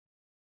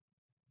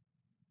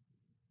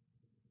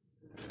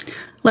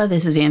Hello,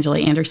 this is Angela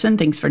Anderson.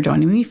 Thanks for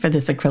joining me for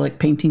this acrylic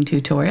painting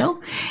tutorial.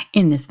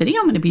 In this video,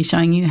 I'm going to be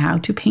showing you how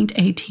to paint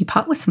a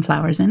teapot with some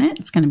flowers in it.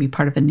 It's going to be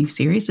part of a new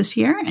series this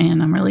year,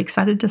 and I'm really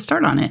excited to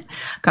start on it.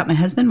 Got my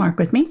husband, Mark,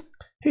 with me.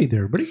 Hey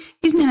there, everybody.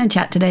 He's going to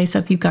chat today, so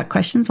if you've got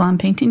questions while I'm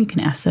painting, you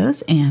can ask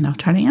those, and I'll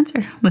try to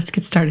answer. Let's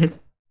get started.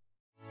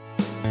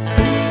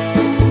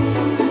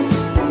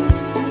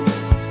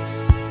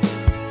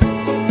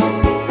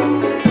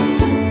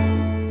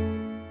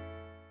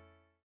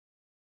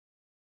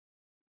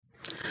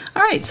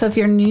 All right, so if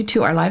you're new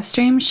to our live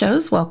stream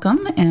shows,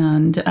 welcome.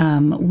 And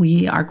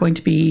we are going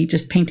to be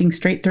just painting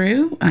straight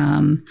through.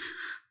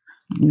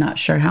 Not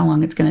sure how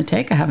long it's going to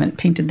take. I haven't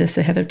painted this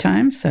ahead of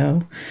time,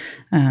 so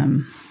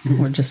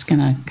we're just going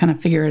to kind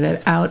of figure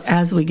it out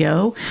as we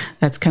go.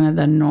 That's kind of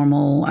the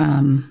normal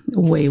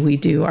way we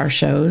do our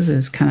shows,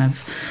 is kind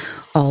of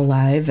all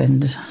live,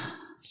 and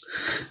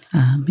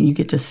you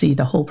get to see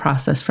the whole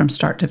process from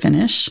start to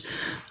finish.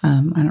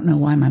 I don't know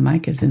why my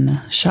mic is in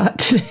the shot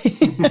today.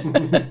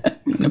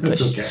 I'm going to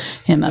push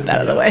him up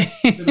out of the way.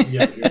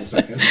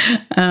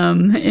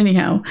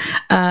 Anyhow,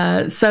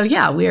 so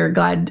yeah, we are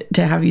glad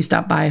to have you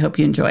stop by. I hope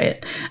you enjoy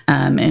it.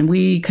 And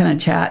we kind of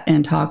chat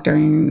and talk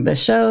during the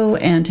show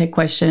and take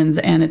questions.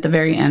 And at the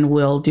very end,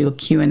 we'll do a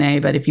Q&A.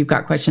 But if you've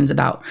got questions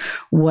about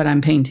what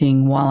I'm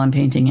painting while I'm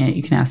painting it,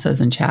 you can ask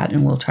those in chat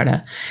and we'll try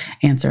to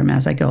answer them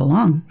as I go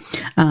along.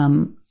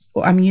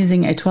 I'm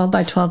using a 12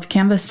 by 12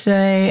 canvas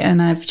today, and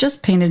I've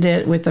just painted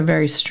it with a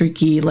very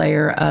streaky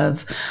layer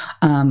of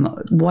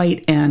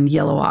white and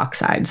yellow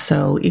oxide.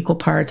 So equal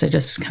parts. I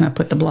just kind of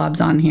put the blobs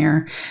on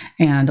here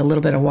and a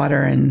little bit of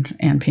water and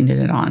painted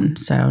it on.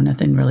 So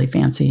nothing really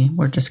fancy.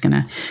 We're just going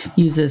to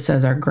use this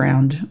as our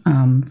ground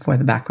for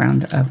the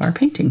background of our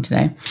painting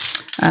today.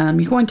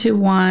 You're going to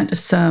want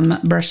some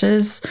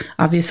brushes,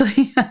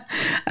 obviously.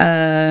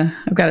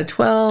 I've got a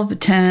 12,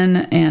 10,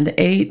 and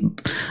 8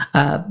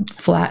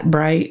 flat,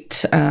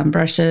 bright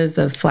brushes.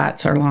 The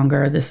flats are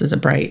longer. This is a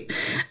bright.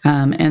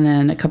 And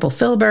then a couple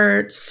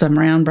Filberts, some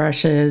round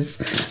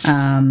brushes,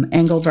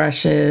 angle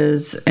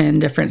brushes,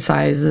 and different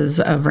sizes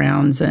of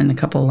rounds, and a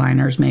couple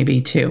liners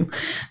maybe too.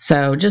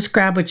 So just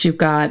grab what you've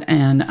got,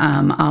 and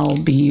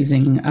I'll be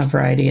using a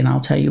variety, and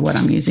I'll tell you what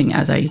I'm using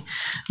as I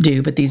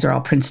do. But these are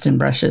all Princeton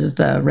brushes.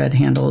 The red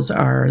handles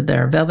are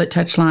their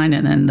VelvetTouch line,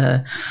 and then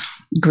the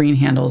green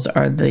handles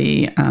are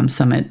the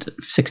Summit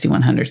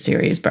 6100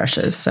 series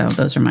brushes. So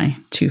those are my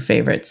two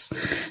favorites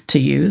to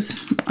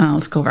use.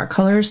 Let's go over our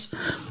colors.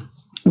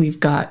 We've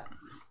got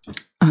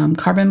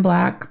carbon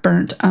black,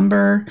 burnt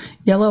umber,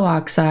 yellow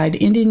oxide,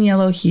 Indian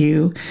yellow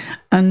hue,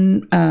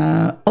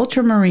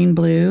 ultramarine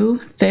blue,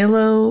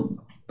 phthalo.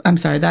 I'm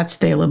sorry, that's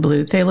phthalo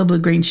blue. Phthalo blue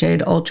green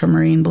shade,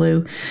 ultramarine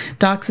blue,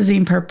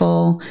 Dioxazine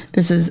purple.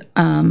 This is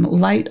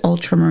light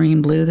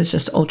ultramarine blue. That's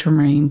just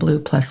ultramarine blue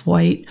plus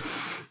white.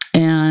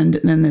 And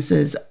then this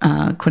is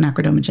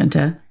Quinacridone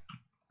Magenta.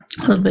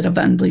 A little bit of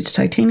unbleached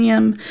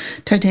titanium,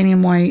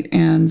 titanium white,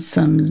 and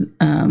some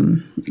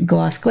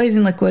gloss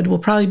glazing liquid. We'll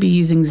probably be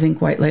using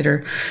Zinc White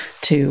later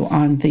too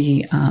on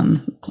the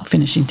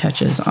finishing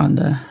touches on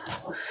the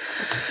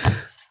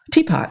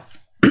teapot.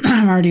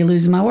 I'm already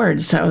losing my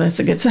words, so that's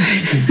a good sign.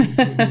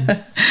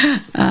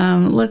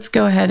 Let's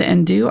go ahead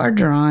and do our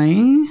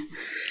drawing.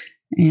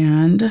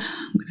 And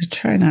I'm going to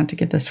try not to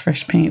get this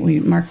fresh paint.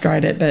 Mark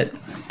dried it, but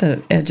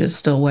the edge is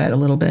still wet a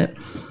little bit.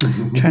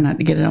 Try not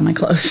to get it on my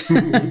clothes.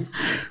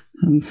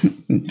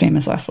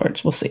 Famous last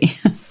words. We'll see.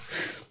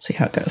 See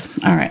how it goes.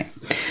 All right.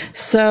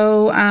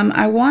 So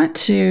I want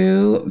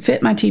to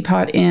fit my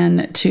teapot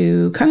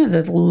into kind of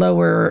the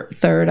lower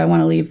third. I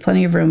want to leave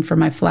plenty of room for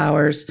my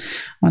flowers. I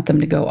want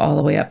them to go all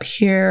the way up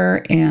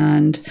here.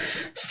 And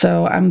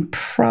so I'm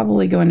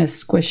probably going to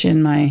squish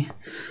in my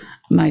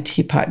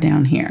teapot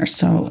down here.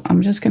 So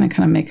I'm just going to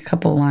kind of make a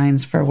couple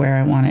lines for where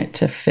I want it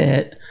to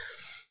fit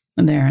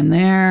there and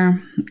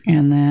there.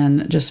 And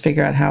then just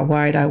figure out how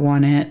wide I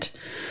want it.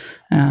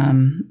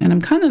 And I'm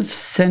kind of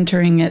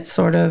centering it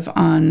sort of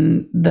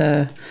on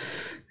the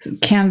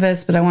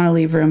canvas, but I want to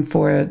leave room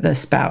for the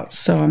spout.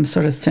 So I'm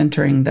sort of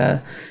centering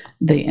the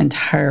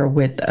entire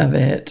width of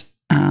it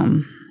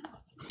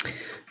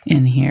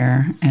in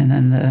here. And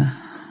then the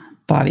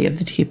body of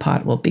the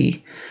teapot will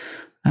be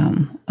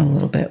a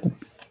little bit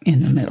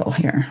in the middle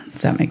here,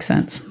 if that makes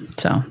sense.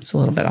 So it's a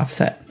little bit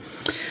offset.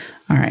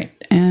 All right.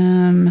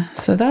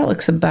 So that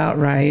looks about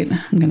right.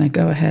 I'm going to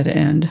go ahead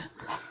and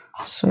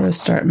sort of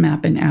start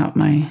mapping out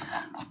my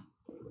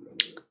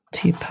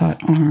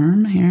teapot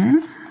arm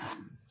here.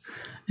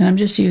 And I'm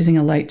just using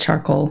a light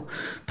charcoal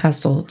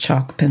pastel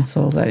chalk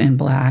pencil that in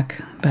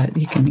black, but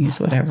you can use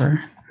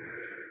whatever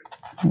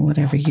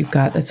you've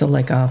got. That's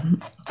like a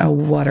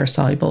water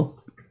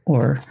soluble,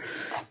 or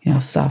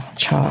soft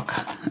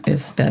chalk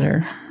is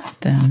better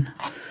than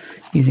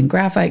using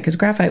graphite, because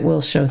graphite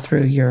will show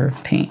through your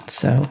paint.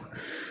 So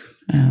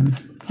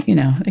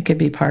it could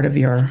be part of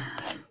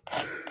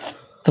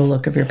the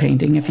look of your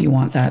painting if you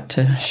want that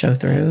to show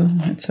through.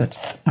 It's an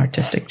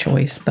artistic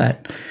choice,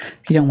 but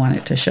if you don't want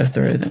it to show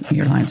through,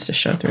 your lines to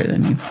show through,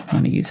 then you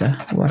want to use a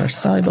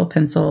water-soluble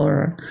pencil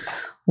or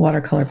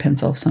watercolor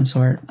pencil of some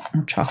sort,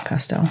 or chalk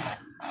pastel.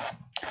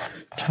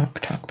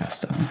 Chalk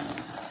pastel.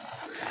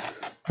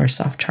 Or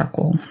soft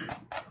charcoal.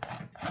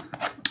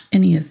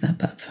 Any of the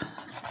above.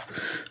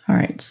 All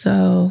right,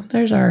 so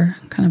there's our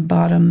kind of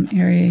bottom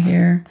area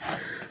here.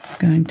 I'm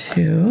going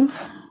to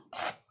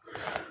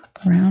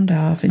round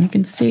off, and you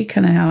can see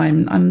kind of how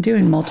I'm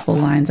doing multiple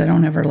lines. I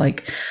don't ever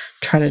like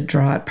try to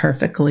draw it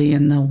perfectly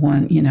in the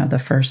one, the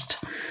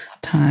first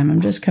time.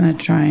 I'm just kind of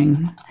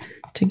trying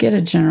to get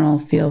a general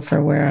feel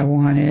for where I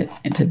want it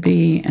to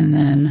be, and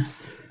then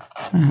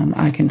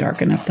I can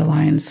darken up the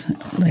lines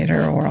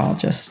later, or I'll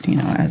just,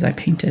 as I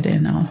paint it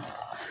in, I'll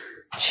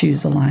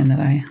choose the line that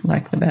I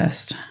like the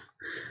best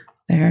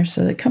there.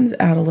 So it comes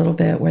out a little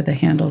bit where the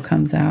handle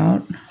comes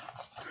out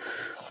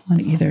on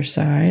either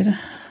side.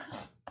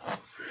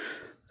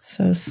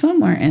 So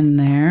somewhere in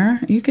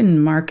there, you can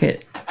mark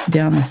it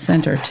down the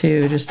center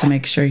too, just to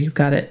make sure you've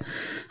got it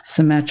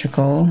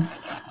symmetrical.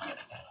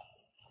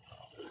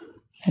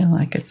 I feel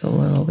like it's a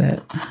little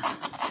bit,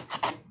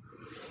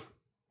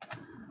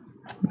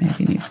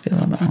 maybe needs to be a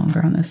little bit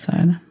longer on this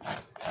side.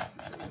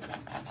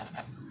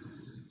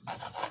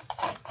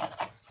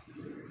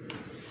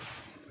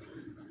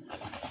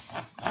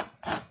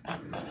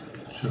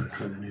 Should I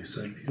try the new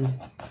side view?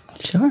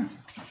 Sure.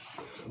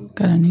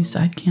 Got a new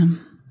side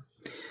cam.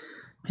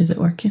 Is it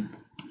working?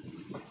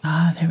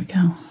 Ah, there we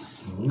go.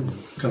 Oh,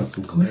 got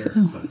some glare.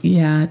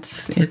 Yeah,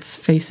 it's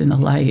facing the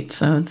light,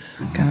 so it's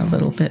got a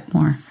little bit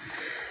more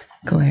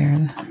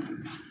glare.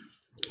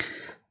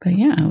 But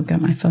yeah, I've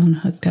got my phone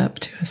hooked up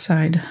to a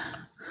side.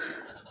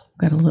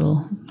 Got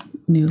a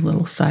new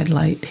little side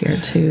light here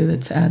too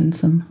that's adding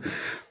some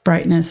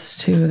brightness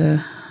to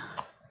the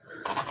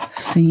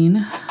scene.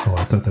 Oh,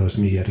 I thought that was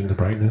me adding the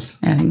brightness.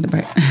 Adding the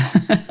brightness.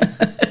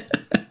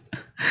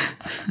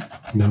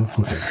 No?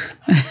 Okay.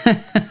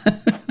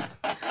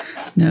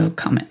 No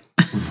comment.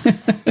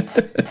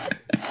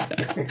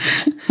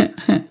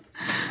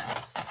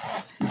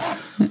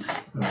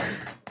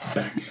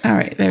 All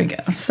right, there we go.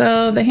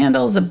 So the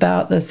handle is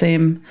about the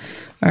same,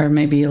 or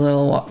maybe a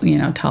little,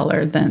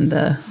 taller than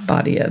the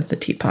body of the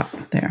teapot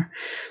there.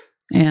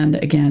 And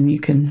again,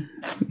 you can,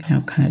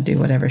 kind of do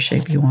whatever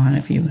shape you want.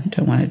 If you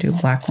don't want to do a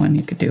black one,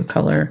 you could do a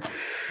color,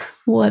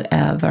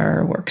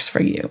 whatever works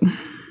for you.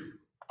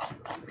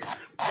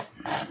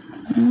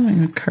 I'm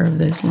going to curve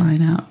this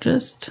line out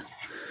just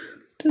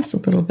a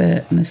little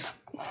bit, and this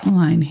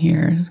line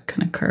here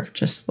kind of curved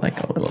just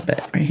like a little bit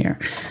right here.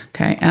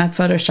 Okay, and I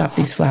photoshopped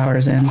these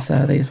flowers in,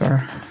 so these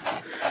were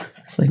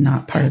actually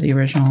not part of the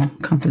original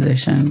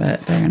composition,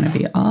 but they're going to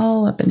be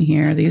all up in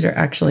here. These are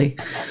actually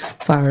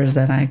flowers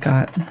that I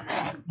got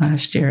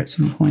last year at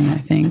some point, I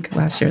think.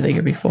 Last year, the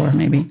year before,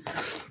 maybe.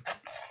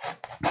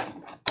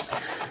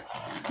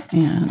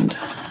 And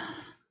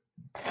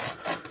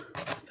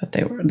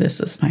this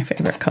is my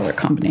favorite color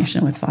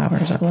combination with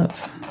flowers. I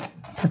love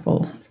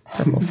purple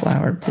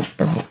flower,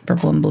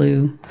 purple and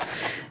blue.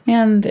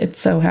 And it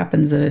so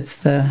happens that it's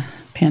the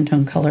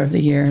Pantone color of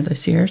the year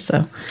this year,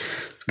 so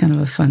it's kind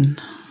of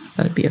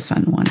that'd be a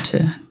fun one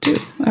to do.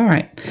 All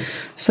right,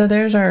 so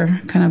there's our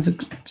kind of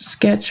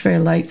sketch, very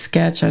light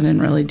sketch. I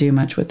didn't really do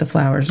much with the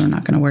flowers. We're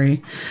not going to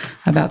worry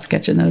about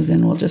sketching those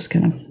in. We'll just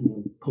kind of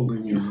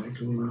Pulling your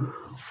mic a little bit.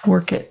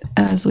 Work it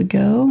as we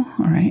go.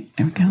 All right,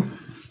 there we go.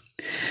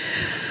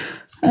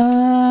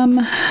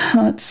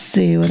 Let's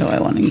see, what do I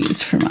want to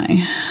use for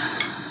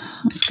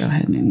let's go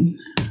ahead and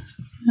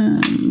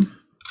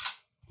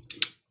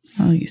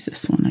I'll use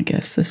this one, I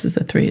guess. This is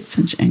the 3/8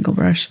 inch angle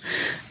brush.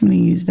 I'm going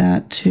to use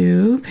that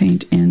to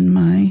paint in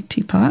my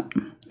teapot.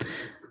 I'm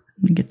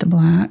going to get the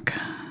black.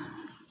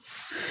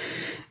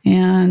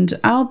 And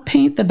I'll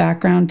paint the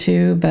background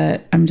too,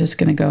 but I'm just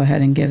going to go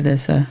ahead and give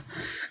this a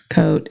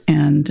coat.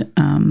 And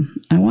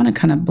I want to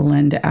kind of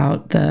blend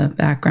out the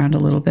background a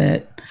little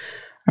bit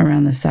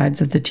around the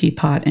sides of the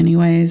teapot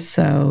anyways.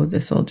 So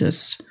this will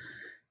just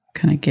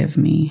kind of give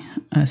me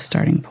a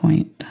starting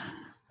point.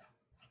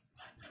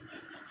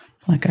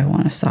 Like I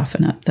want to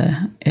soften up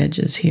the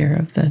edges here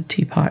of the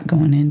teapot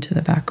going into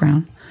the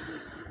background.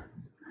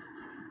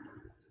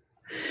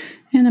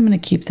 And I'm going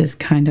to keep this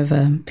kind of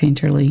a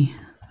painterly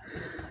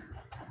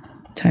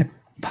type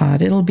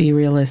pot. It'll be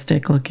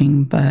realistic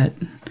looking, but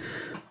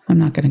I'm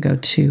not going to go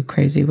too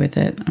crazy with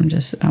it.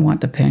 I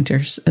want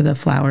the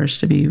flowers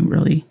to be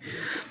really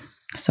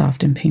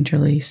soft and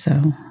painterly,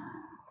 so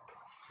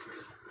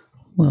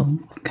we'll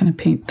kind of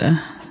paint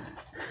the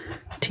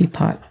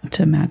teapot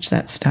to match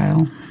that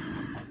style.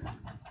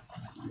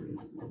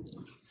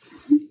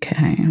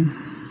 Okay.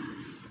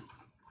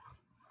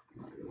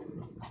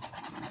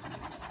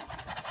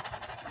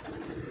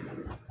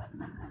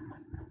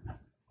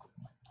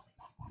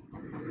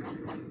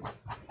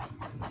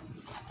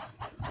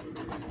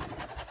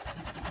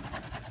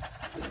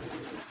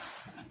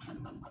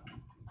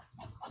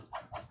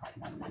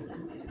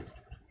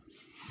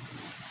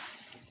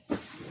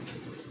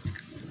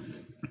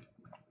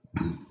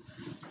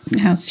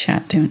 How's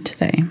chat doing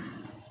today?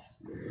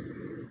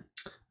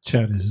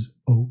 Chat is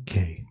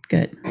okay.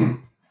 Good.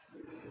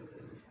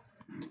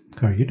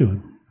 How are you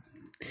doing?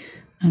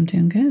 I'm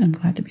doing good. I'm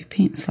glad to be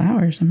painting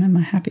flowers. I'm in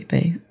my happy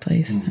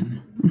place.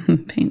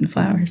 Painting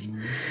flowers.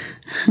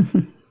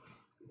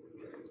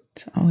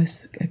 It's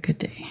always a good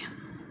day.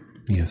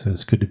 Yes,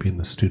 it's good to be in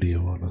the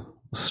studio on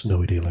a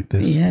snowy day like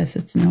this. Yes,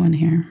 it's snowing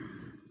here.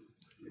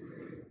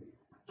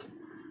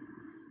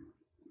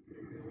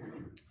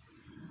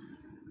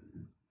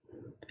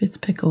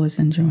 Fitzpickle is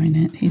enjoying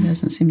it. He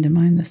doesn't seem to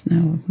mind the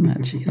snow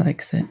much. He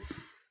likes it.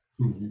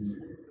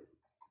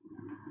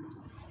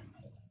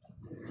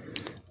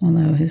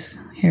 Although his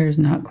hair is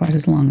not quite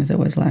as long as it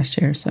was last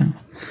year. So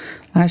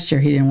last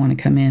year he didn't want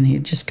to come in.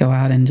 He'd just go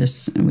out and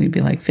we'd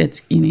be like,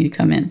 Fitz, you need to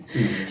come in.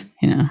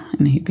 You know,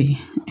 and he'd be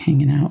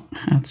hanging out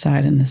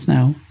outside in the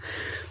snow.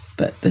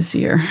 But this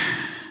year,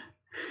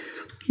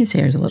 his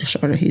hair is a little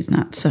shorter. He's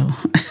not so.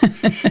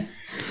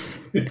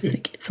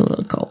 It gets a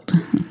little cold.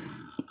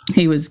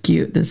 He was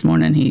cute this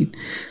morning. He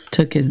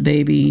took his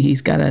baby.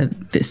 He's got a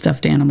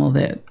stuffed animal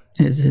that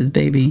is his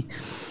baby.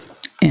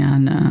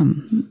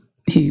 And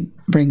he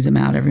brings him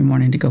out every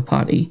morning to go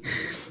potty.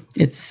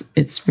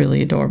 It's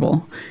really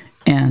adorable.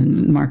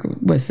 And Mark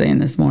was saying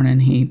this morning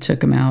he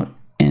took him out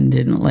and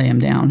didn't lay him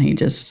down. He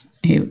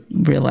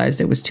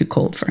realized it was too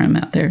cold for him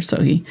out there,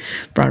 so he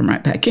brought him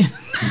right back in.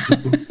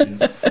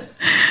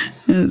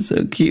 It's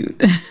so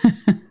cute.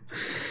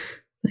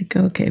 Like,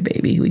 okay,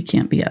 baby, we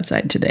can't be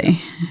outside today.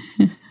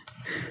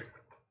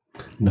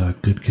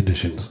 Not good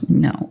conditions.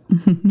 No.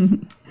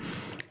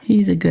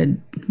 He's a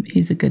good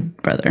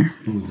brother.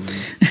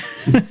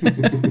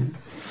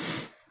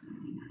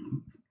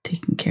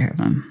 Taking care of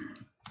him.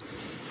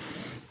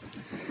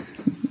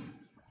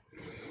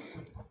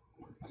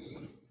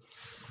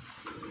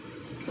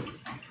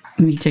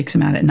 And he takes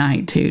him out at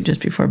night too,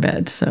 just before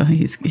bed. So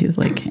he's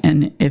like,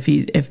 and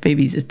if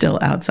baby's still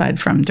outside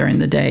from during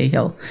the day,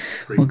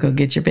 we'll go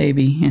get your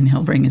baby, and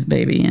he'll bring his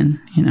baby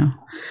in. You know,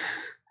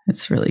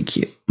 it's really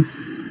cute.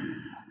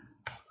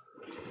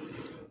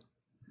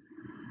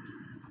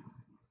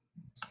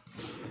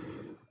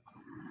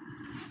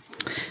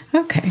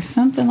 Okay,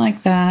 something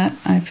like that.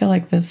 I feel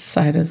like this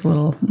side is a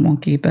little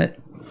wonky, but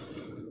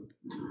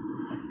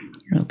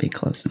it'll be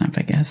close enough,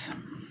 I guess.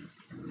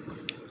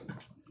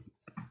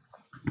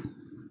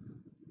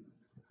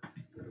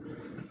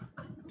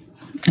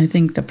 I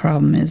think the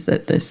problem is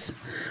that this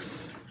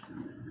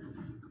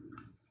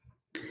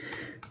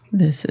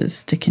is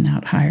sticking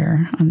out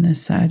higher on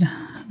this side.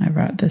 I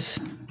brought this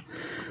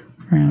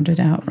rounded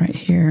out right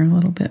here a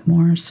little bit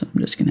more, so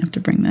I'm just going to have to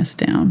bring this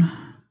down.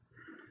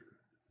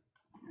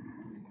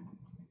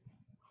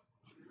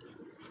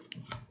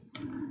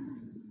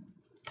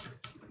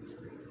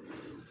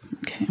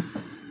 Okay.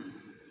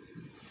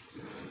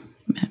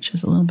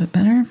 Matches a little bit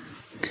better.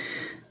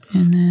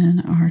 And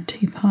then our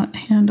teapot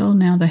handle.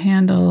 Now the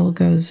handle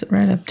goes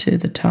right up to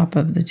the top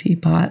of the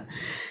teapot,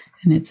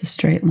 and it's a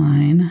straight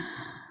line.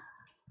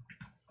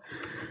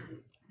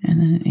 And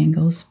then it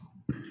angles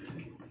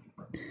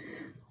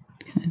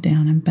kind of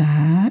down and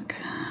back.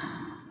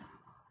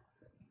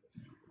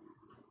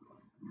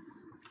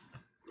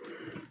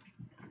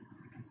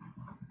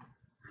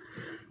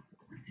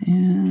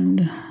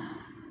 And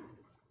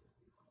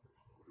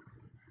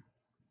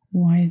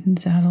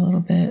widens out a little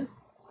bit.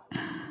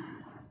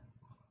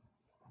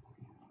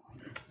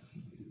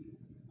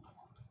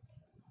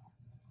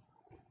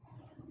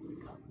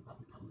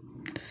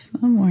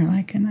 Somewhere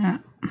like in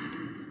that.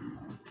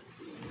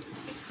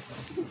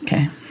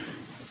 Okay.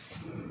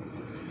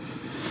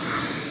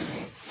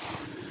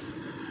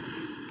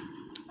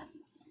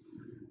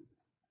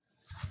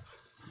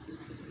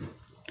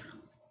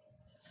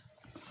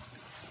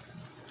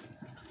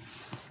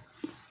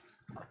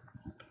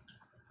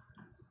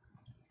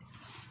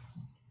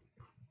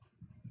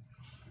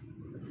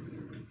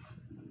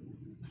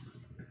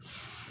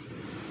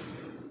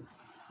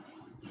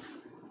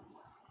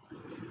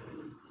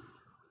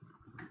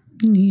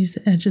 Use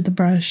the edge of the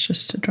brush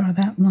just to draw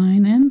that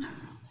line in.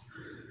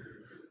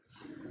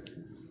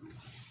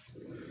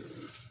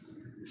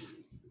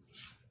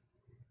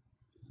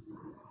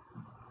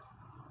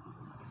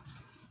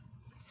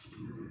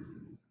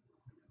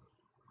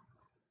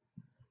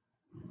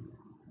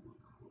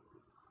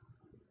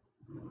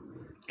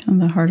 And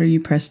the harder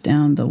you press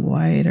down, the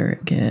wider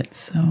it gets.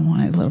 So I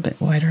want it a little bit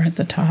wider at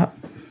the top.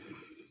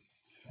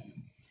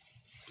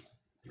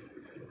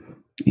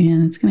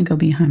 And it's going to go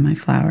behind my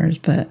flowers,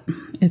 but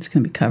it's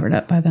going to be covered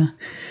up by the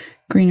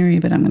greenery,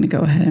 but I'm going to go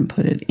ahead and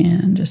put it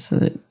in just so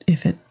that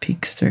if it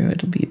peeks through,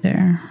 it'll be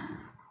there.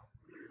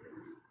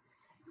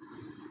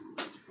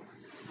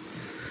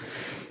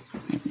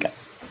 There we go.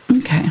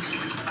 Okay.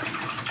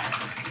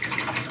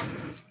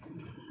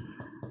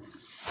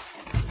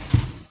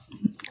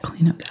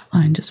 Clean up that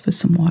line just with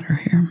some water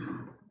here.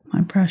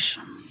 My brush.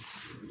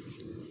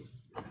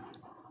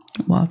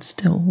 While it's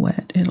still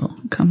wet, it'll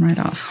come right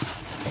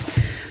off.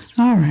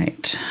 All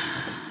right.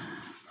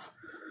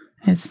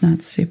 It's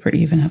not super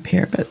even up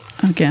here, but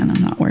again,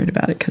 I'm not worried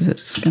about it because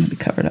it's going to be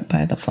covered up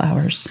by the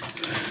flowers.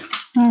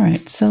 All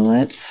right, so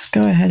let's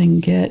go ahead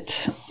and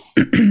get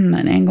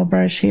an angle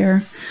brush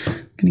here. I'm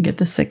going to get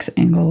the 6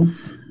 angle,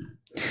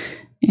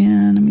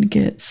 And I'm going to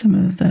get some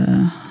of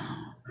the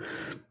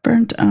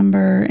burnt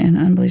umber and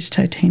unbleached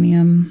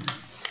titanium.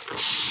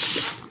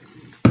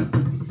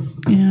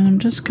 And I'm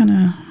just going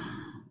to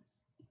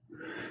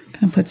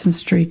put some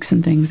streaks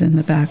and things in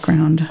the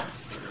background.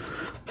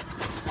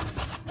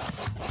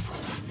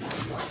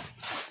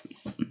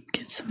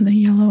 Get some of the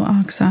yellow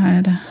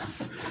oxide.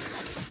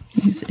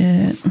 Use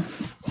it.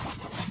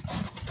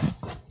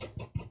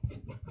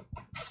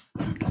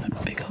 Put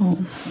a big whole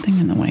thing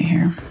in the way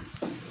here.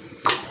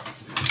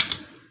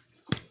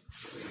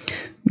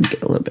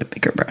 Get a little bit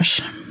bigger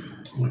brush.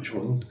 Which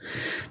one?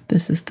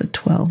 This is the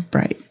 12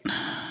 Bright.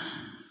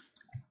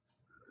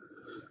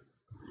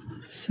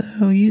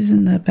 So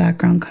using the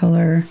background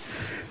color,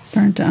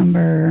 burnt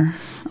umber,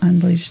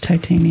 unbleached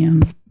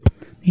titanium.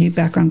 The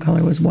background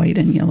color was white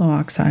and yellow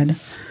oxide.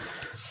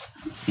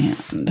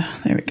 And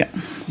there we go.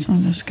 So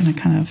I'm just going to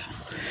kind of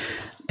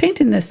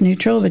paint in this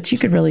neutral, but you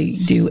could really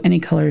do any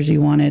colors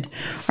you wanted.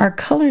 Our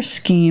color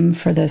scheme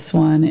for this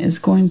one is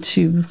going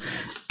to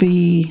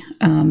be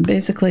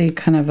basically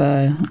kind of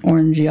a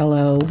orange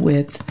yellow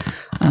with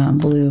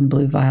blue and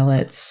blue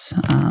violets,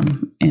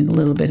 and a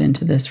little bit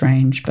into this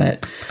range,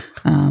 but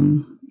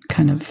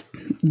kind of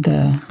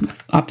the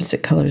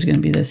opposite color is going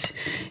to be this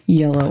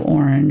yellow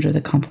orange, or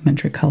the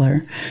complementary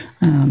color.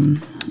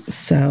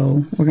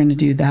 So we're going to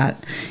do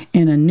that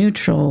in a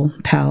neutral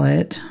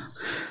palette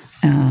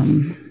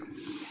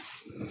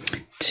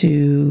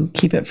to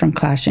keep it from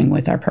clashing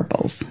with our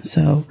purples.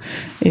 So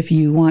if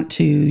you want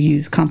to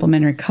use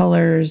complementary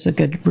colors, a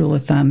good rule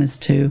of thumb is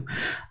to,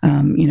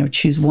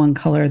 choose one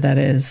color that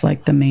is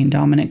like the main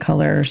dominant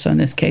color. So in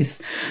this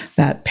case,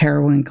 that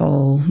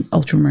periwinkle,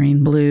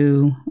 ultramarine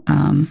blue,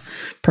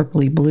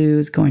 purpley blue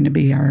is going to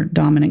be our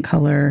dominant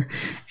color.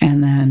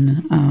 And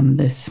then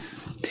this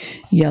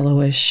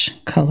yellowish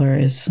color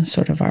is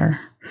sort of our,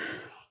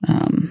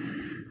 I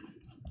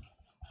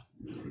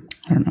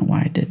don't know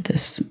why I did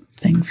this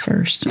thing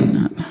first. And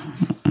not,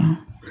 I don't know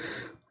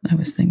what I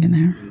was thinking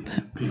there.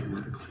 But, paint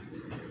vertically.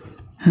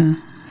 Huh?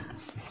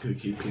 Gotta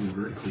keep painting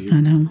vertically.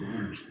 I know.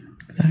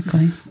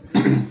 Exactly.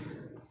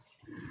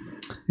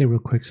 Hey, real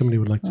quick, somebody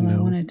would like to know.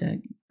 I wanted to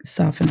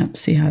soften up,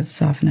 see how it's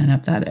softening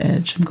up that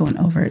edge. I'm going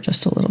over it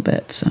just a little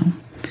bit, so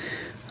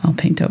I'll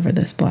paint over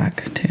this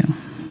black too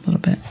a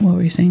little bit. What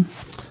were you saying?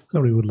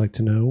 Somebody would like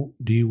to know,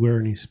 do you wear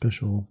any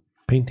special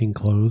painting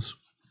clothes,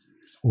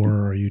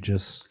 or are you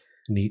just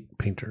a neat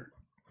painter?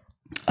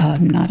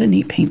 I'm not a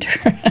neat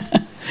painter.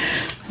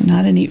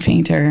 Not a neat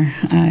painter.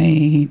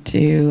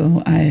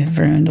 I've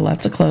ruined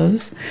lots of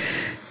clothes,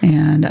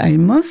 and I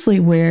mostly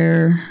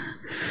wear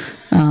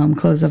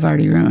clothes I've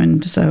already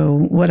ruined. So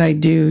what I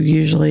do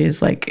usually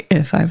is, like,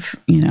 if I've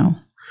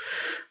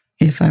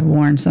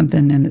worn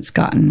something and it's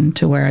gotten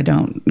to where I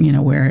don't,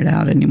 wear it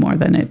out anymore,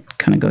 then it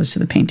kind of goes to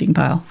the painting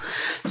pile.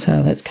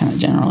 So that's kind of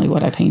generally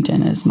what I paint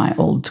in, is my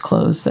old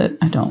clothes that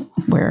I don't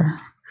wear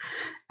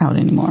out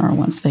anymore.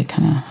 Once they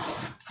kind of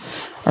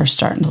are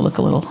starting to look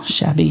a little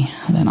shabby,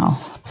 then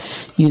I'll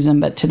use them.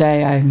 But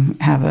today I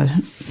have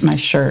my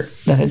shirt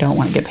that I don't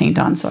want to get paint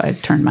on, so I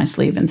turned my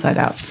sleeve inside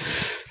out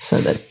so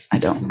that I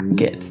don't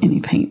get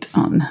any paint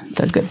on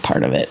the good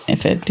part of it.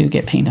 If it do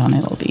get paint on,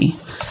 it'll be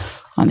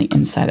on the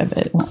inside of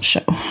it. It won't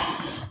show.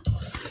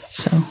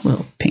 So,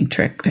 little paint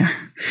trick there.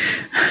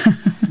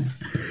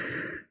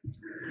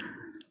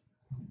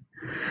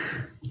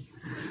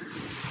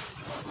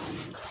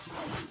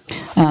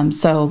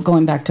 So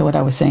going back to what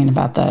I was saying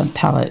about the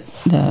palette,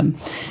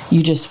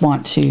 you just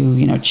want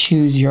to,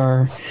 choose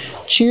your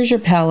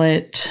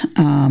palette,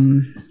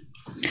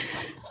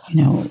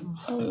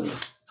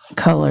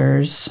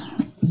 colors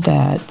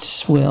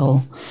that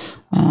will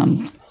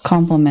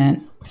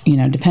complement,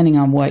 depending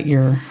on what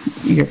you're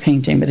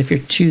painting. But if you're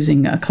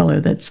choosing a color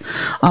that's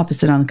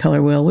opposite on the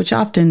color wheel, which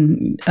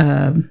often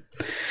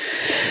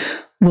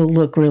will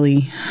look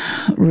really,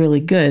 really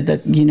good,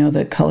 that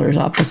the colors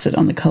opposite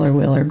on the color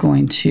wheel are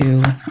going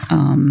to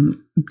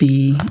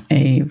be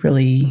a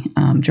really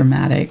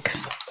dramatic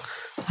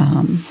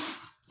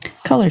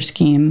color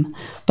scheme,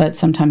 but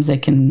sometimes they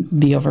can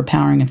be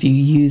overpowering if you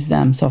use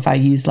them. So if I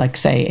use, like,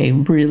 say, a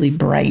really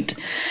bright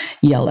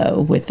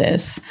yellow with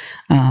this,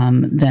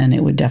 then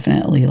it would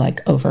definitely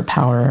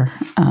overpower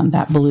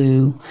that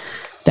blue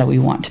that we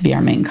want to be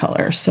our main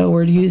color. So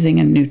we're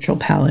using a neutral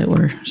palette.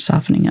 We're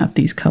softening up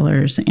these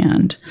colors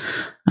and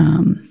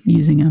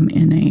using them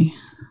in a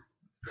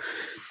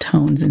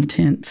tones and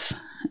tints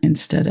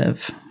instead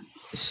of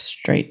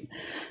straight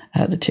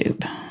out of the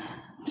tube,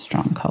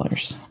 strong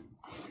colors.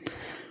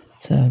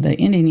 So the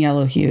Indian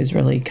Yellow Hue is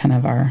really kind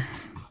of our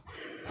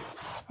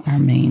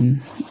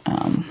main,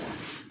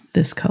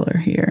 this color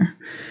here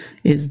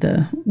is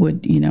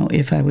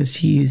if I was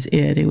to use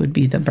it, it would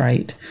be the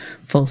bright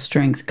full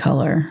strength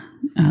color.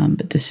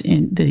 But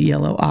the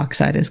yellow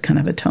oxide is kind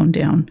of a toned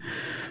down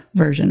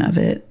version of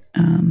it.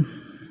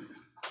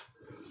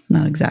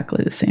 Not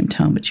exactly the same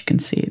tone, but you can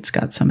see it's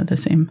got some of the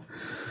same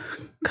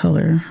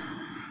color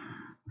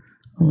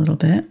a little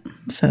bit.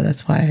 So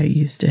that's why I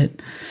used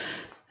it.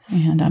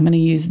 And I'm going to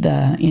use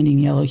the Indian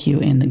Yellow Hue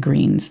in the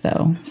greens,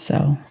 though.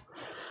 So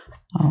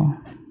I'll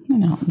You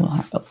know, we'll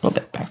have a little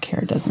bit back here.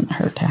 It doesn't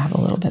hurt to have a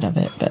little bit of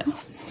it, but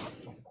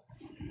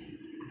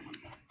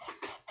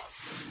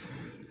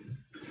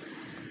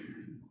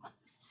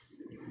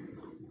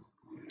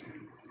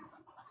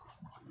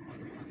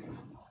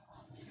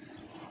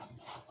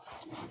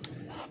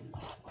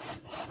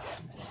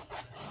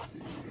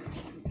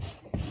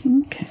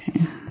okay.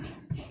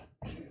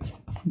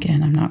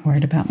 Again, I'm not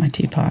worried about my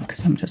teapot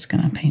because I'm just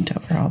going to paint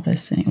over all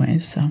this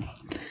anyways. So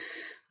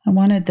I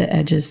wanted the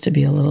edges to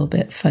be a little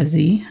bit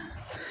fuzzy.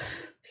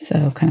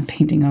 So kind of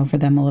painting over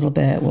them a little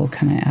bit will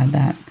kind of add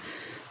that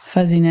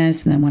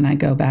fuzziness. And then when I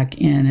go back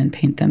in and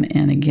paint them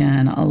in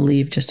again, I'll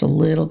leave just a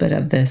little bit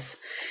of this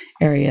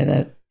area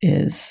that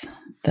is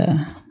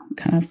the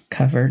kind of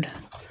covered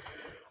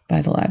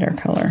by the lighter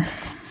color.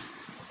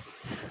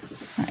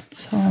 All right,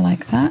 so I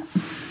like that.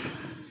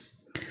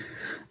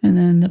 And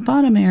then the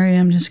bottom area,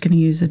 I'm just going to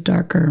use a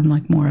darker,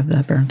 like more of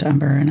the burnt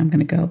umber, and I'm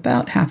going to go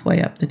about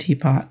halfway up the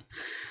teapot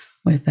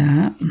with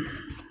that.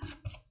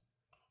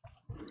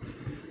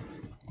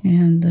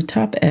 And the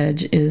top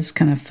edge is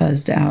kind of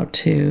fuzzed out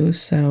too,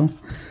 so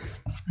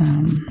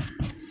I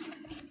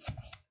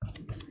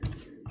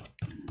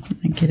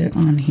get it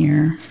on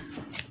here.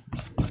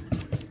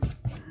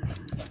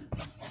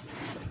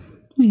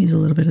 Use a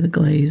little bit of the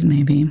glaze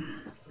maybe,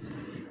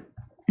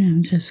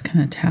 and just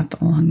kind of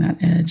tap along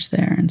that edge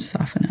there and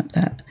soften up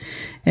that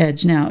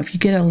edge. Now, if you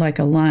get like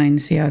a line,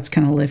 see how it's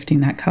kind of lifting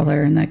that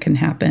color, and that can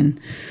happen.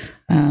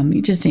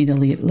 You just need to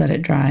let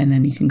it dry, and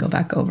then you can go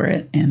back over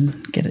it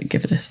and give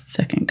it a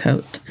second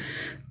coat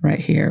right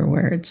here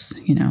where it's,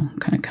 you know,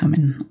 kind of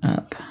coming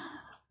up.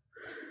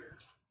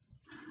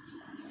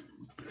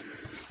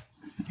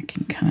 I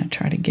can kind of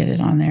try to get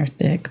it on there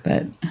thick,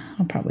 but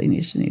I'll probably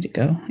need to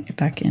go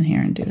back in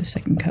here and do a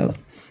second coat.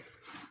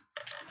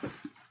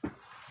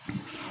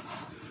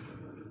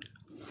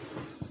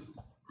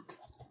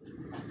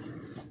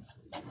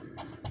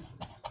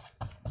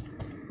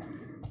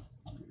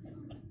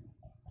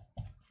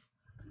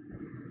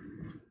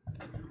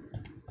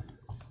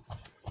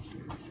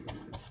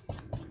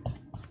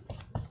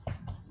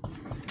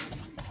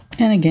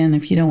 And again,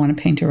 if you don't want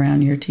to paint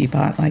around your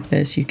teapot like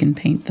this, you can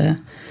paint the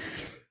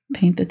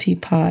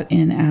teapot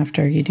in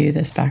after you do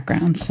this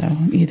background. So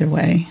either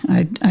way,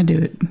 I do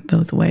it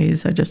both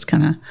ways. I just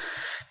kind of,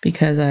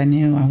 because I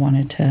knew I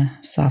wanted to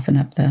soften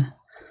up the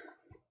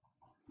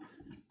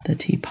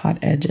teapot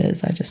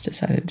edges, I just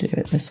decided to do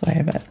it this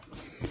way, but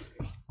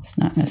it's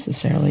not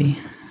necessarily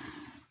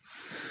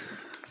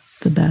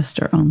the best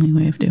or only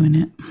way of doing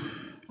it.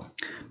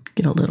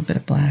 Get a little bit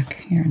of black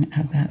here and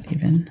add that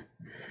even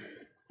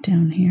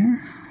down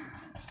here.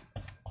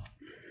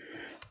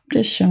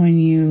 Just showing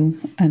you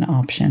an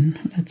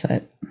option. That's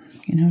it.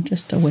 You know,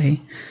 just a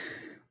way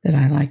that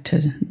I like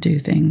to do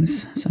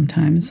things.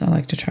 Sometimes I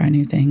like to try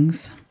new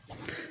things.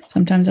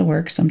 Sometimes it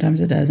works, sometimes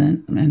it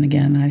doesn't. And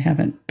again, I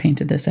haven't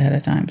painted this ahead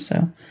of time, so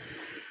I'm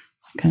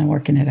kind of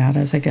working it out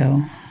as I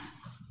go.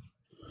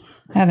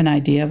 I have an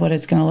idea of what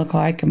it's going to look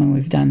like. I mean,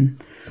 we've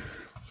done,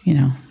 you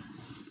know,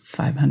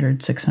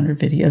 500, 600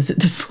 videos at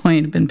this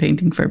point. I've been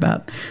painting for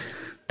about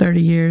 30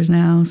 years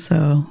now,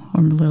 so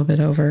I'm a little bit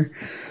over.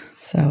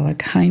 So I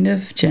kind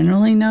of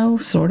generally know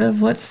sort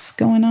of what's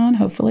going on,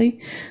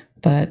 hopefully.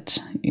 But,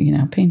 you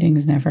know, painting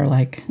is never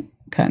like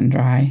cut and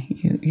dry.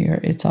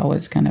 It's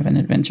always kind of an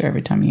adventure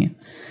every time you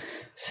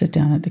sit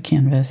down at the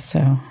canvas.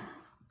 So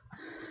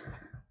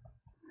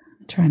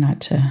try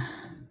not to.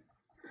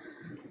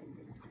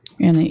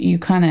 And you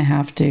kind of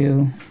have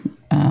to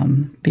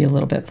be a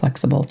little bit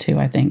flexible too,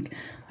 I think.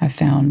 I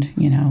found,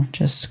 you know,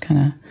 just kind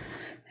of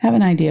have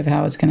an idea of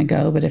how it's going to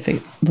go, but if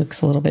it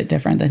looks a little bit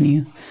different than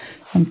you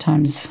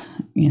sometimes,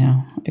 you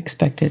know,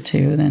 expect it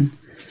to, then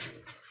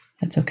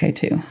that's okay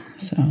too.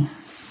 So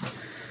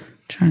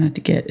try not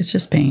to get, it's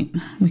just paint.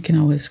 We can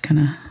always kind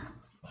of,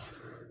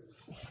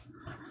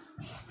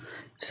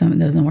 if something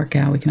doesn't work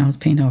out, we can always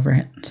paint over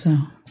it. So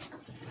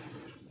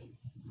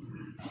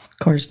of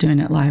course, doing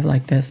it live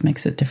like this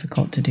makes it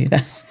difficult to do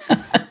that.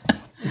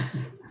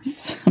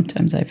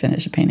 Sometimes I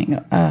finish a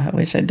painting, I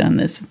wish I'd done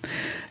this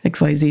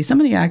XYZ.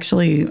 Somebody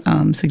actually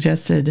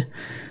suggested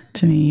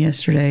to me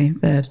yesterday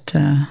that,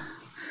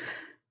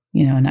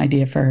 you know, an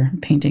idea for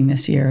painting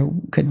this year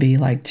could be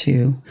like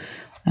to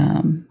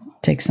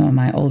take some of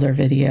my older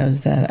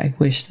videos that I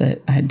wish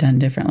that I had done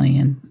differently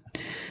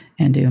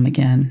and do them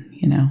again,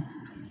 you know,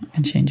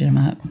 and change them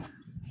up.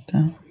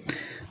 So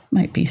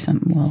might be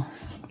something we'll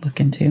look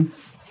into.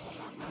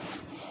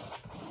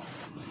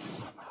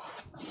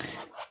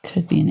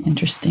 Could be an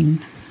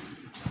interesting.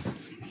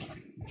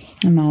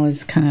 I'm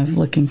always kind of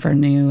looking for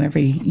new.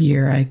 Every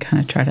year I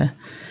kind of try to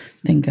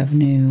think of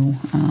new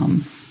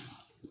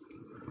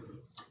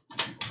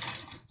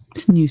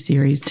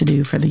series to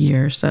do for the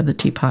year. So the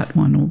teapot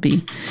one will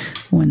be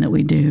one that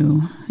we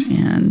do,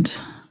 and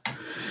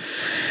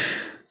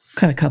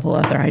got a couple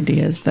other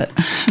ideas that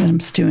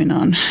I'm stewing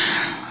on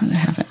that I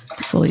haven't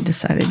fully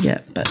decided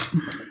yet, but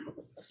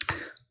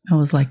I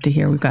always like to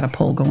hear. We've got a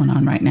poll going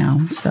on right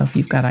now, so if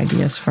you've got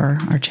ideas for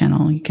our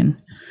channel, you can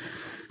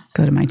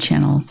go to my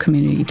channel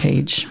community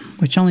page,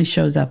 which only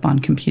shows up on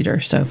computer.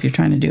 So if you're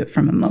trying to do it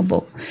from a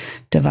mobile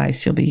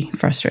device, you'll be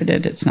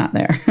frustrated it's not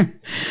there.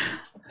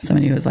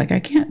 Somebody was like, I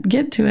can't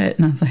get to it.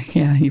 And I was like,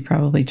 yeah, you're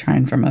probably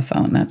trying from a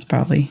phone. That's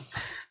probably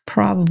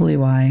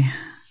why.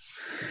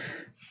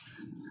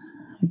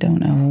 I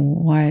don't know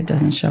why it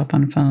doesn't show up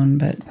on phone,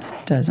 but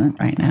it doesn't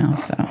right now.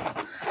 So,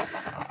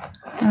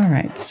 all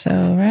right.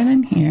 So right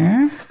in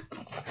here,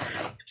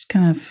 just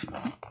kind of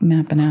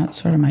mapping out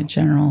sort of my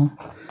general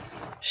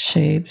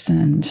shapes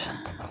and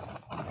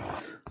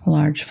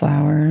large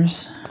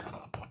flowers.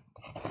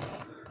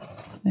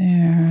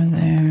 There.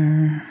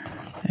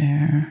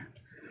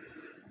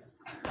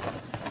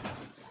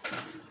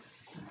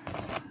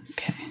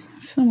 Okay,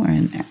 somewhere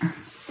in there.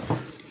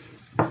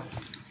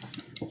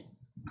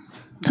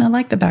 I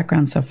like the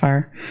background so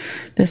far.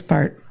 This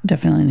part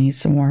definitely needs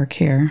some work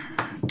here,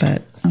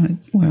 but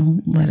we'll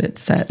let it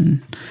set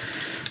and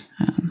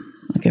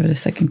I'll give it a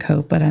second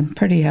coat, but I'm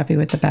pretty happy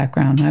with the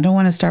background. I don't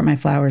want to start my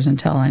flowers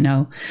until I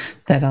know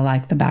that I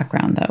like the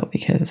background though,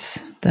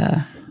 because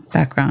the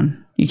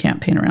background, you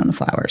can't paint around the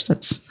flowers.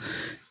 That's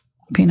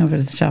paint over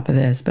the top of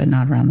this, but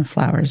not around the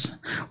flowers.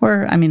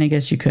 Or, I mean, I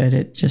guess you could,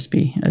 it'd just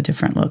be a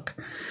different look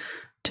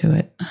to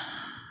it.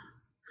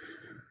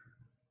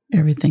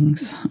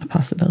 Everything's a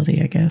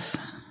possibility, I guess.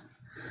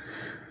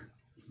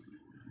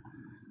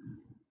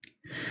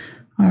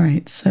 All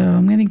right, so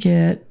I'm going to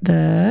get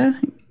the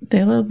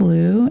Phthalo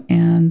blue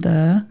and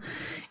the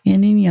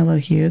Indian yellow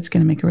hue. It's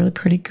going to make a really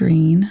pretty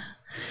green.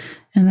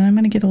 And then I'm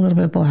going to get a little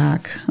bit of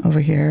black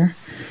over here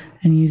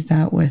and use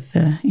that with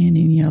the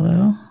Indian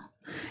yellow.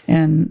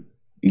 And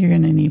you're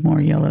going to need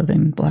more yellow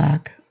than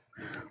black,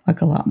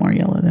 like a lot more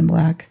yellow than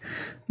black.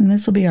 And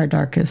this will be our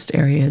darkest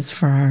areas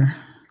for our,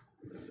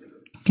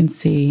 you can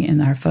see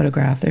in our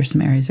photograph, there's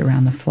some areas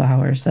around the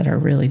flowers that are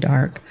really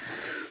dark.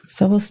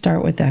 So we'll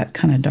start with that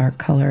kind of dark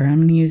color.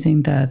 I'm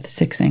using the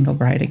 6 angle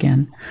bright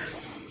again.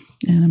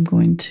 And I'm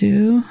going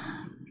to,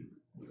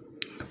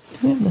 do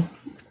we have the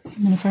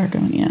humidifier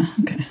going? Yeah,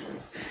 okay.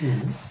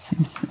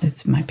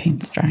 Seems my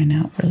paint's drying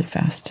out really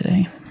fast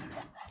today.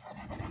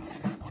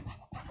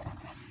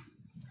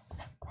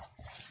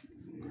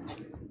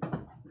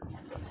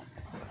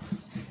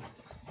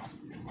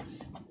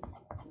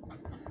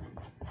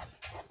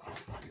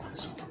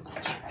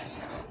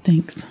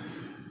 Thanks.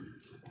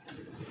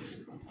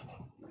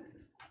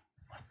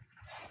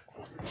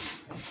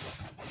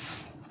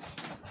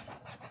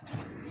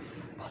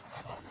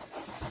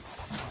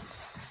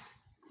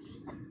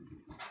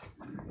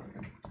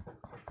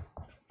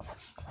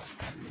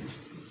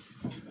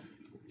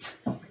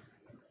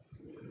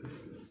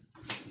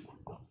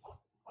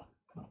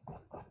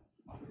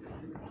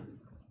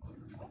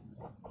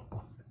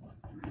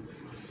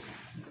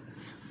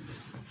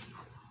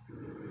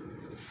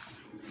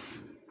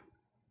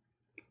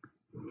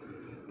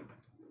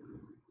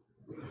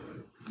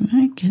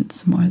 I get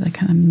some more of that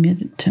kind of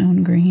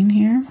mid-tone green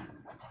here.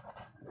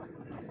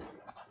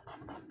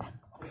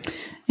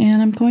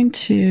 And I'm going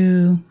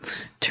to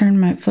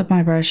flip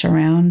my brush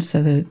around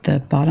so that the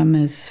bottom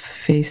is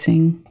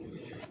facing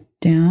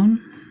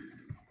down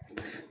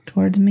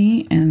towards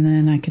me, and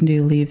then I can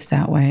do leaves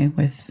that way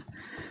with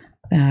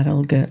that.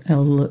 It'll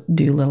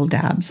do little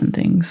dabs and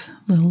things,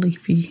 little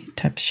leafy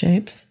type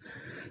shapes.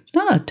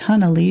 Not a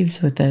ton of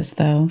leaves with this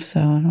though, so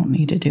I don't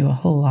need to do a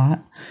whole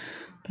lot,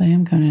 but I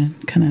am going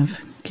to kind of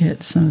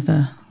get some of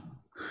the,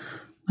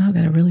 wow, I've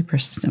got a really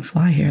persistent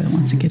fly here that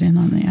wants to get in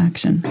on the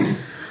action.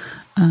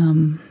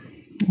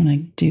 When I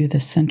do the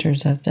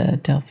centers of the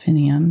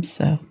delphinium,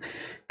 so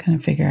kind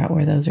of figure out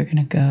where those are going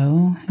to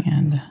go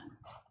and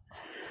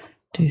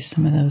do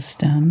some of those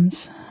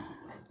stems.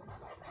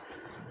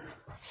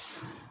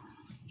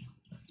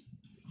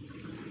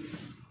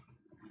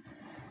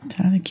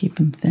 Try to keep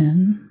them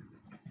thin.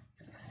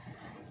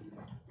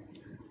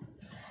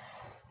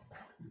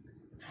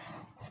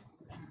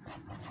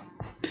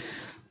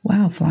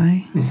 Wow,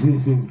 fly.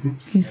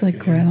 He's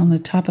like right on the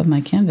top of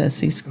my canvas.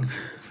 He's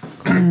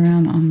going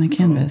around on my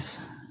canvas.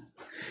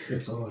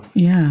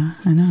 Yeah,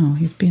 I know.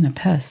 He's being a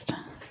pest.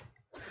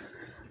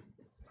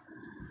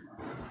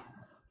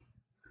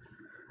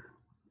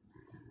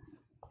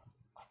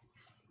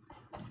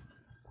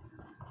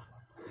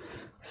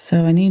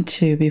 So I need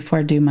to, before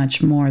I do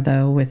much more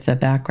though with the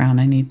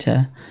background, I need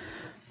to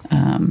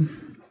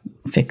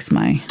fix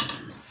my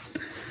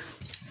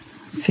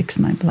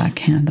black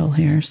handle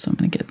here. So I'm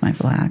going to get my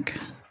black.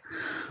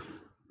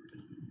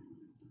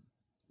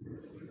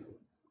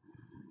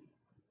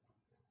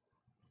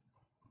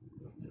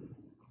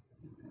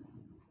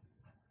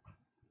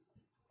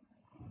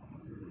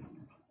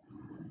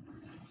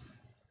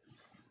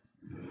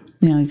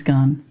 Now he's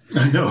gone.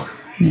 I know.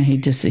 Yeah,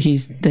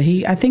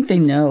 I think they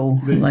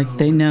know,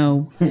 they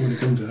know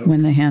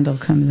when the handle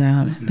comes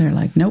out. They're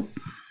like, nope.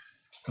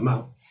 Come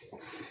out.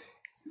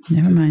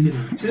 Never mind.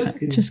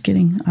 Just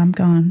kidding. I'm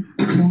gone.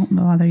 I won't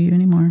bother you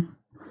anymore.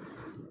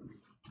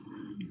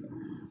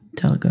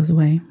 Until it goes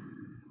away.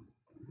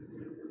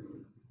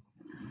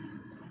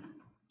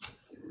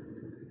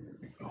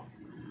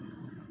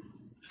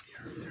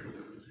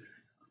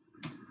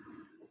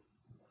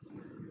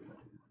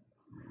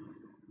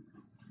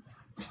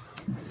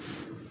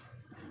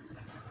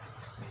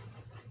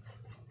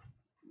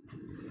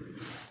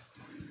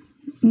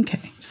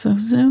 Okay, so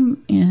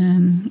zoom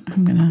in.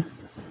 I'm gonna.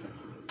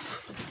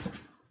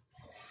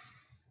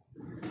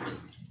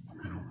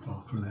 I don't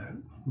fall for that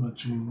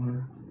much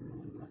anymore.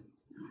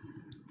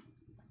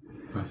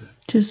 How's it?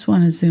 Just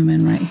want to zoom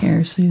in right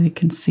here so you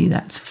can see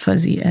that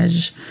fuzzy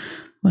edge,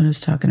 what I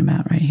was talking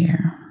about right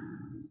here.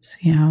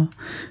 See how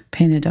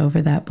painted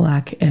over that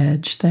black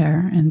edge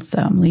there, and so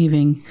I'm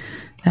leaving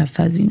that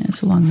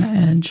fuzziness along the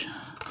edge.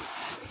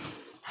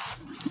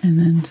 And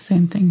then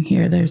same thing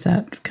here, there's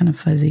that kind of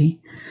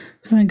fuzzy.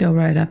 So I'm going to go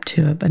right up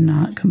to it, but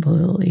not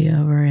completely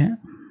over it.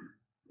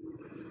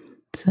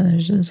 So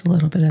there's just a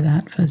little bit of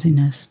that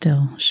fuzziness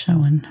still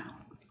showing.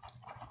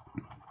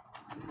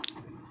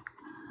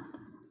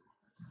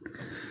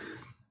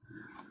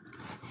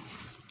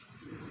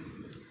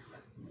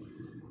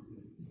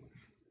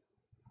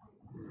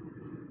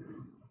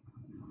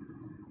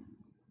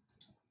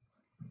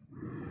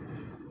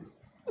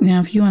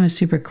 Now, if you want a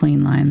super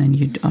clean line, then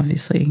you'd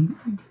obviously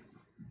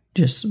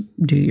just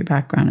do your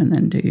background and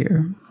then do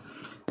your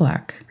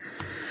black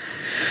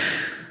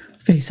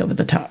face over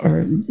the top,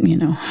 or, you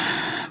know,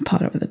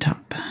 pot over the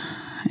top,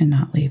 and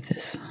not leave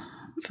this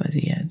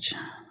fuzzy edge.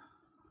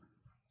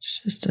 It's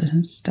just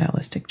a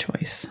stylistic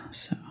choice,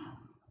 so.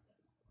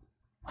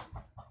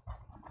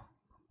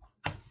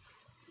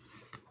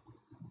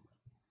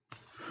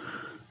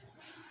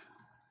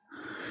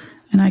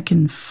 And I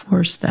can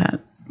force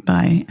that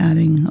by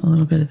adding a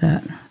little bit of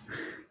that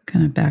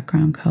kind of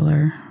background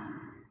color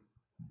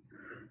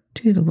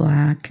to the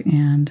black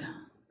and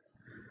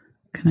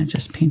kind of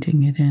just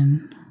painting it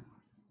in.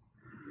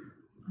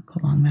 Look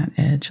along that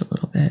edge a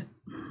little bit.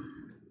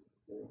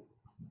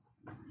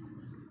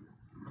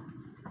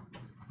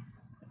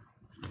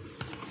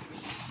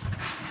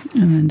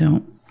 And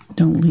then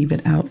don't leave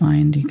it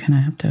outlined. You kind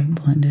of have to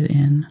blend it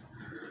in.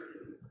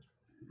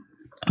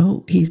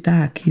 Oh, he's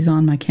back. He's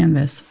on my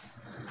canvas.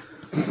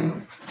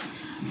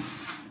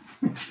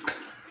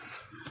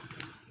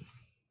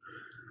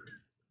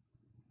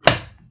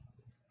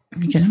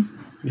 You get him?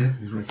 Yeah,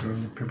 he's right there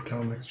on the paper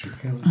towel next to your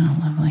canvas. Oh,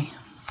 lovely.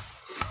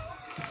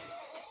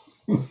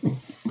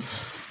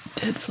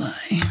 Dead fly.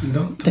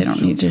 They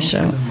don't need to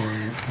show.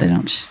 They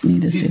don't just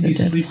need to see the dead.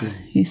 He's sleeping.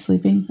 He's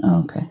sleeping?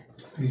 Oh, okay.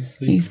 He's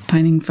sleeping. He's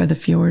pining for the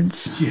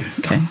fjords?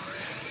 Yes. Okay.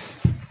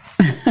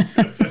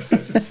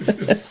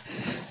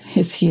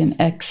 Is he an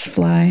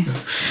X-fly?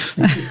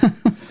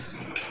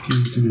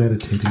 He's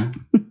meditating.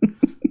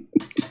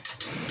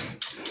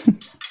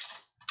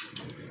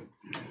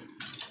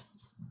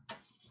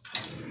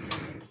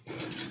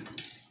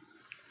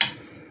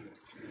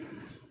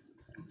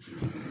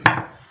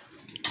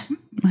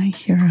 My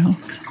hero.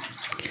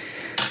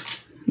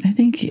 I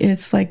think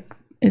it's like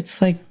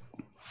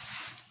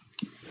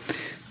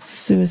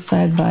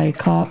Suicide by a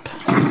Cop.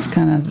 It's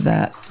kind of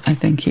that. I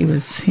think he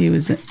was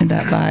that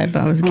vibe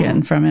I was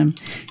getting from him.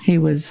 He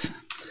was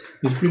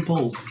pretty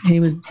bold. He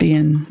was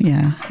being,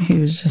 yeah, he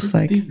was just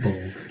pretty like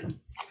bold.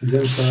 He's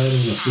outside on a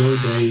snowy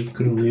day,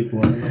 couldn't leave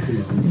one enough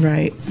alone.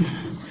 Right.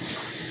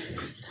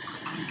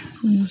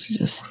 It was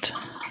just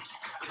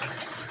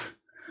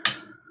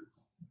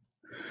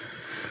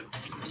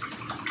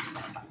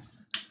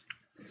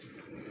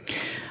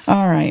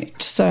all right,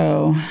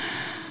 so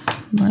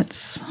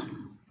let's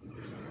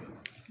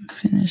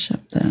finish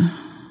up the,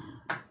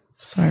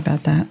 sorry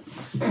about that.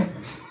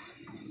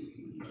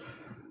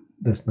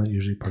 That's not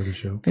usually part of the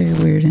show. Very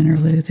weird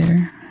interlude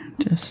there.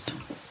 Just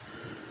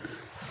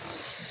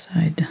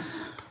side.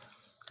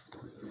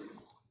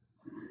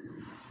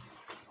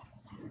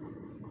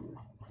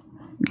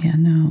 Yeah,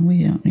 no,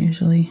 we don't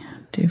usually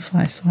do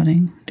fly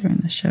swatting during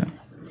the show,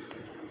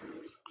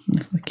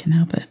 if we can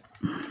help it.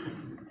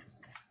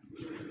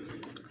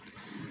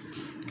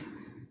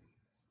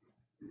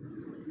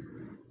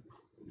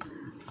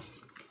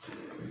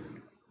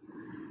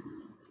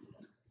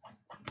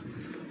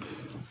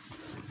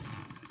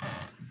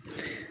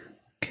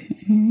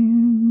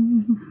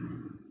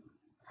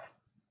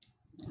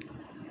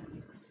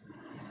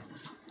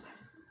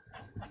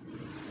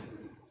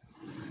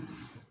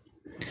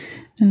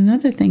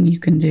 Another thing you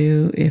can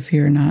do if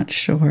you're not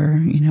sure,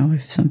 you know,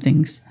 if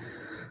something's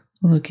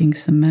looking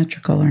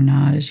symmetrical or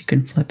not, is you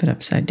can flip it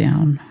upside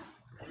down.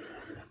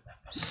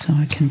 So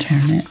I can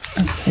turn it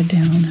upside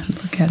down and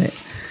look at it.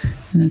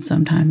 And then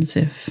sometimes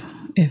if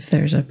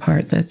there's a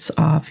part that's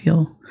off,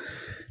 it'll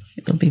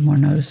be more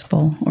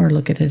noticeable, or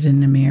look at it in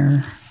the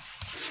mirror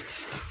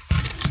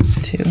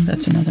too.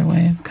 That's another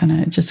way of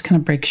it just kind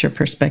of breaks your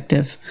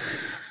perspective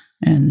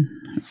and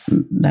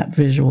that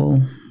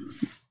visual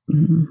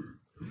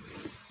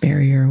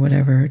barrier,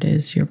 whatever it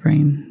is your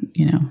brain,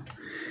 you know,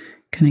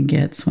 kind of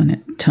gets when it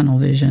tunnel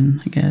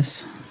vision, I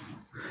guess.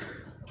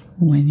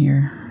 When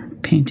you're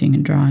painting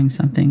and drawing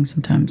something,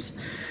 sometimes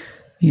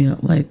you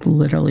like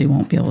literally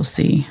won't be able to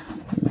see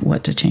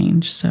what to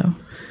change. So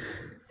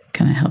it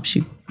kind of helps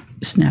you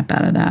snap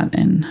out of that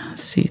and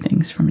see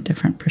things from a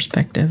different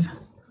perspective.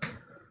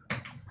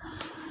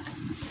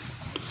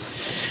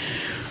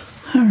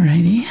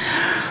 Alrighty.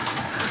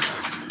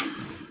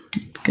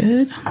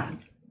 Good.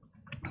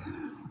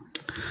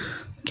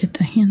 Get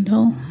the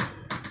handle.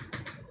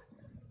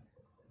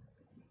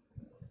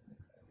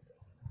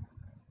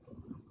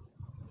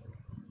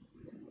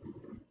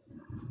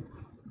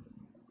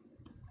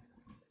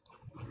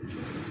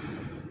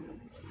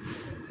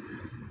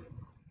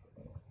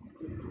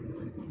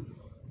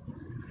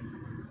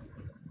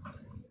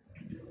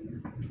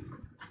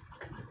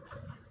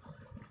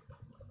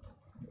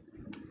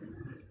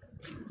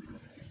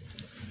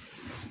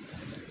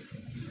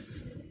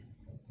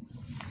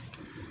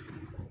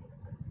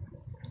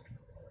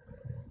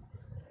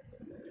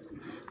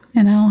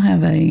 And I'll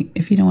have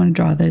if you don't want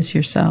to draw this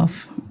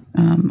yourself,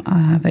 I'll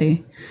have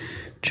a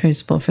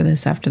traceable for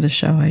this after the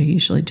show. I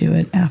usually do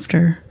it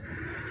after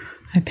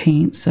I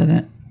paint so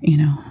that, you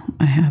know,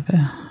 I have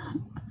a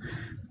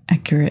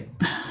accurate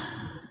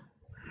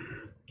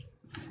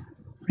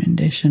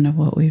rendition of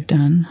what we've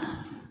done.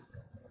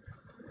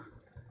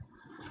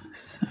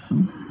 So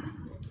I'll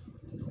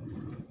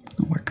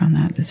work on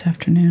that this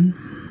afternoon.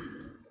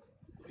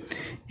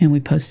 And we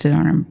post it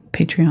on our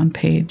Patreon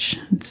page.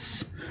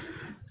 It's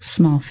a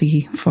small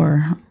fee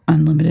for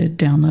unlimited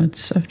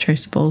downloads of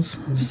traceables.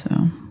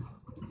 So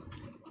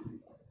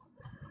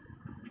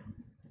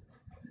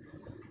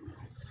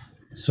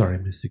sorry, I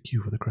missed the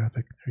cue for the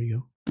graphic. There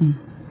you go.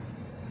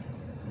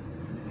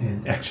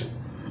 And action.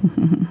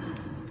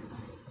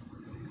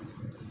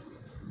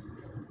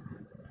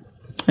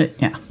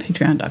 Yeah,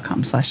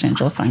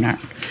 patreon.com/AngelaFineArt.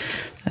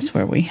 That's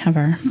where we have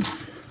our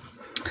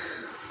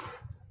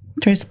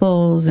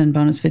traceables and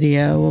bonus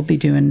video. We'll be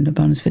doing the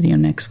bonus video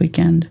next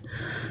weekend.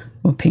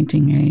 We're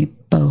painting a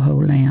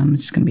boho lamb.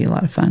 It's going to be a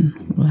lot of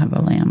fun. We'll have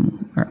a lamb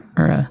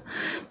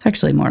it's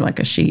actually more like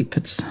a sheep.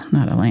 It's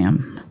not a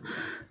lamb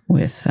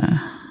with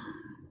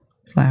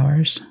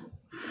flowers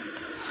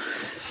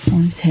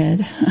on his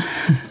head.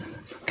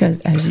 Because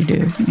as you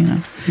do, you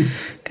know,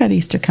 got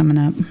Easter coming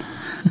up.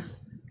 A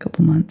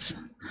couple months.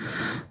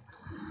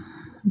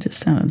 It just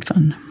sounded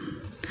fun.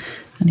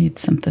 I need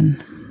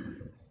something.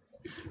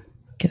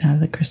 Get out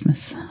of the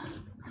Christmas,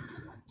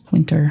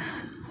 winter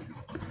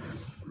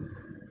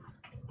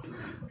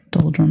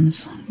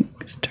doldrums.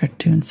 Start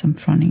doing some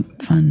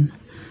fun,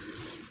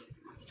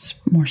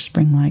 more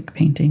spring-like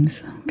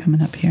paintings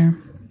coming up here.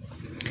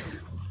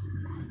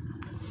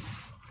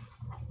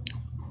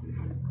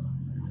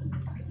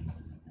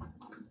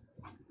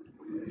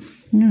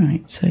 All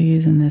right, so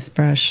using this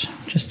brush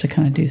just to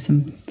kind of do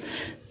some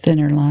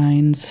thinner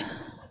lines,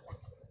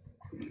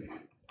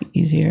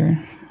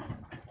 easier.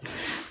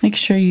 Make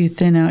sure you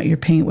thin out your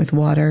paint with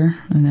water,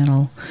 and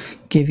that'll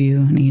give you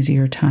an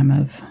easier time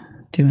of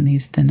doing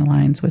these thin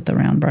lines with the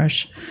round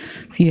brush.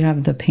 If you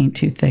have the paint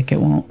too thick,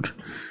 it won't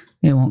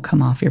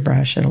come off your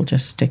brush. It'll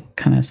just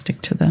kind of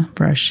stick to the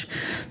brush.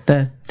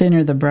 The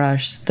thinner the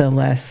brush, the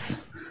less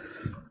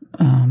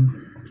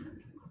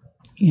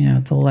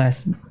the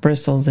less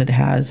bristles it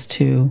has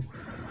to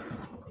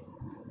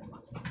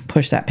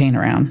push that paint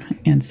around.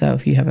 And so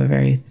if you have a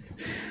very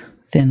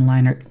thin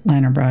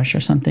liner brush or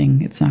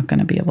something, it's not going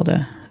to be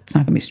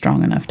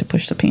strong enough to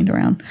push the paint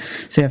around.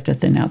 So you have to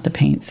thin out the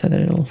paint so that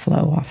it'll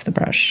flow off the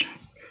brush.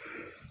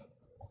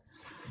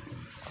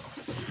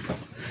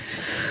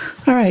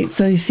 All right,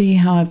 so you see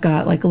how I've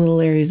got like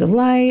little areas of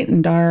light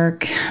and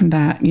dark,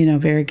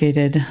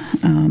 variegated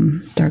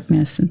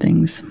darkness and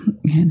things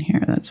in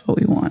here. That's what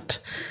we want.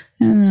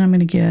 And then I'm going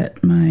to get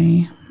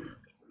a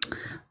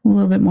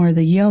little bit more of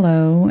the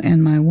yellow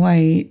and my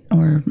white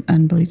or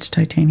unbleached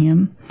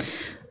titanium.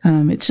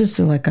 It's just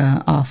like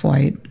a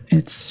off-white.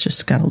 It's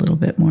just got a little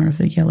bit more of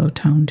the yellow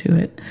tone to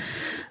it.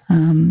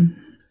 And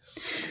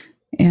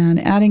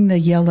adding the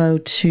yellow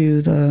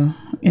to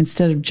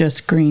instead of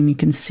just green, you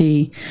can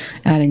see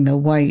adding the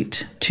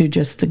white to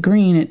just the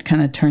green, it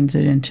kind of turns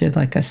it into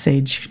like a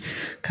sage,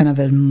 kind of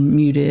a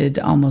muted,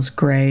 almost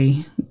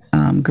gray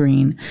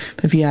green.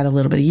 But if you add a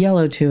little bit of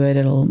yellow to it,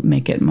 it'll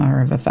make it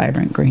more of a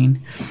vibrant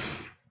green.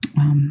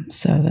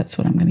 So that's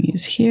what I'm going to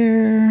use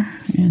here,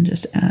 and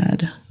just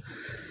add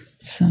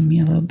some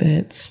yellow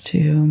bits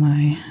to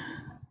my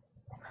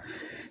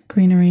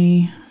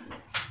greenery.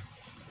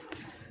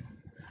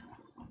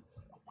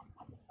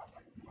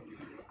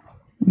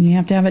 You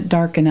have to have it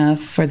dark enough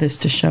for this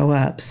to show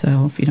up.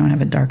 So if you don't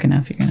have it dark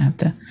enough, you're going to have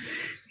to,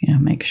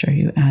 make sure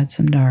you add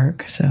some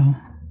dark so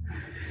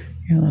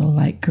your little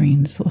light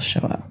greens will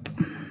show up.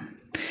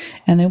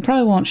 And they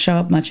probably won't show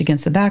up much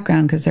against the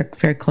background because they're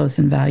very close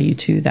in value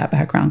to that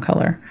background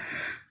color.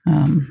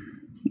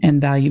 And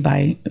value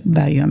by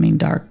value, I mean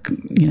dark,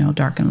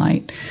 dark and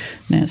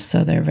lightness.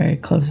 So they're very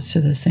close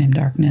to the same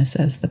darkness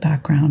as the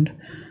background.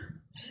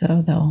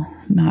 So they'll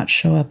not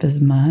show up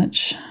as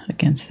much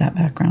against that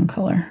background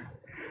color.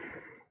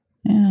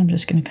 And I'm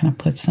just going to kind of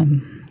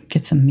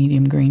get some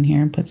medium green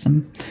here and put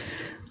some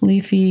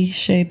leafy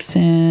shapes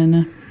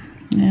in,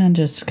 and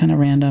just kind of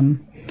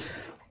random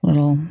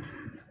little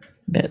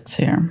bits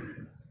here.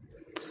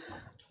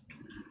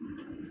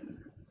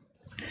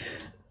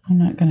 I'm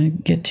not going to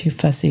get too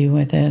fussy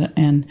with it,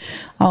 and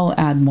I'll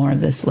add more of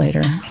this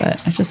later,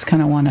 but I just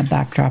kind of want a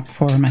backdrop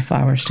for my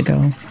flowers to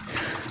go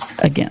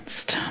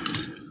against.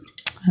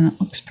 And that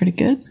looks pretty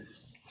good.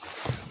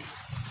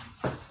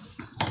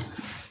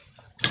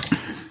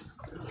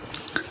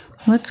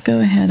 Let's go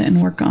ahead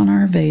and work on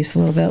our vase a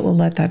little bit. We'll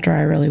let that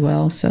dry really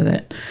well so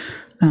that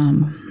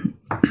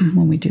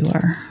when we do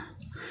our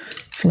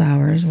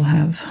flowers, we'll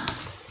have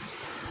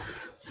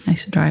a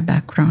nice dry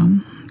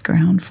background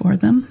for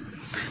them.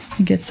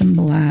 I get some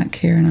black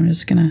here, and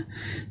it's kind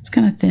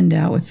of thinned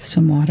out with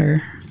some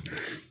water.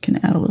 You can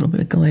add a little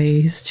bit of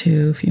glaze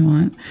too if you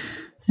want,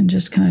 and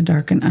just kind of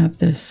darken up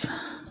this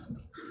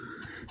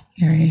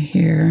area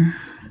here.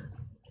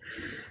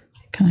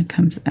 kind of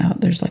comes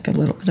out. There's like a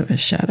little bit of a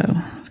shadow.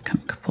 It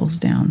kind of pulls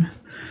down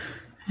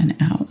and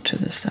out to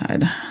the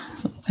side a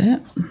little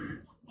bit.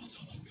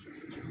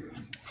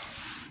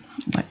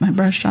 Wipe my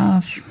brush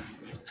off.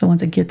 So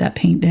once I get that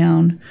paint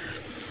down,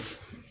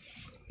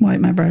 wipe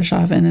my brush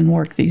off and then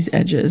work these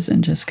edges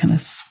and just kind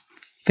of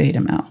fade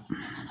them out.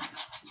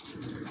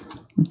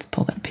 Let's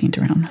pull that paint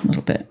around a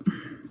little bit.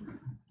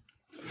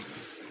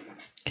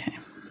 Okay.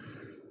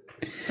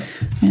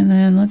 And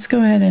then let's go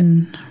ahead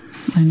and,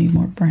 I need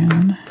more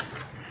brown.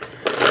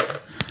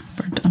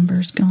 Burnt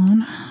umber's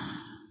gone.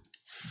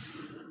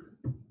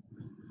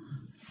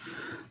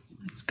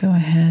 Let's go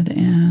ahead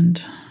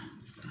and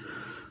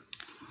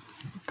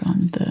work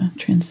on the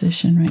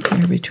transition right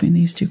here between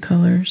these two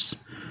colors.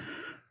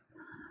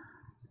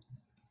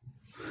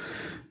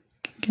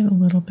 Get a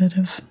little bit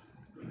of,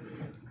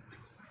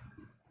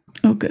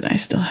 oh good, I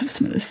still have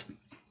some of this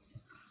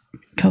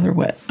color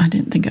wet. I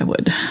didn't think I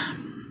would.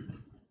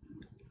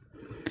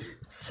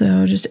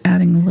 So just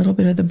adding a little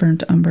bit of the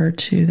burnt umber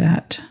to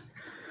that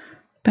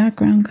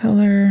background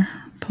color,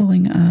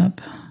 pulling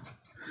up,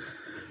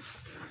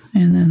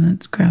 and then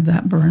let's grab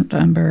that burnt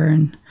umber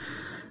and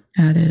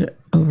add it,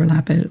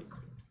 overlap it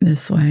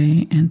this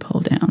way and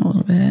pull down a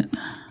little bit.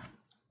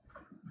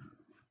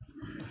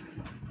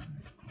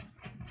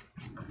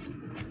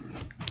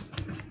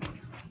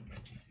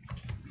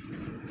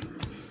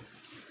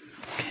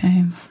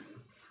 Okay.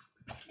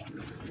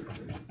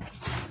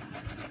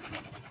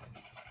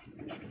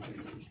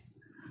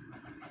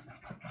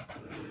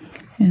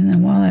 And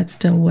then while that's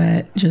still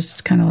wet,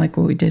 just kind of like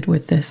what we did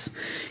with this,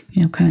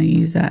 you know, kind of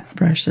use that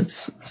brush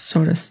that's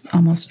sort of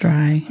almost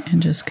dry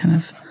and just kind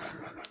of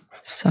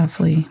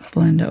softly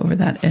blend over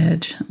that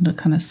edge to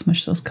kind of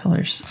smush those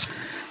colors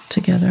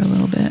together a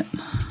little bit.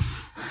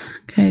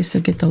 Okay, so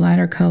get the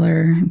lighter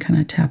color and kind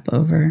of tap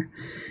over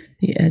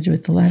the edge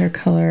with the lighter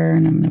color,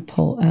 and I'm going to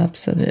pull up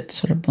so that it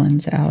sort of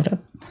blends out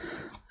up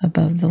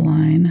above the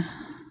line.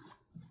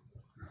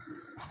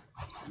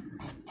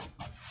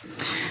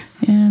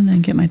 And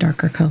then get my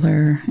darker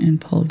color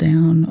and pull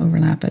down,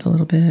 overlap it a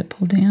little bit,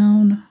 pull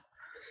down.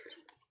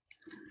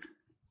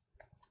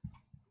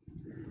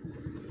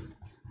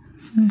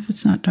 And if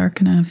it's not dark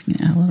enough, you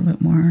can add a little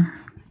bit more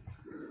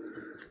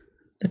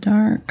the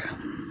dark.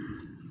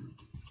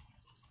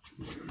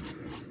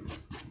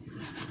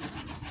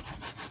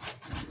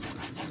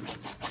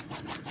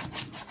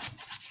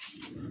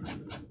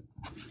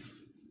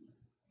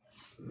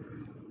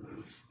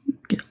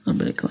 Get a little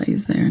bit of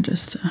glaze there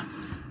just to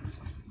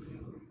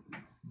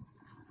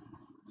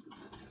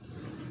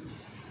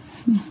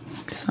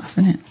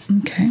soften it.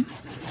 Okay.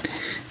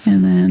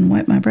 And then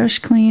wipe my brush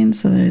clean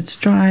so that it's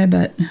dry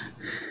but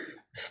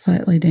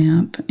slightly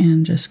damp,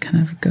 and just kind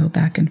of go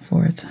back and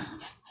forth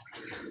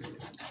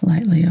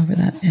lightly over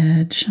that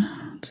edge.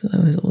 So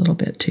that was a little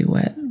bit too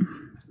wet.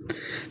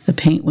 The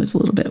paint was a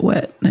little bit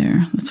wet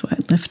there. That's why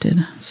it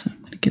lifted. So I'm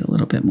going to get a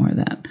little bit more of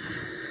that.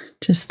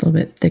 Just a little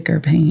bit thicker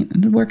paint.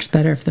 And it works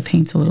better if the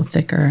paint's a little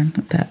thicker. And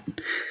that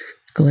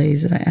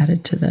glaze that I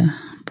added to the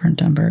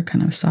burnt umber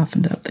kind of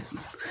softened up the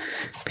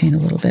paint a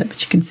little bit.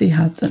 But you can see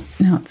how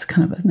now it's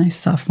kind of a nice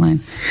soft line.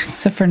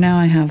 Except for now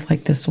I have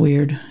like this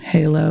weird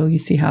halo. You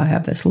see how I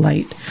have this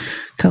light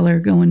color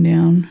going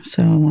down.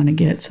 So I want to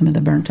get some of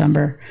the burnt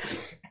umber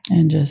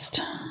and just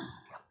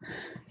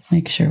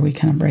make sure we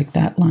kind of break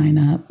that line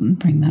up and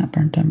bring that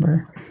burnt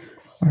umber,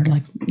 or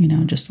like, you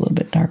know, just a little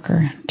bit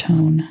darker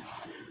tone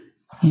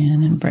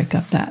in, and break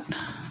up that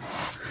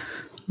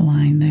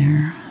line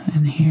there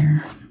and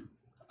here.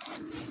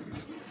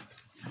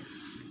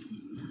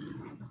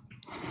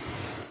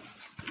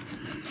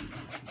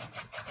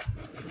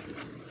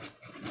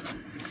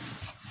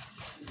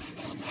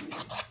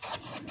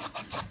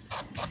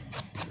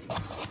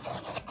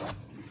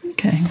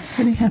 Okay,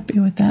 pretty happy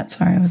with that.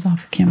 Sorry, I was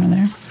off camera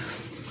there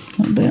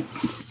a little bit.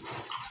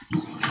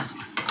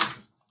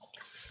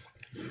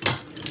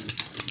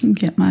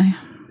 Get my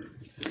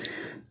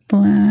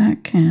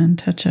black and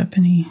touch up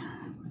any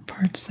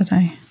parts that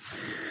I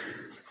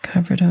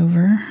covered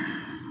over.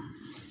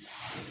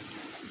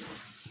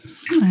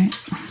 All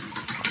right.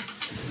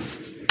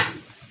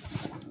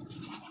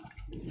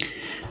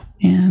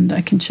 And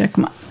I can check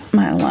my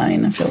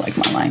line. I feel like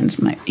my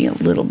lines might be a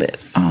little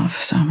bit off,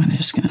 so I'm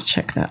just going to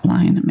check that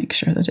line and make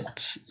sure that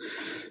it's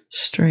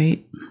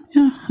straight.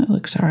 Yeah, it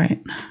looks all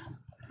right.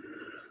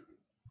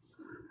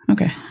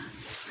 Okay.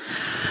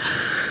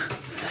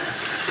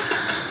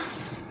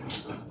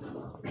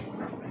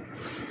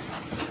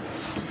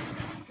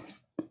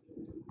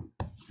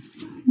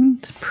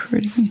 It's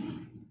pretty.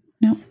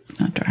 Nope,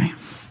 not dry.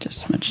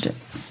 Just smudged it.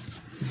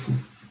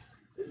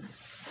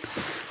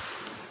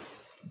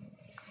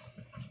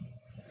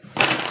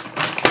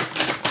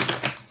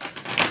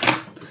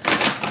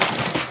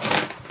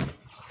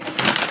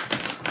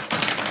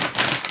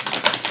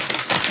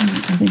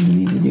 I think you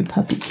need to do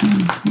puppy cam.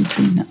 He's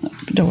being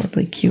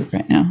adorably cute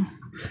right now.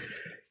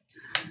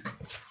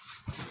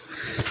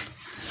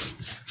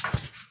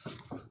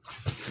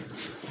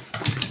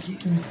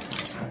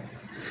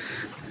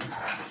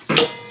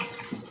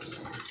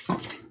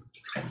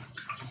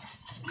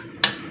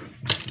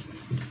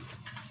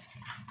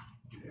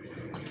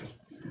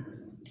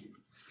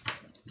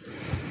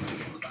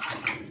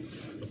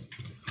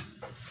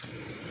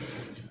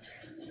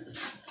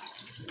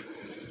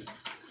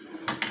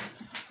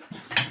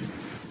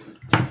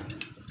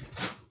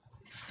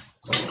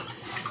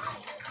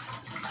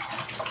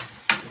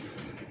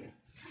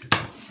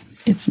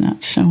 It's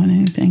not showing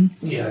anything.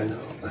 Yeah, I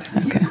know.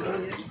 Okay.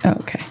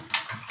 Okay.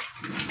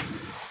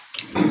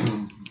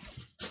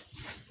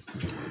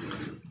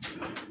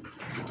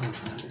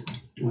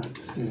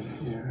 Let's see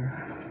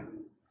here.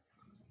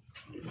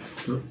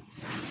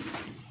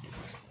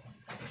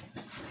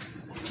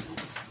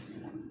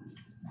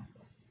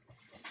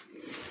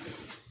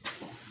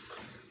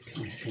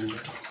 Can you see me?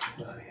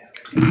 Oh,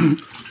 yeah.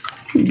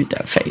 Look at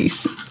that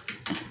face.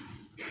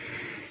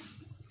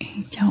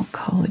 Y'all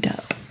call it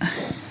up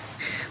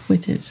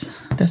with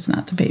his, that's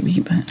not the baby,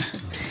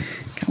 but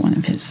got one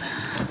of his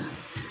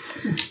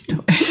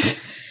toys.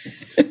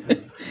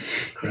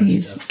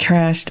 He's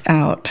crashed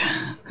out.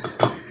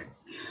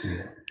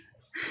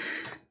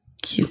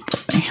 Cute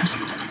boy.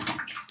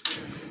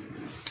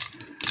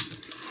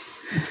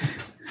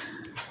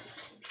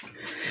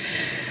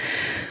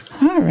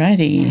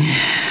 Alrighty.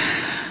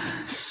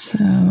 So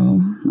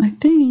I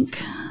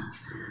think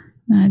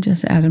I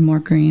just added more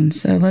green.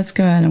 So let's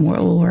go ahead and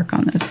we'll work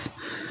on this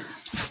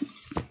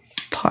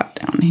pot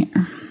down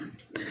here.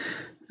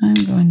 I'm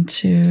going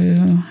to,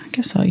 I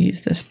guess I'll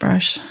use this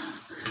brush,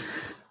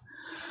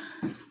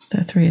 the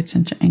 3/8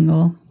 inch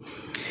angle.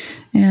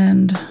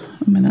 And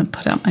I'm going to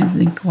put out my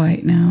zinc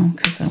white now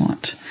because I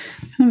want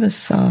kind of a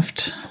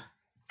soft,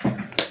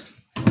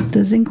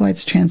 the zinc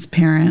white's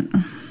transparent.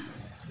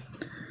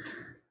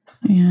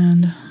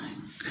 And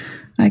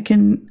I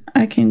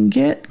can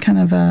get kind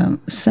of a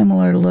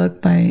similar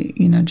look by,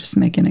 you know, just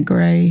making a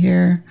gray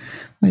here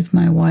with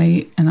my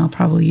white, and I'll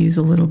probably use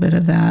a little bit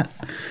of that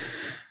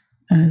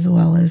as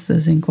well as the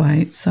zinc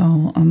white. So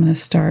I'm going to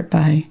start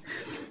by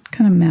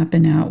kind of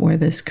mapping out where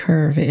this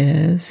curve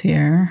is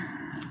here.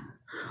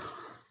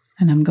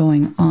 And I'm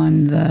going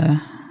on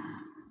the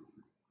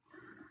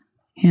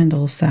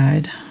handle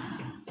side,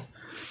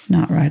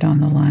 not right on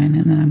the line.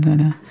 And then I'm going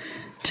to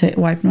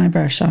wipe my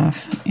brush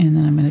off, and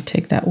then I'm going to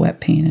take that wet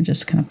paint and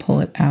just kind of pull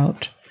it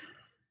out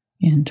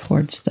in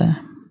towards the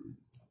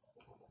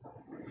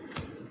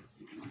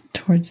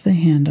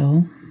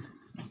handle.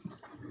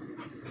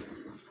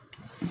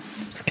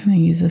 Just kind of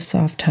use a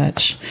soft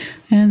touch.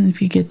 And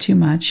if you get too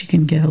much, you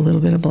can get a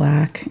little bit of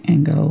black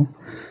and go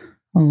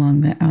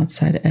along the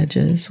outside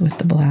edges with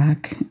the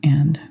black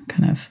and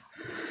kind of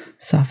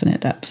soften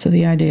it up. So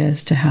the idea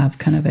is to have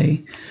kind of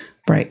a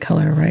bright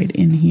color right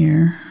in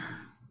here.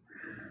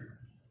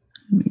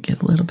 Let me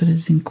get a little bit of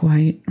zinc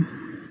white.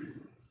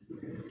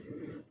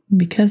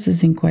 Because the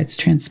zinc white's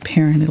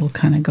transparent, it'll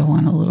kind of go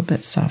on a little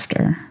bit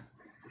softer.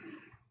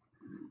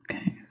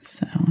 Okay,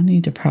 so I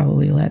need to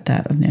probably let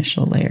that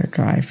initial layer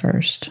dry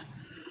first.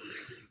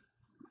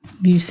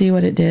 You see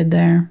what it did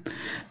there?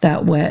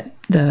 That wet,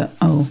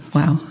 oh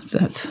wow,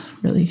 that's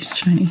really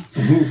shiny.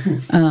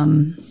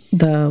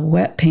 The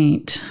wet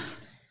paint,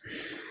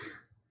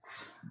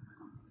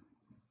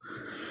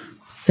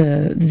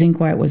 the zinc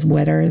white was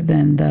wetter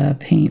than the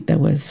paint that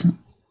was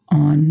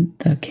on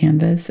the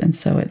canvas, and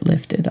so it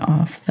lifted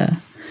off the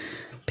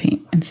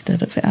paint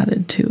instead of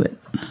added to it.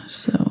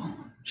 So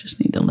just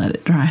need to let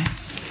it dry.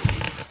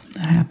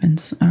 That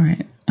happens. All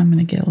right, I'm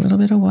going to get a little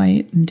bit of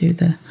white and do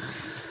the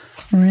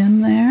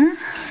rim there,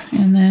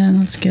 and then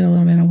let's get a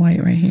little bit of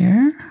white right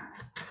here,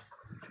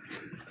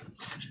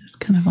 just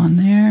kind of on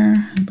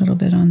there, a little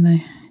bit on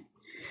the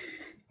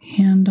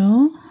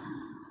handle.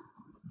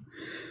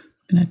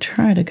 I'm going to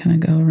try to kind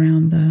of go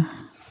around the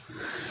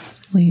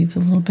leaves a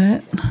little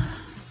bit.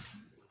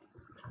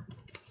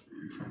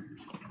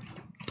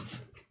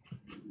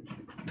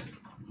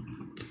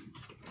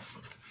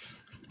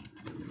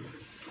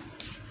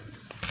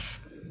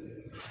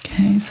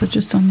 Okay, so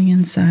just on the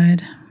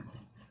inside.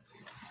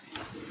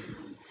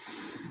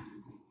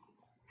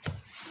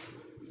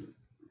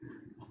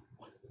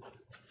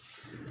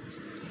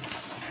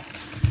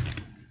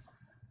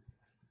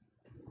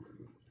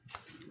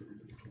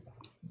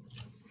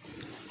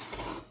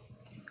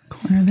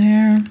 Corner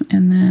there,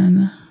 and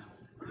then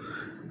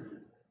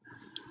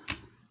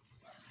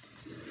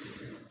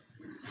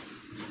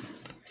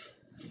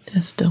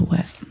that's still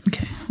wet.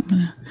 Okay, I'm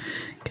gonna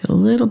get a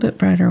little bit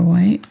brighter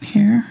white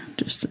here,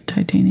 just a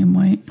titanium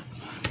white.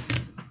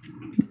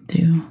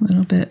 Do a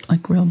little bit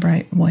like real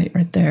bright white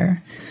right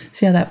there.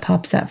 See how that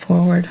pops that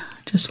forward?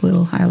 Just a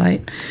little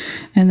highlight.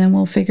 And then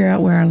we'll figure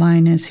out where our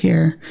line is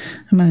here.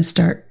 I'm going to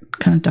start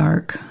kind of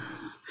dark,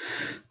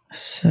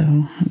 so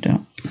I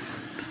don't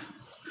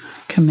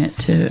commit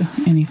to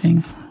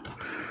anything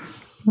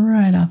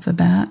right off the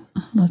bat.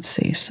 Let's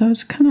see. So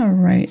it's kind of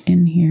right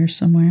in here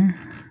somewhere.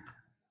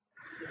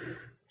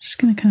 Just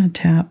going to kind of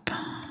tap.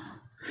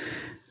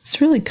 It's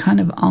really kind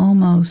of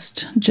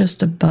almost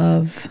just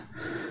above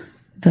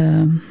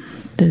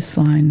this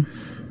line.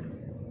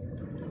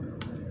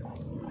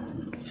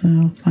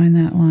 So find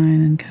that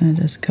line and kind of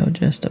just go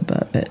just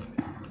above it.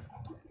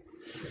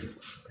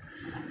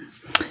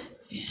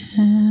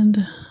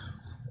 And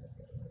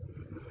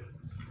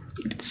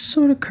it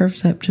sort of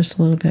curves up just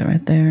a little bit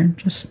right there,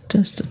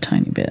 just a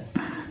tiny bit.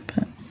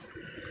 But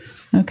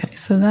okay,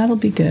 so that'll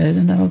be good,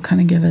 and that'll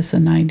kind of give us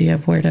an idea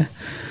of where to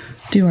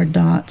do our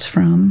dots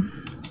from.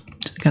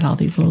 Got all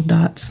these little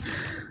dots.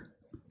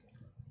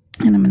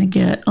 And I'm going to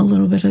get a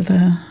little bit of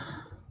the,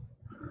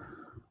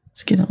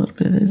 let's get a little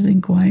bit of the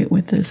zinc white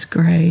with this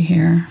gray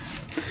here.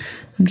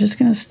 I'm just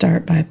going to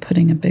start by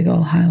putting a big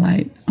old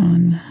highlight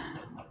on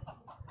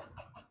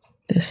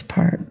this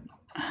part.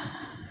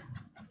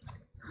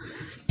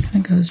 Kind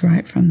of goes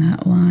right from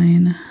that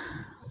line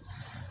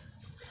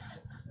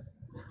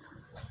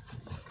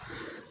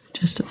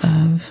just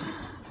above.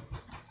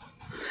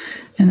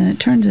 And then it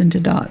turns into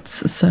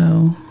dots,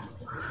 so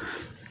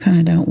I kind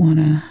of don't want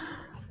to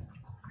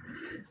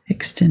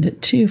extend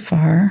it too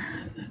far.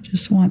 I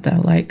just want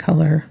that light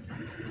color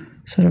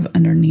sort of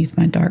underneath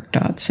my dark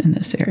dots in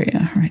this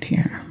area right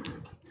here.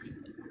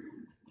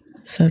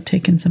 So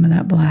taking some of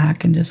that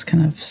black and just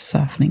kind of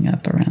softening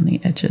up around the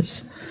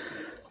edges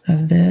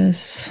of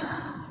this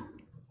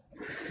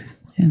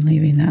and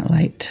leaving that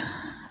light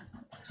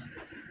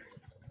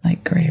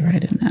gray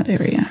right in that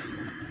area.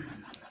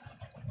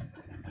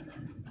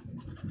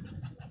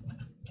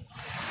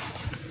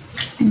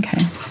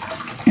 Okay,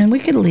 and we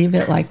could leave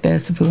it like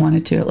this if we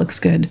wanted to. It looks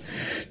good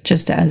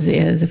just as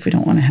is. If we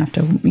don't want to have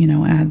to, you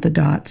know, add the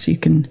dots, you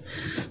can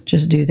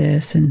just do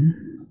this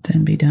and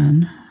then be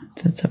done.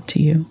 So it's up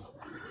to you.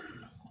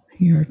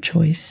 Your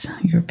choice,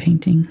 your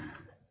painting.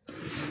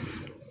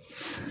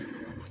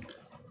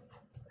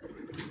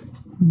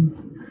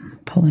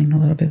 Pulling a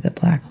little bit of the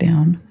black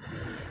down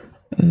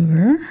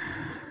over.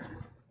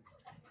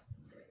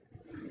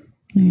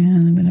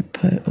 And I'm going to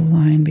put a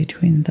line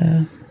between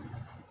the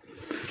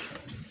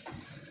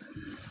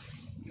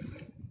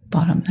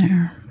bottom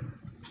there.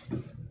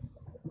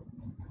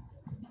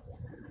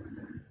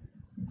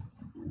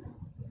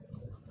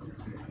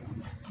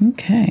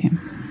 Okay.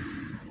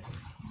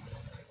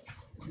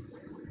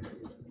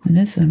 And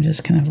this I'm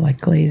just kind of like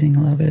glazing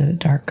a little bit of the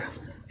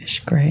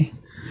darkish gray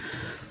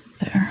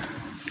there.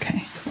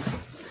 Okay.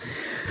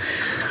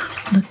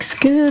 Looks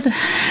good.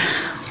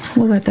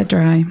 We'll let that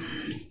dry.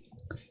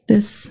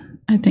 This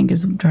I think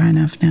is dry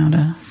enough now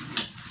to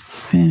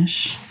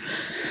finish.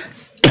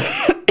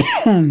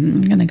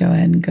 I'm going to go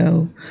ahead and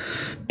go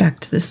back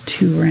to this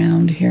 2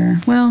 round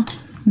here. Well,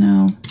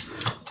 no,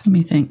 let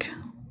me think.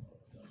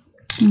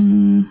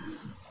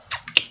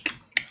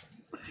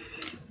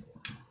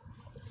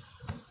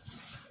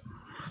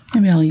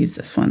 Maybe I'll use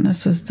this one.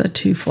 This is the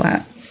 2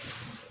 flat.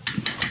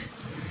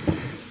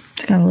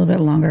 It's got a little bit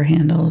longer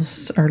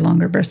handles or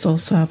longer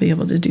bristles, so I'll be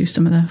able to do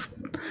some of the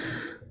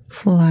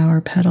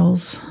flower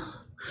petals.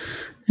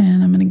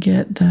 And I'm going to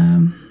get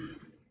the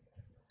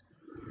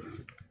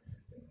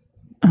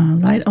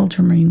light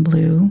ultramarine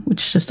blue,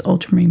 which is just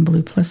ultramarine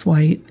blue plus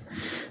white.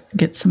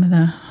 Get some of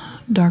the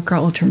darker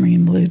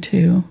ultramarine blue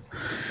too.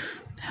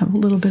 Have a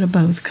little bit of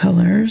both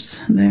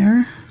colors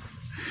there.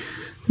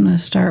 I'm going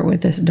to start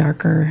with this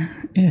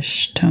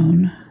darker-ish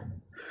tone.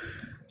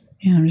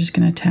 And I'm just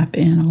going to tap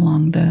in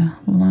along the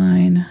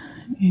line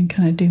and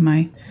kind of do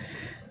my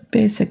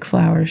basic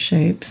flower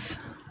shapes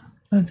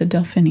of the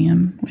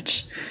delphinium,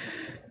 which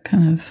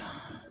kind of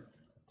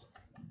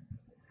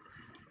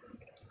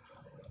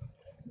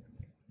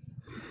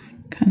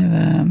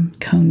a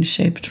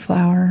cone-shaped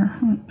flower.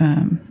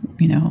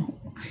 You know,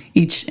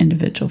 each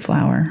individual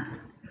flower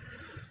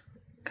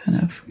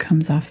kind of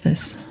comes off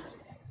this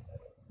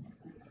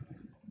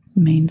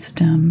main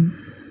stem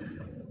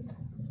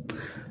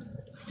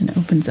and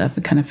opens up.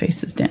 It kind of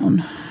faces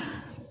down.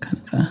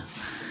 Kind of a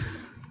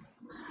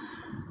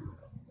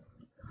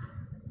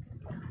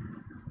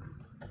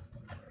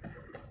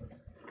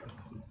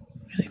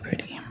really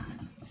pretty.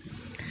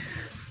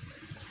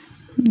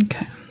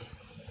 Okay.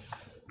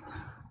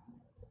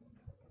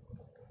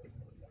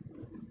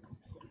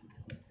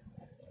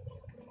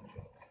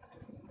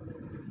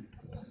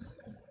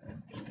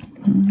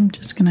 I'm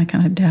just going to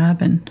kind of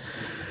dab and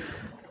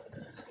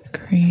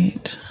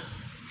create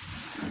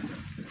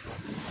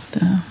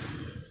the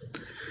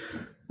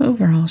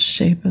overall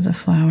shape of the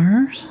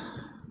flowers.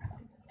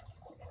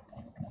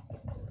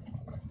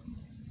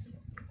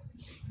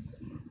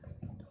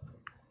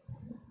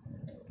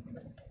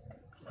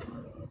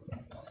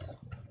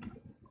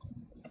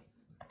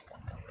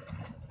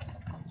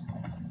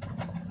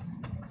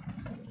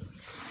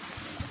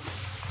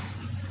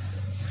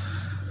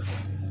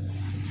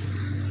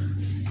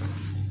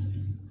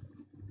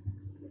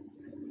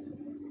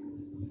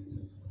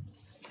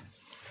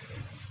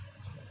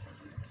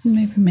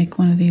 Maybe make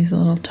one of these a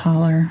little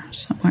taller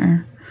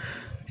somewhere.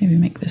 Maybe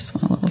make this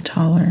one a little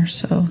taller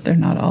so they're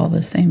not all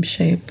the same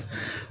shape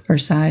or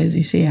size.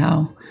 You see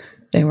how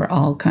they were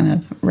all kind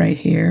of right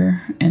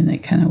here and they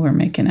kind of were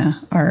making an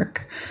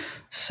arc.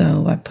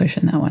 So by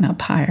pushing that one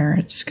up higher,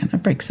 it just kind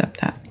of breaks up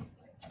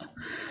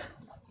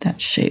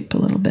that shape a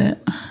little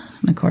bit.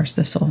 And of course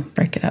this will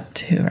break it up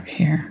too right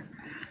here.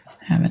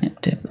 Having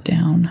it dip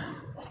down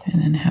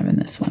and then having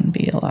this one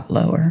be a lot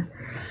lower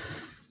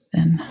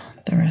than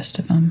the rest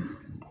of them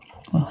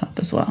will help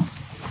as well.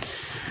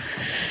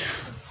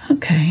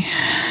 Okay,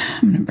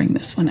 I'm going to bring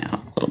this one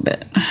out a little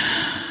bit,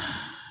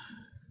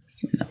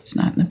 even though it's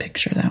not in the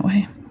picture that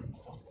way.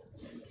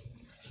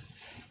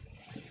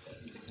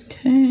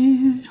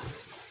 Okay.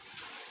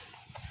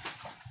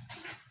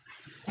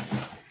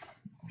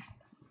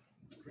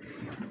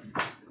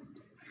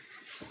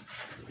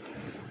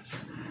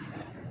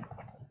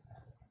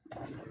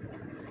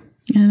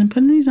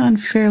 on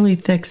fairly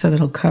thick so that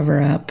it'll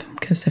cover up,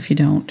 because if you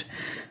don't,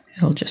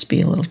 it'll just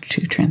be a little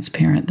too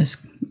transparent.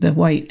 The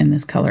white in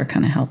this color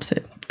kind of helps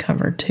it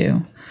cover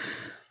too,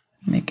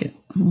 make it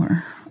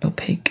more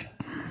opaque.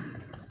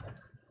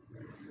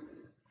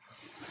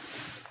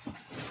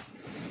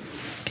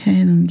 Okay,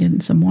 then I'm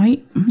getting some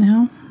white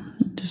now.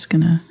 I'm just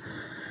gonna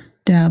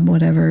dab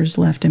whatever's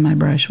left in my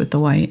brush with the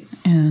white,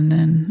 and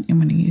then I'm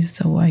gonna use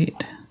the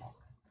white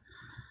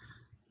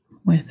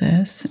with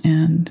this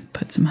and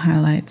put some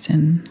highlights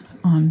in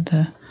on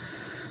the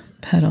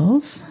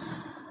petals.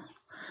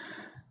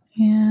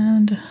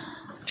 And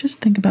just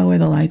think about where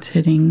the light's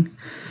hitting.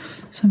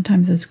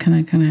 Sometimes it's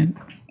kind of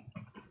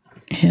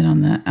hit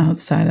on the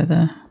outside of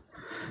the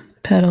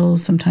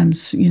petals.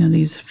 Sometimes, you know,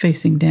 these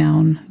facing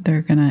down,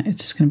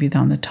 it's just gonna be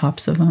on the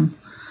tops of them.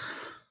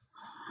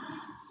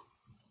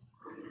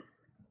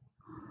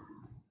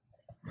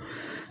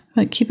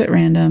 But keep it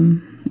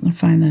random. I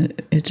find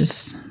that it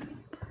just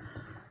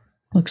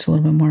looks a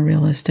little bit more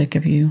realistic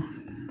if you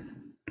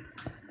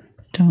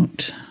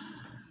don't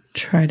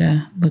try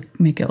to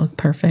make it look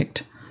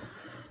perfect.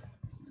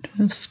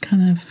 Just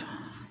kind of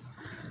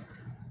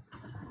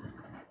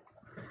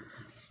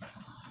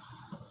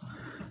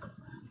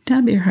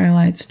dab your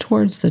highlights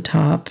towards the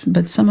top,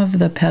 but some of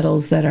the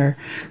petals that are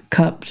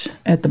cupped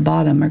at the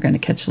bottom are going to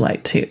catch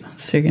light too.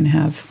 So you're going to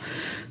have,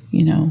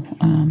 you know,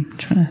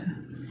 trying to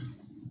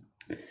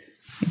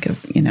think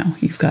of, you know,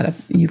 you've got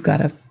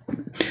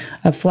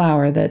a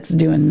flower that's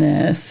doing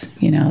this,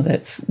 you know,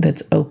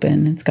 that's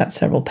open. It's got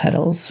several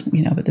petals,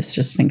 you know, but this is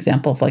just an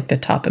example of like the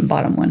top and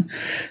bottom one.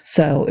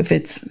 So if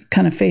it's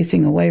kind of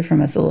facing away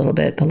from us a little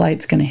bit, the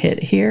light's going to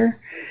hit here,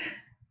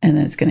 and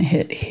then it's going to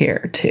hit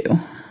here too.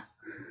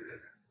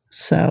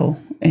 So,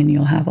 and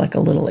you'll have like a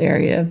little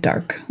area of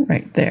dark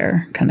right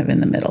there, kind of in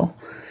the middle,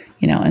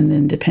 you know, and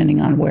then depending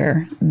on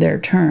where they're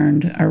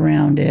turned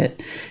around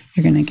it,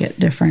 you're going to get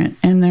different,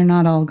 and they're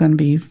not all going to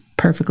be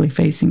perfectly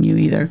facing you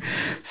either.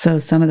 So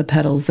some of the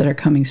petals that are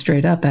coming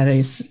straight up at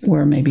us,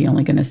 we're maybe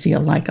only going to see a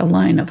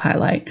line of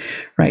highlight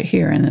right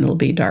here, and it'll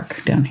be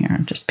dark down here.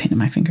 I'm just painting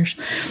my fingers,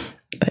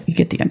 but you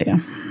get the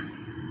idea.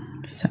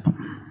 So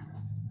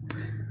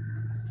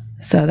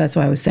that's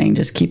why I was saying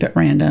just keep it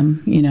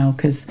random, you know,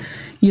 because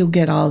you'll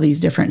get all these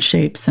different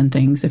shapes and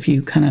things. If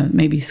you kind of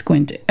maybe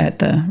squint at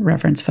the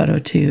reference photo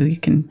too, you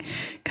can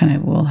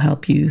will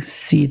help you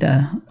see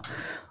the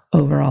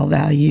overall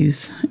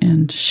values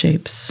and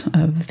shapes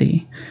of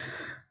the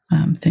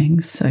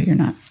things, so you're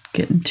not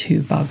getting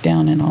too bogged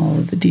down in all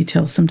of the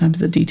details. Sometimes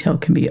the detail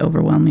can be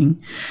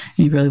overwhelming,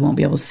 and you really won't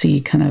be able to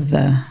see kind of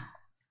the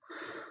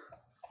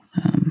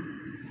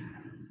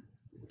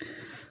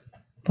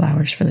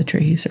flowers for the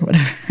trees or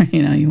whatever.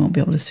 You know, you won't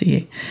be able to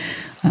see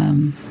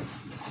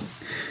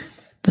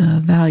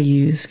the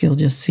values. You'll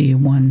just see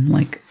one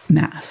like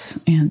mass,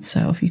 and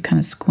so if you kind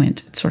of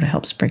squint, it sort of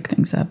helps break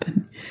things up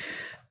and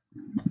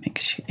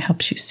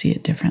helps you see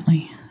it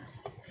differently.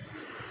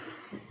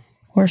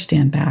 Or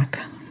stand back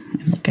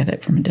and look at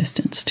it from a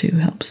distance too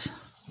helps.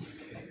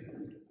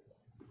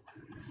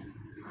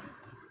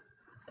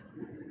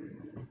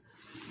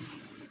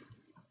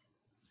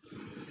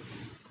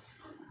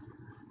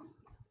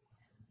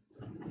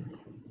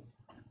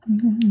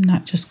 I'm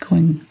not just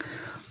going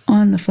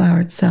on the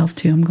flower itself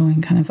too, I'm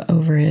going kind of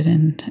over it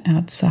and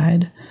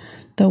outside.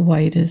 The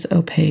white is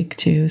opaque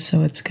too,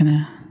 so it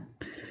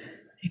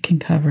can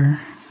cover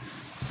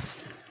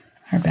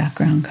our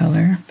background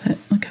color, but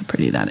look how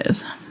pretty that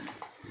is.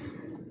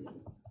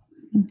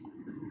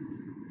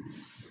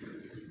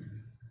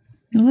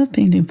 I love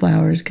painting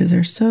flowers because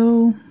they're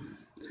so,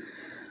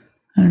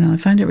 I don't know, I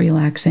find it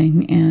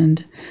relaxing,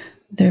 and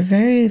they're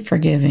very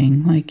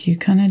forgiving. Like you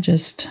kind of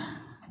just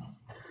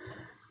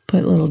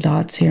put little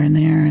dots here and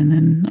there, and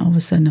then all of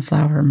a sudden a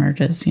flower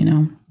emerges, you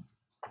know.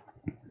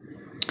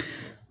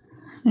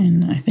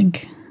 And I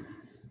think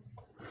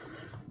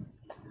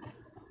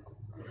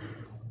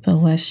the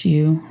less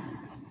you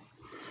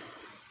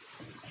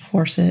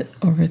force it,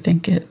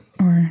 overthink it,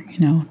 or, you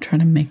know, try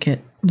to make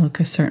it look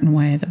a certain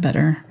way, the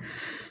better.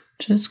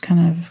 Just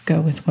kind of go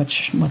with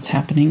what's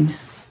happening.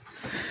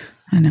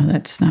 I know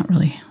that's not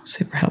really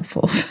super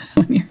helpful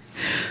when you're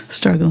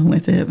struggling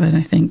with it, but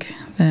I think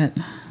that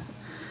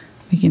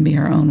we can be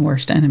our own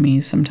worst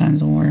enemies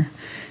sometimes when we're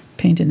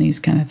painting these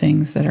kind of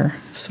things that are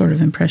sort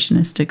of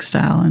impressionistic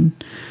style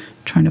and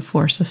trying to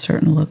force a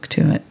certain look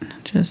to it.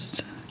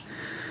 Just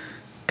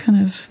kind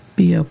of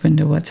be open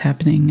to what's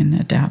happening and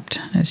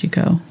adapt as you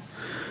go.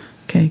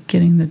 Okay,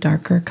 getting the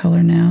darker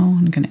color now.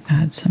 I'm going to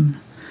add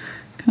some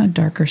kind of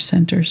darker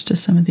centers to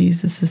some of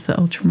these. This is the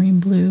Ultramarine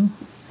Blue.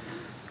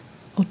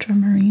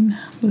 Ultramarine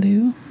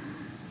Blue.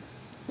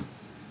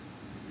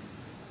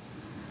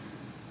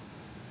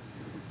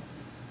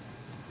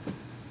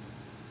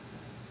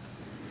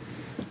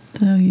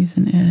 So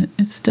using it,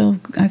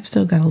 I've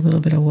still got a little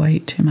bit of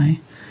white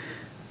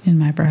in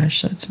my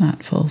brush, so it's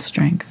not full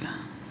strength.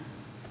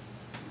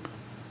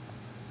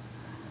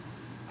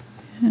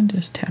 And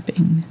just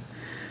tapping,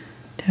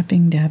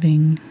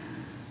 dabbing.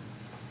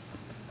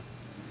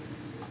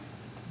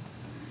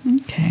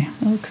 Okay,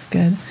 a looks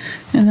good.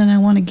 And then I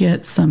want to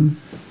get some,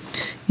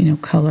 you know,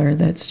 color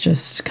that's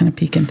just kind of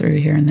peeking through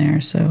here and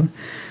there. So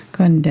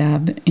go ahead and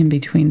dab in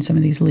between some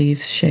of these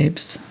leaf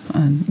shapes.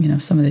 You know,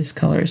 some of this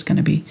color is going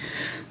to be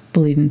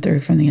bleeding through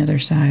from the other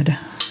side.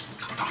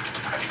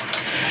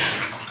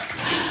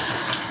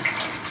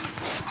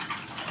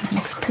 That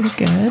looks pretty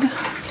good.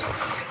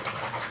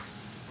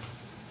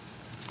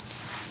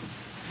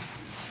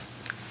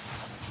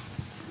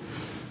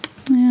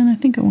 And I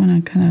think I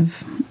want to kind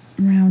of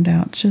round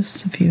out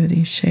just a few of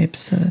these shapes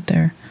so that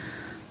they're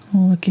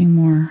looking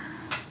more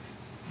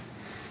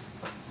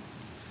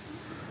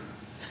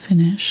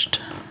finished.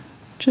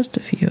 Just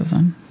a few of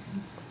them.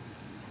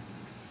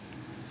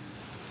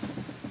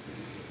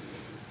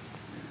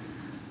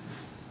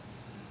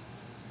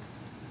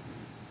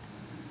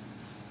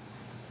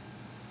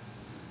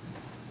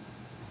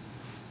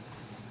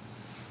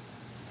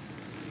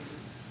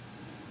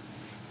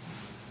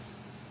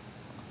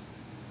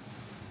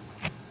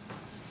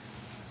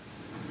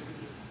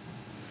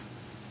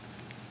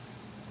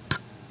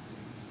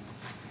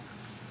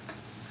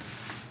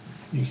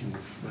 You can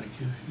move your mic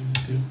if you need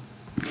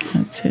to.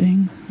 That's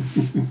hitting.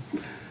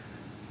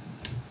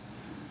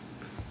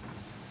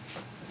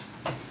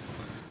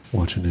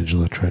 Watching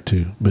Angela try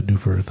to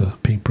maneuver the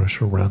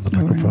paintbrush around the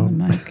microphone. Around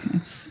the mic.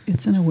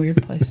 It's in a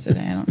weird place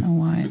today. I don't know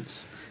why. I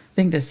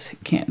think this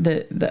can't.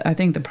 I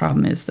think the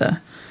problem is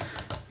the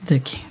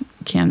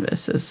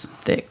canvas is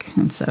thick,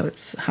 and so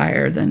it's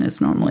higher than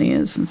it normally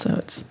is, and so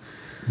it's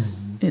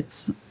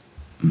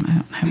I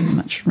don't have as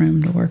much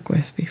room to work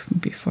with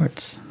before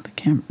it's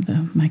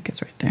the mic is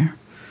right there.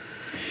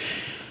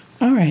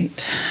 All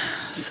right,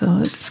 so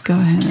let's go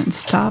ahead and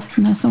stop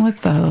messing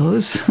with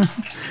those.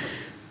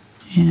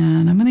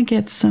 And I'm going to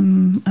get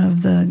some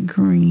of the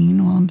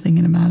green while I'm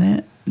thinking about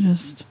it.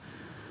 Just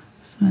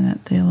some of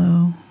that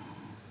Phthalo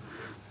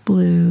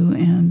blue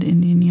and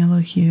Indian yellow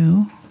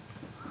hue.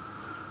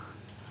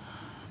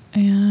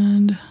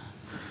 And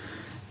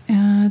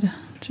add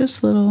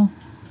just little,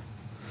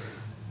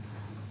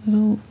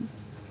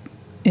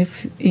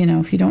 if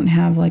you don't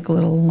have like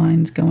little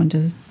lines going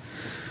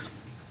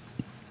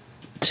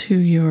to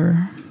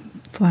your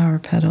flower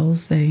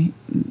petals,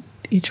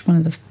 each one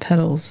of the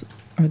petals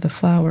or the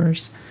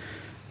flowers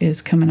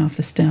is coming off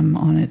the stem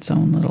on its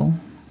own little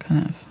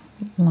kind of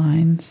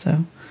line.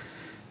 So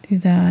do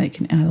that. You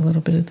can add a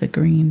little bit of the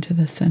green to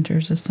the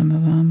centers of some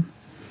of them.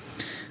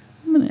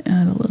 I'm going to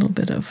add a little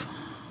bit of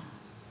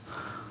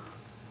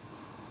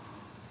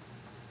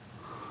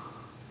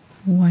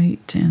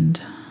white and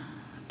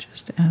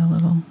just add a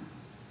little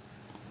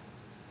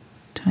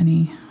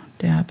tiny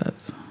dab of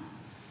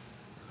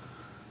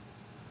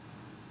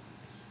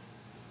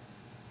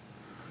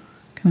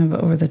kind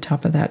of over the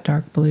top of that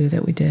dark blue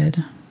that we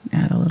did.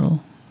 Add a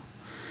little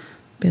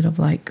bit of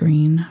light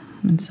green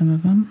in some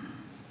of them.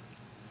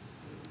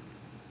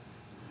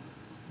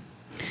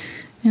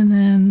 And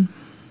then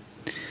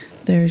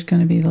there's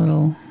going to be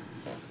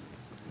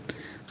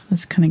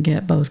let's kind of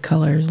get both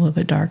colors, a little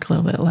bit dark, a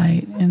little bit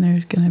light, and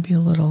there's going to be a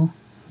little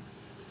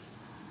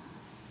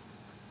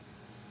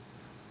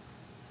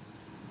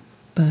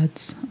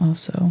buds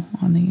also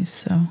on these,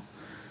 so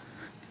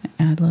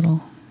add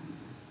little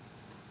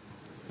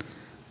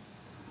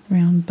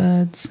round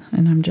buds,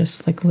 and I'm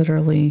just like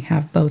literally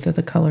have both of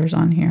the colors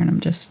on here, and I'm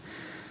just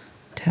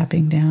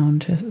tapping down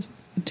to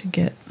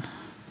get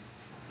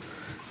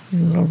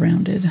these little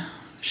rounded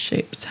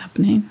shapes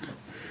happening.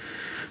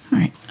 All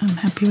right, I'm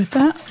happy with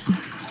that.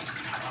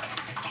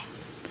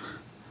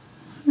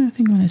 I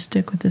think I'm going to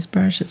stick with this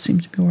brush. It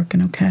seems to be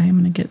working okay.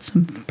 I'm going to get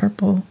some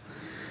purple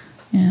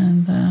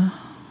and the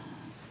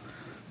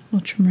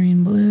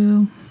Ultramarine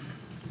Blue.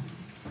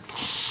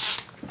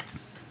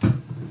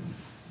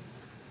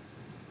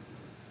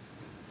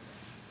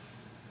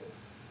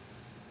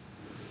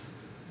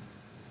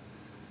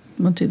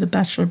 We'll do the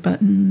bachelor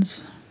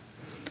buttons,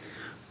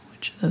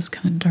 which are those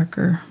kind of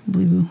darker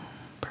blue,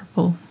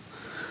 purple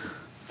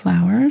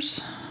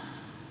flowers.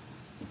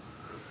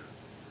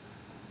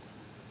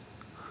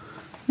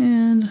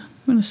 And I'm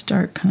going to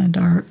start kind of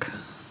dark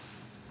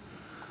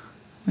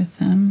with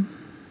them.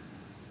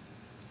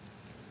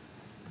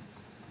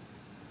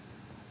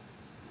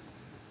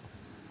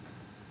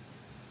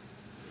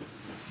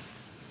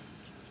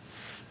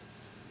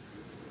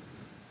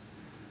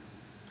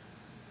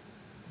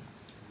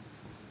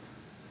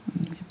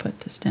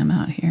 Put the stem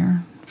out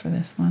here for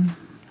this one.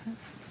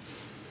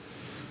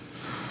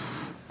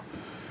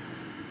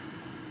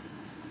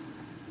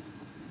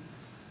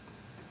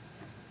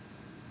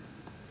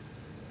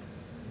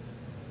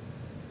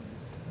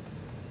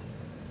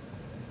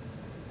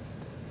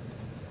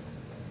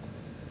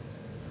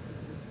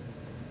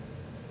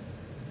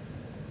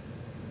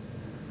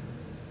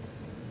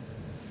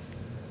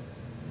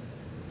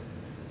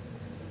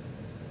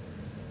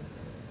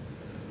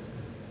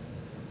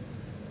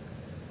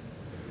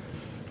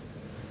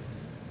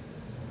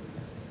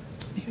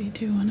 Maybe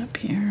do one up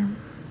here.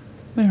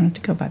 We don't have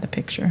to go by the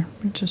picture.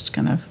 It just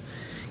kind of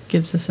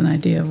gives us an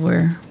idea of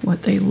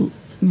what they,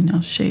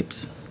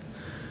 shapes.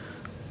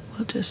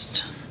 We'll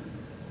just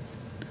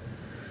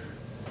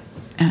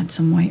add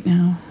some white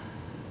now.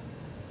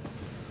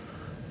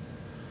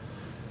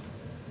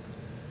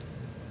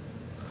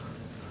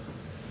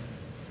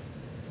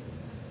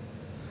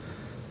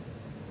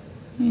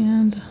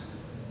 And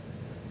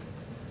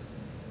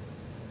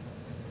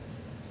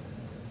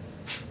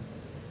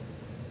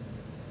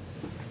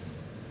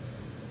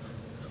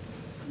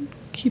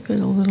keep it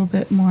a little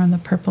bit more on the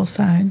purple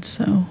side,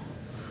 so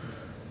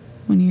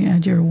when you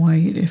add your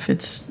white, if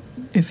it's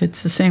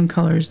the same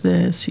color as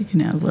this, you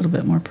can add a little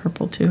bit more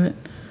purple to it.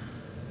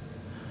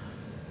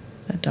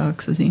 That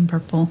Dioxazine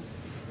Purple.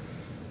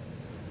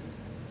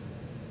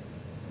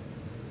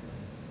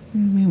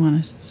 And we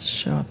want to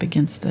show up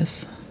against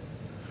this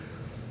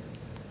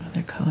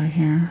other color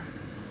here.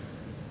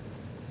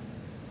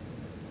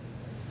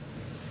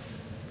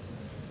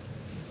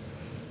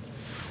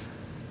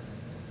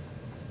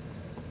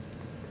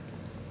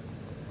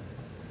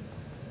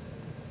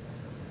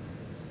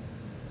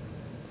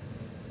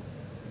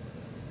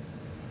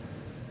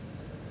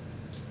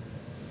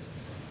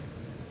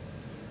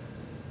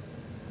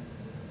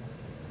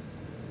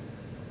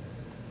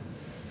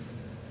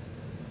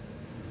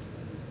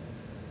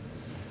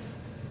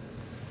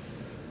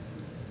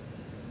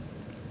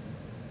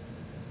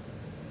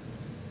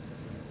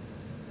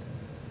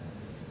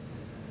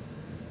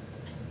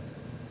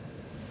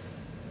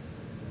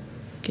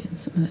 Getting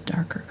some of the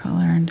darker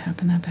color and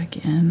tapping that back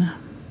in.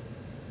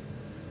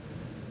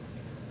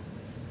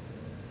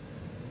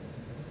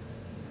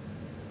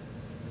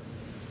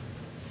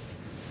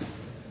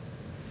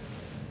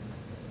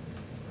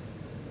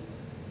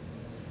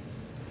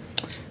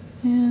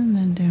 And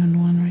then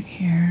doing one right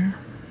here.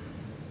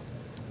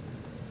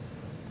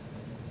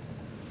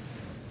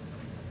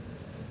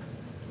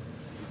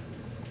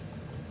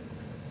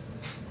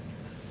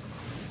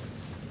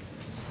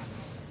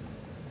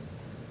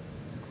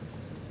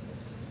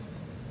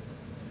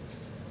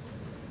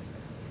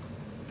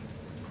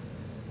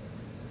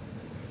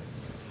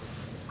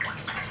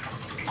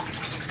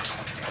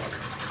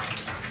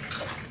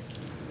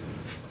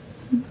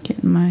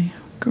 Getting my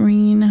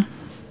green.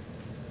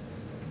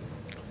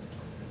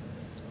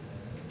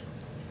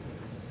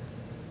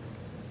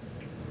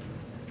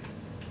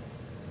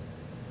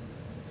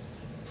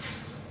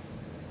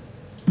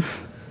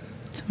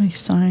 Somebody's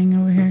sighing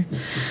over here.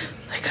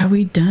 Like, are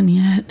we done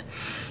yet?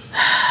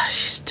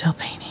 She's still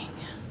painting.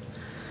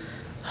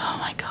 Oh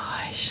my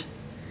gosh.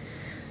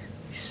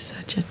 She's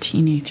such a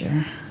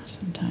teenager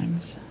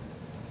sometimes.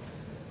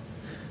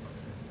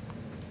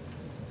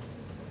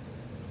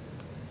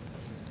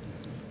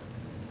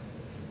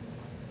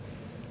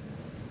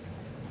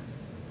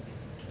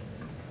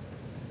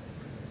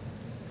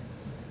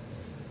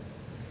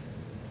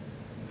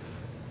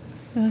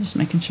 Just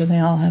making sure they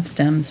all have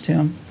stems to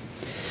them.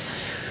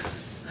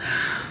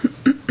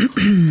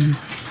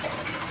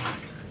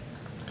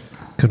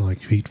 Kind of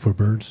like feet for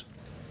birds.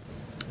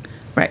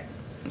 Right,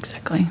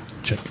 exactly.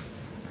 Check.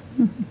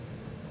 Mm-hmm.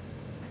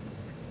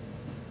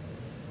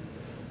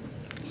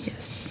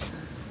 Yes.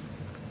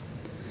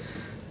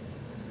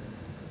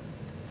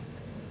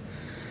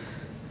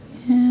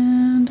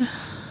 And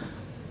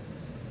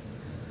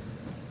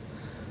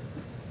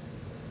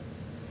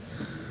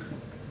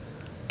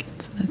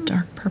get some of the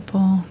dark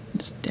purple.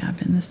 Just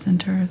dab in the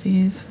center of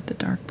these with the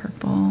dark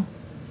purple.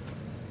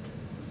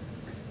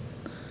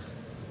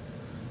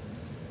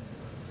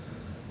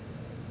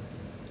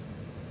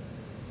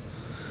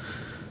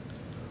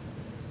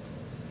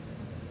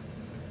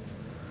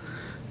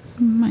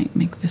 Might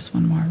make this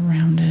one more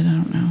rounded. I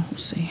don't know. We'll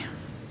see.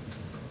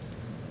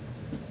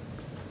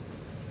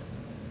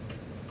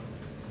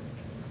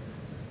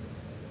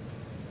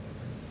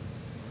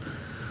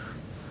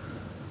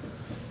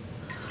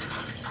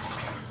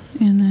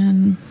 And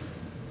then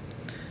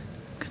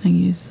I'm going to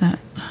use that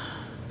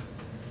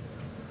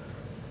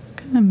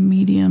kind of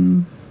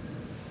medium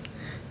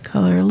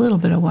color, a little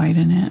bit of white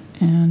in it,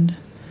 and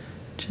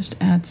just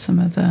add some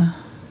of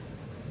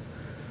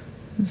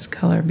this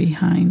color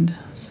behind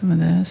some of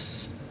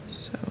this,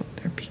 so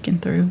they're peeking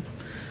through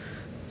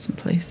some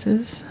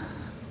places.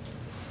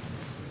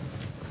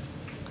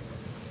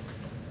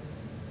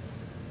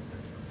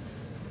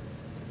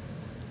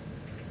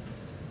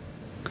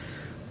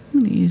 I'm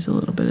going to use a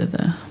little bit of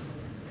the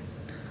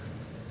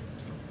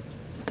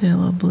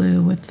Phthalo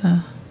blue with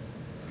the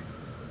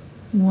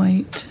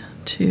white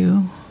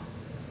too,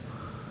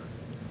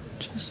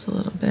 just a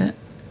little bit.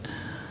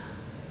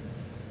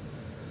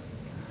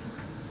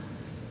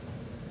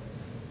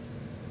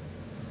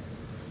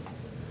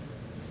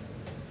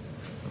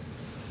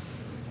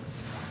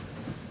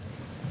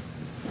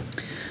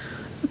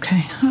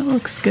 Okay, that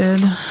looks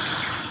good.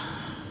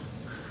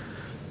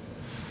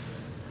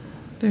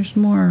 There's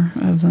more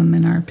of them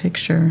in our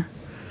picture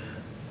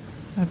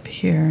up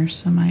here,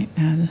 so I might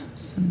add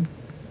some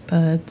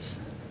buds.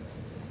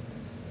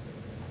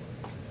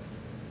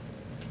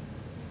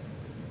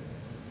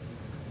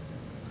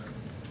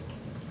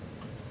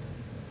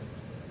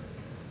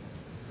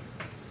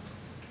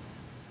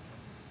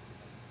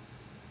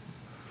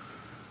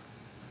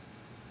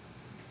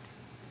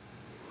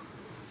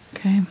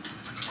 Okay.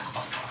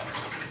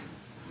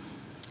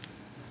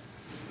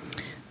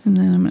 And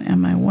then I'm going to add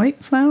my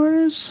white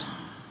flowers.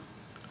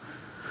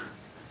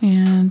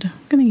 And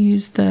I'm going to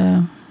use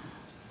the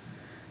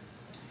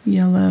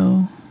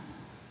yellow,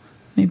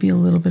 maybe a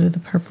little bit of the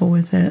purple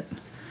with it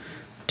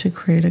to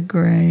create a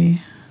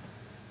gray.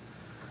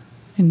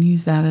 And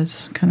use that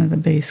as kind of the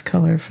base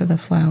color for the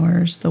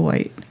flowers, the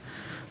white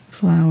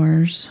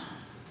flowers.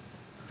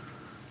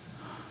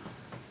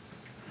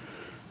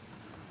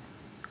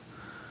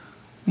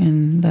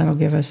 And that'll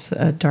give us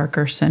a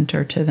darker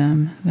center to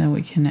them. Then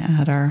we can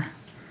add our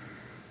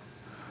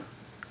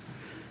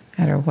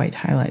white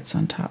highlights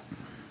on top.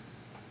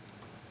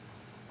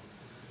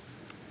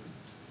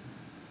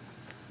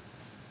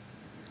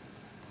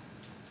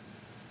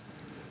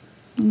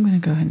 I'm going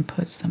to go ahead and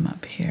put some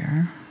up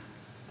here.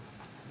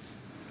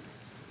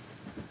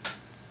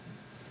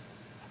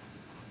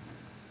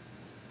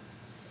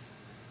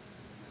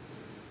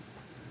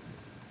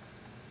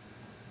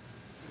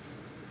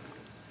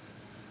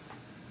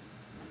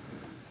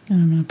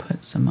 And I'm going to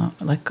put some up,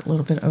 like a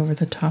little bit over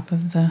the top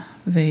of the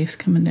vase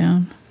coming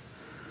down.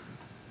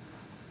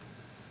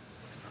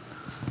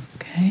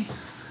 Okay.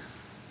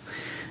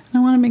 And I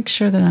want to make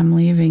sure that I'm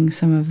leaving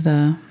some of the,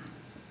 I'm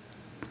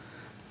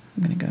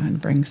going to go ahead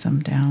and bring some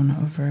down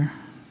over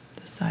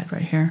the side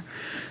right here.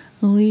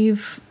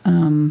 Leave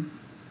some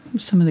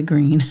of the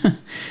green,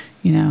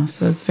 you know,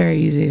 so it's very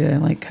easy to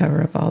like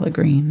cover up all the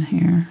green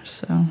here.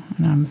 So,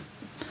 and I'm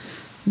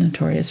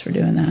notorious for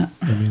doing that.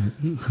 I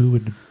mean, who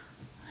would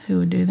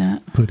do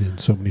that? Put in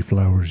so many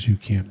flowers you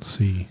can't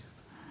see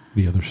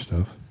the other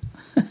stuff.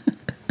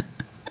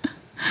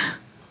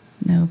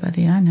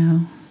 Nobody I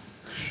know.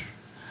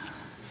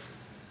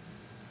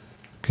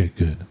 Okay,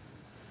 good.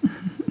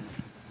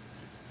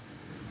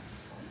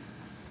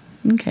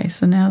 Okay,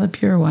 so now the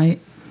pure white,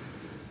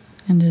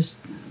 and just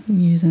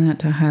using that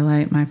to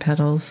highlight my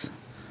petals.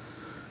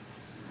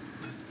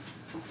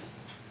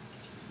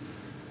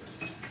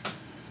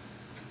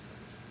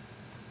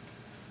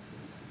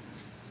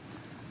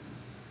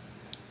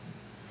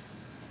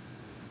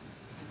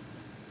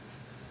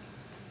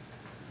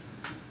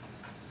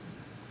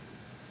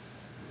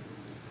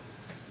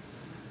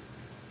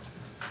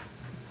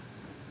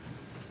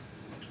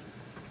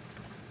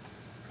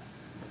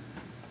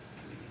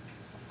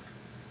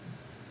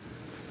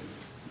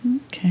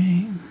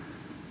 Okay.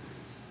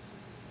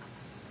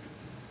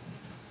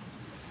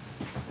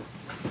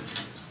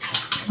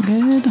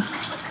 Good.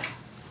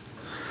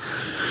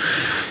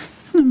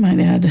 I might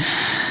add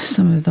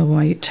some of the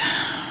white.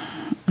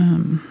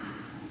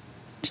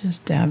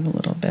 Just dab a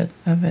little bit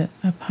of it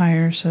up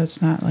higher so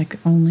it's not like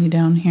only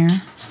down here.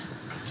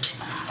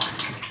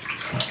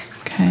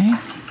 Okay.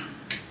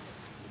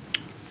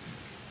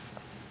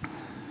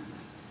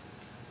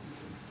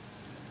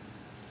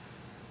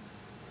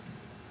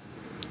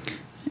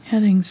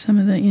 Adding some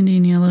of the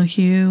Indian Yellow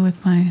Hue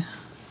with my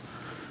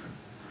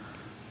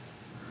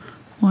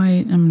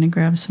white. I'm going to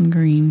grab some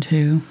green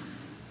too.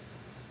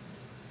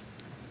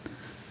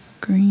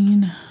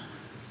 Green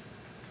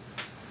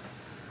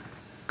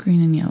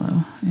and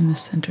yellow in the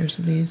centers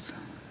of these.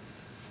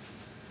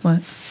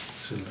 What?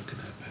 So look at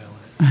that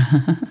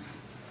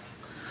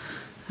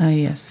palette.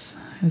 Yes.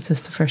 Is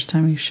this the first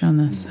time you've shown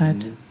this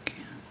side? Okay.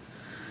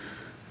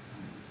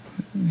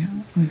 Yeah,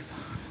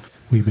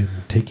 we've been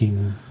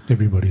taking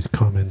everybody's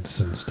comments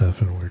and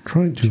stuff, and we're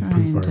trying to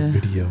improve our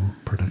video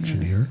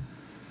production here.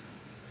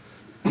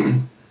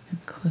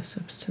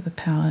 Close-ups to the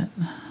palette.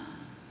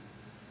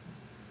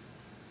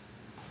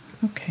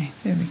 Okay,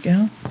 there we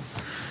go.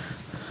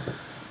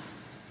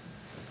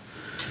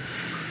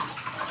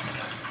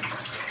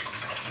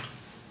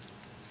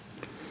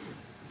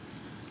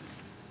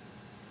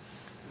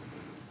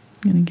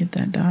 I'm going to get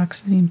that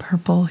Dioxazine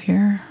Purple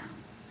here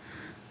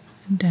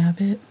and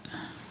dab it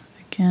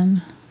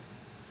again.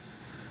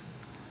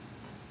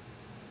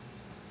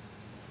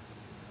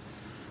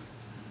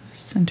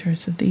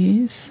 Centers of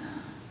these.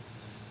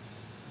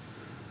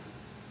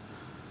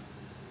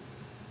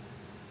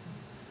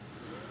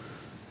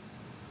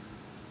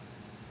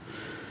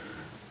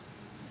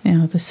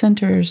 Now the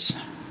centers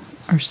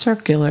are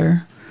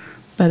circular,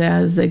 but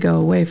as they go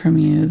away from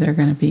you, they're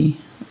going to be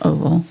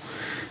oval.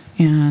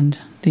 And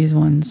these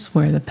ones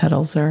where the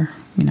petals are,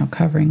 you know,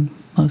 covering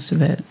most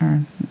of it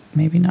are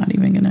maybe not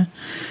even going to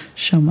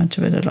show much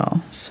of it at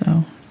all.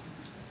 So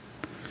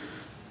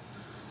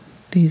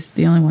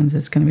the only ones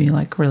that's going to be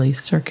like really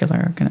circular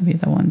are going to be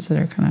the ones that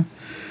are kind of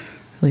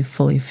really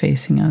fully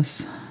facing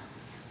us.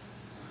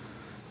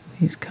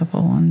 These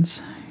couple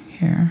ones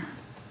here.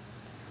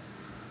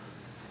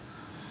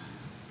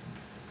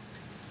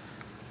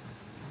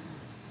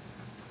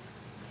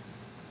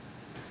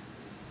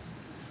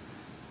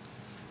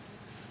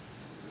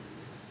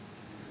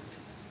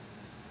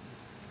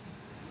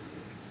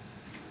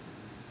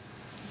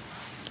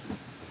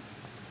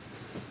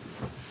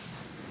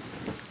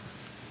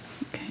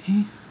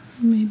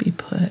 Maybe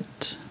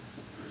put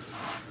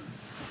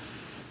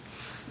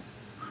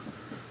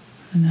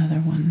another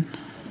one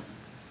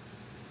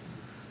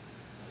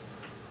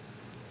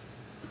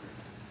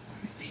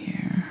right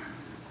here.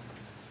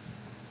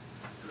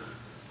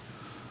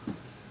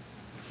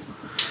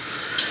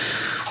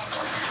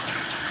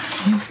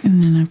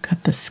 And then I've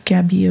got the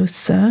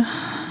Scabiosa,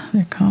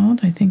 they're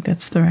called. I think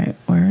that's the right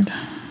word.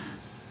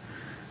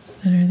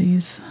 That are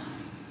these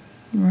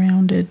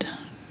rounded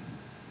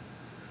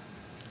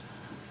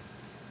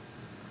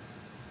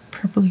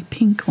purpley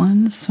pink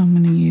ones. So I'm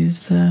going to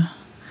use the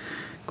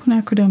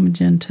Quinacridone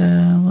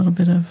Magenta, a little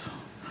bit of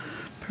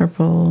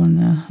purple, and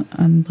the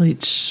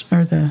unbleached,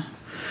 or the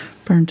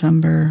burnt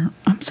umber,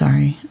 I'm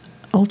sorry,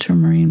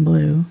 Ultramarine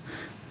Blue.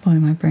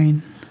 Blowing my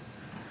brain.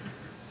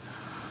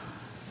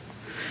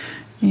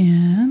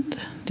 And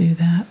do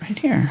that right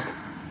here.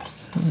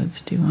 So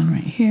let's do one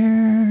right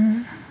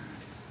here.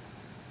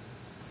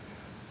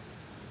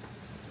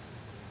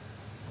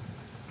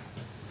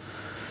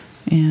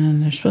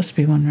 And there's supposed to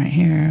be one right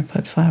here. I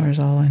put flowers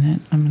all in it.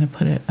 I'm going to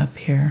put it up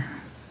here.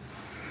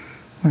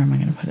 Where am I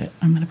going to put it?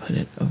 I'm going to put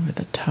it over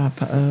the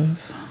top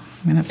of...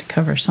 I'm going to have to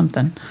cover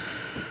something.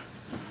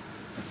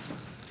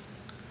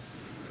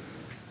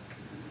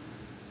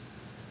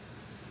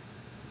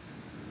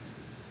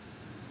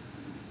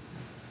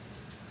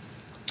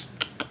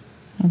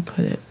 I'll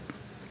put it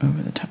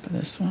over the top of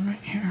this one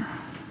right here.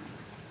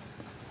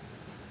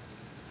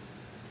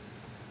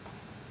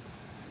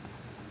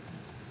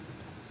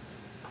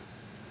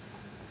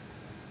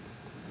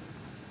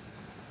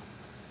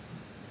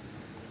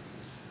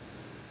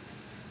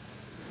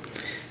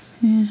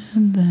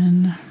 And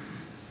then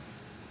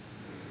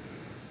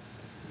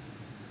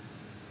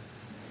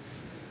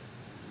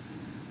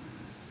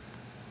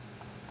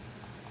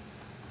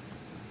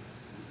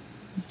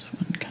this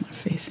one kind of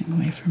facing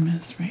away from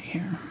us right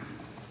here.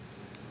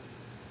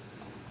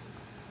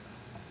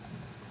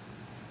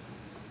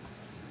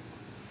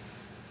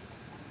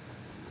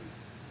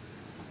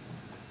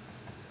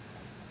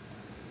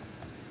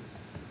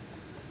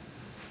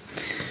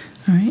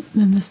 All right,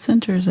 then the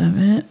centers of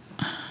it.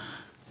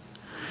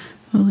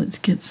 Well, let's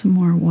get some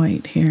more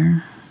white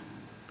here.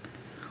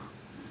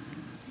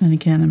 And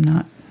again,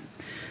 I'm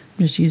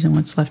just using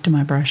what's left of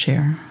my brush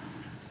here.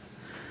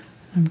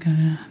 I'm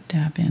gonna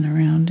dab in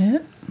around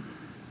it.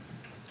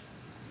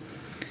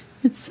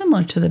 It's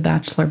similar to the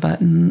Bachelor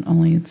button,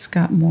 only it's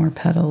got more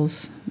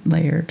petals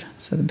layered.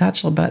 So the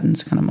Bachelor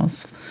button's kind of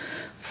most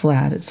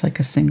flat. It's like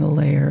a single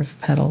layer of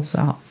petals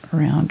out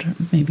around,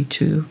 maybe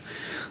 2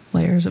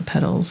 layers of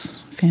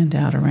petals fanned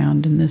out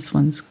around, and this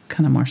one's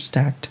kind of more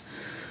stacked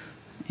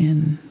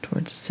in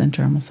towards the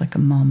center, almost like a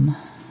mum.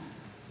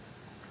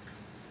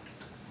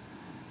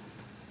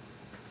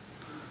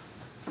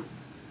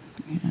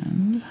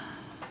 And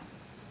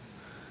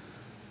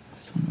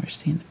this one we're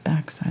seeing the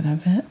back side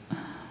of it.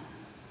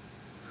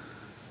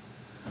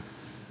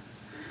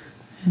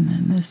 And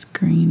then this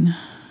green.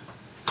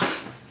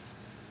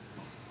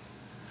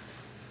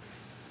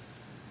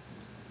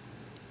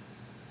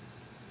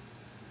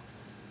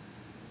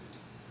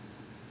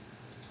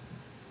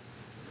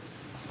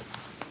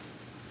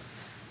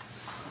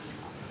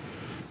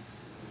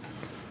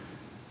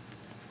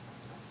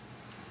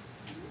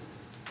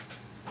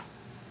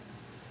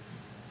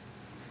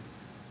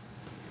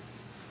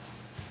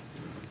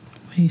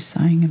 What are you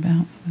sighing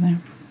about over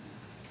there?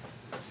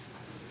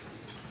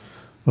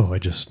 Oh, I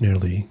just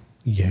nearly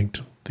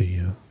yanked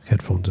the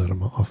headphones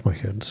off my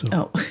head. So.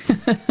 Oh,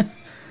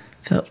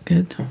 felt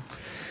good.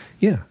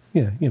 Yeah,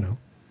 you know.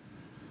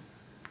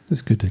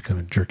 It's good to kind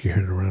of jerk your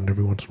head around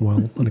every once in a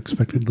while,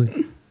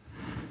 unexpectedly.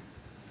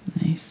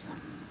 Nice.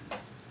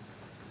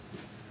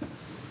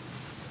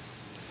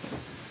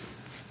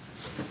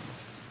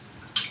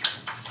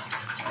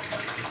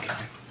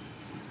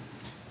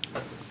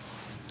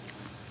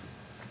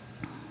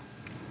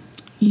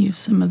 Use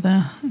some of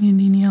the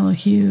Indian Yellow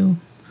Hue,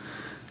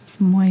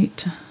 some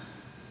white.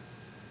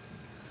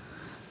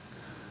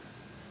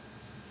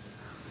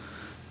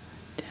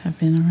 Dab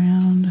in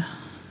around.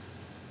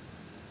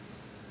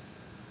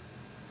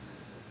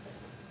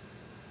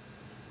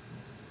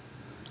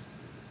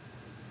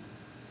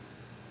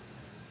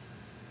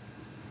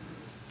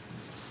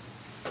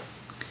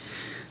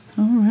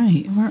 All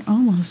right, we're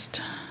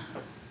almost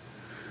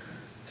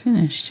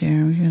finished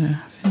here. We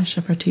gotta finish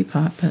up our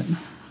teapot, but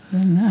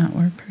other than that,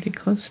 we're pretty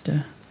close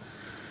to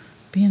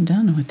being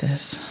done with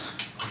this.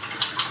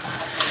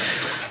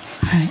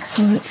 All right,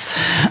 so let's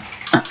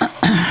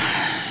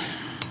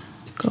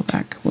go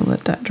back. We'll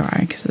let that dry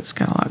because it's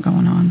got a lot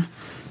going on.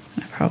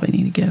 I probably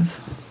need to give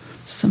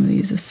some of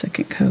these a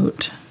second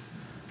coat.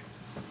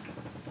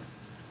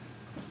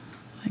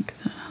 Like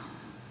the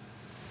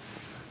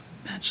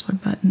Bachelor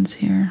buttons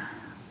here.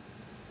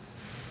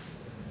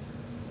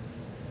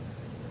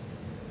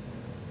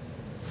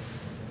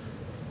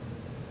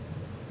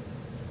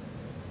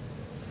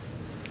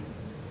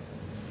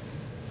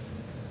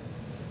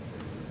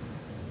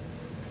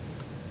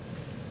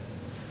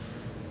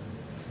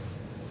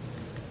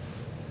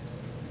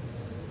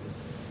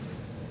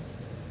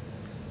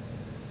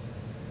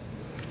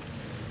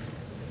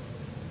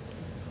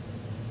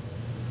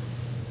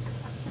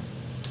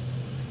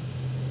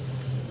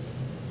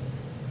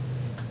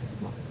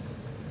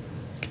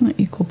 Kind of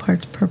equal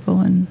parts purple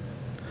and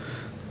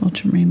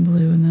ultramarine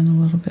blue, and then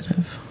a little bit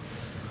of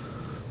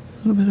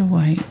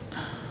white.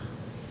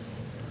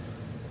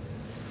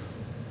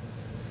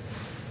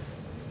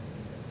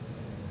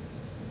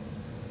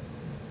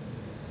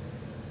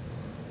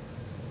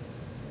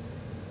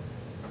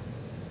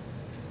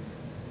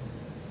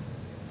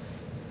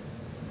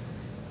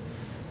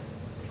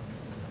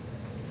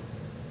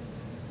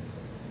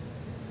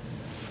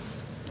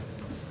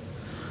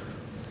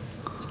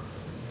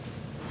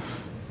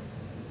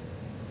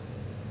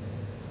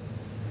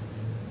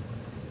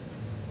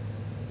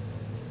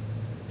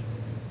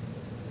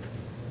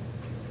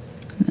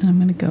 then I'm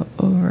going to go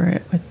over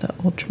it with the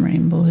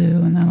Ultramarine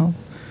Blue, and that'll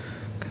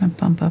kind of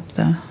bump up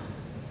the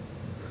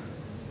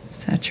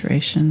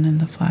saturation in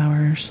the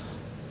flowers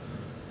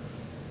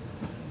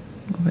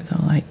over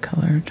the light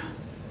colored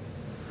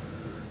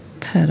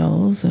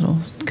petals. It'll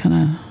kind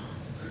of,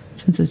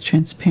 since it's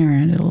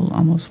transparent, it'll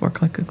almost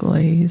work like a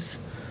glaze.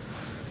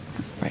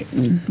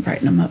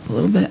 Brighten them up a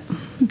little bit.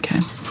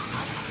 Okay.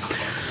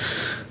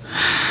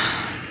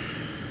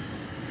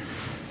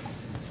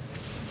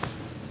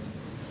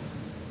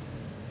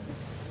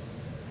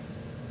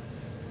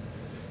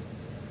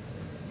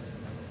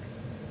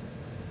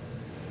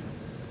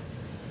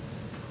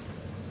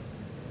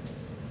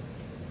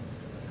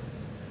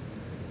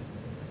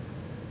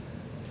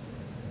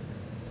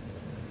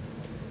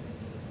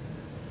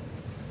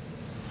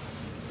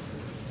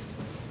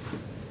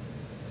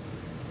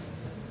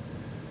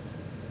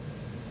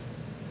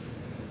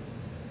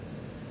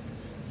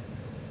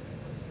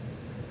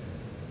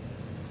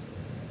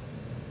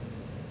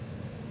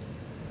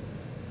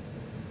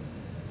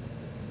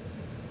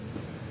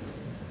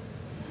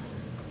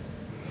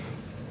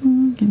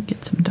 Can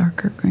get some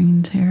darker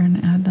greens here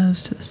and add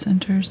those to the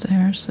centers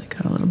there so they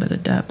got a little bit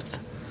of depth.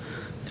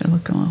 They're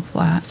looking a little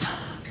flat.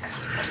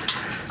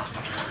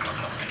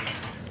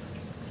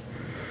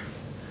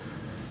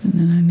 And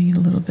then I need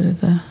a little bit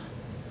of the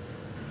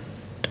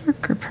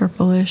darker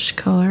purplish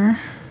color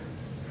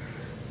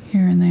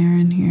here and there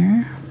and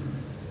here.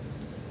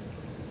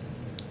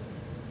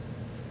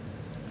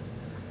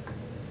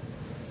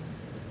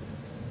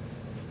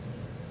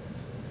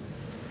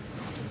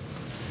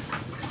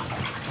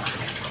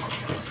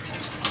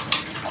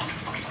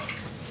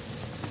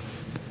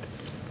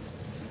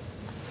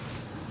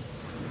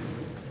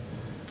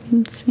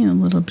 I'm seeing a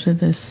little bit of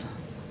this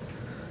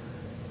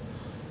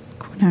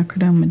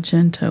Quinacridone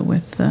Magenta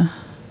with the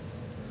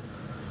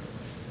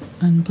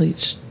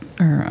unbleached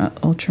or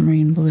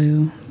Ultramarine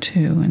Blue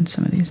too in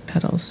some of these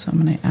petals. So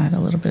I'm going to add a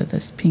little bit of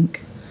this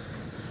pink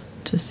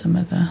to some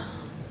of the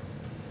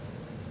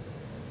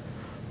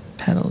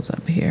petals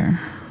up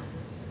here.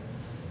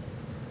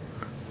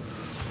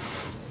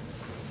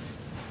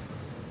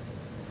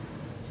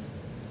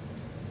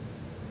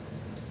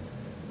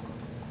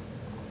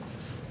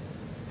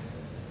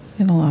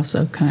 It'll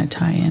also kind of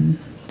tie in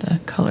the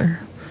color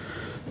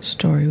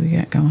story we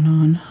got going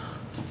on.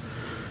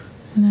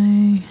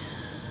 And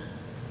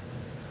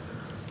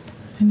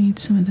I need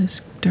some of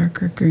this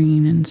darker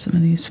green in some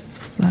of these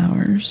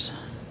flowers.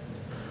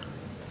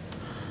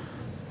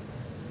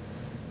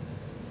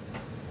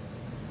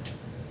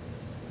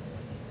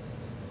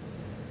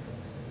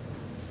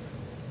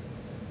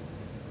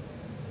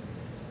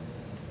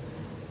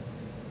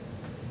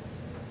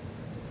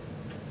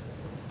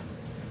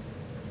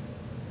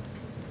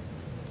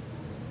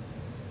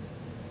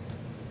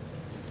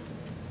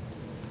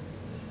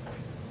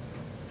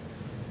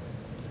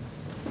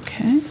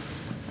 Okay.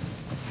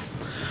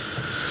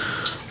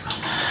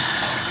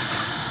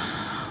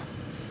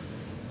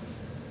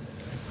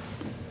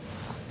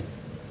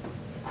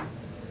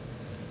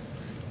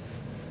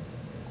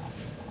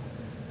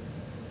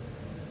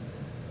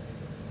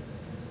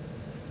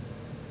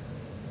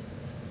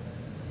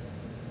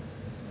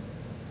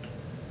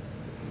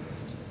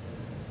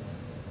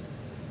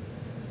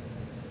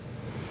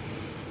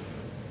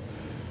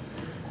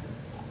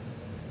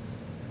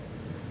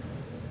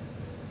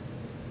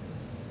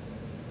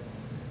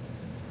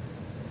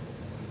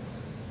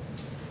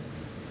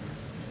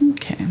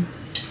 Okay,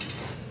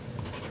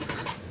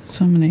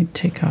 so I'm going to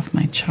take off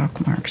my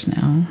chalk marks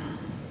now.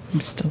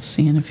 I'm still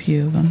seeing a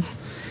few of them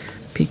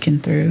peeking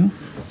through.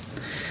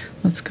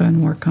 Let's go ahead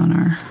and work on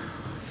our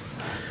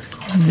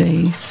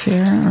vase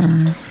here,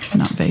 or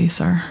not vase,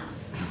 our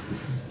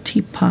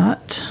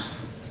teapot.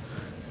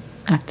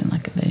 Acting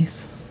like a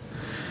vase.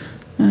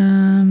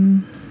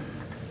 I'm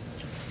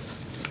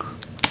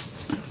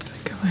going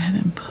to go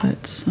ahead and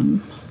put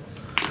some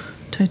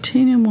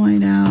titanium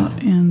white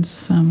out and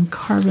some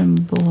carbon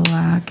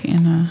black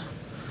in a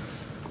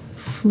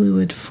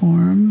fluid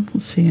form.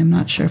 We'll see. I'm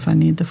not sure if I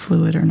need the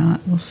fluid or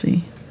not. We'll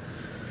see.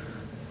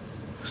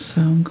 So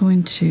I'm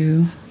going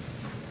to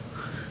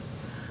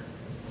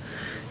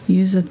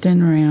use a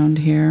thin round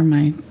here,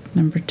 my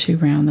number 2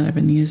 round that I've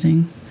been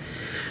using,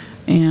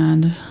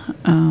 and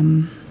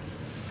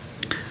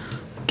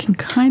can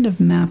kind of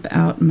map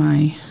out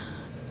my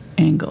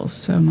angles.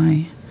 So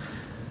my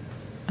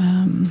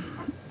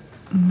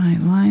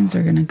lines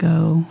are going to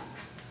go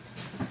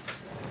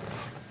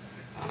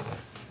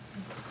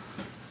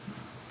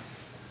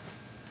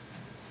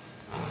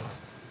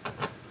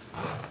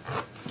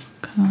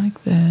kind of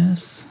like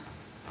this.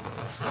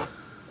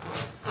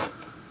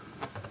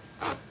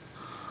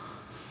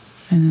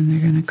 And then they're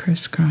going to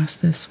crisscross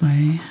this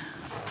way.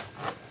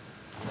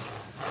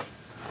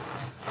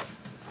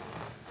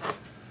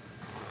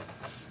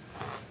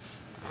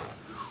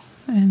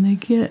 And they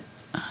get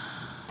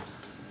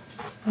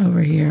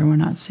over here. We're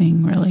not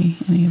seeing really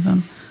any of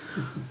them.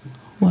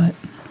 What?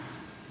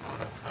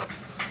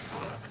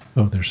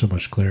 Oh, there's so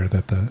much glare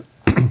that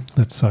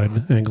that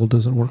side angle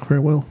doesn't work very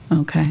well.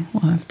 Okay,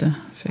 we'll have to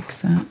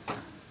fix that.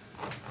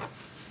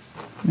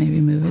 Maybe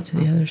move it to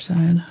the other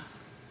side.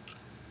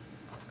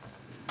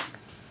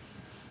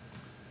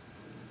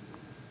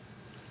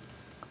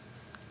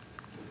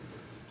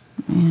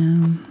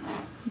 And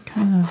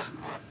kind of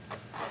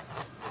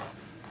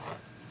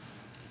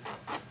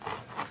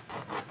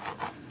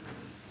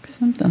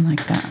something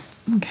like that.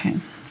 Okay.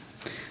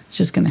 It's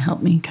just going to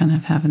help me kind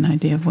of have an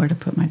idea of where to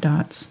put my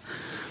dots.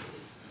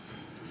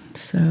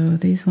 So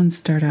these ones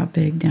start out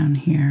big down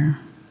here.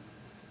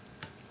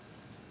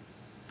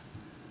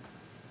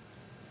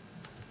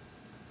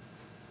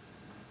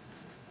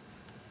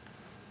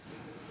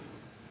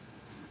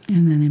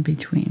 And then in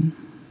between.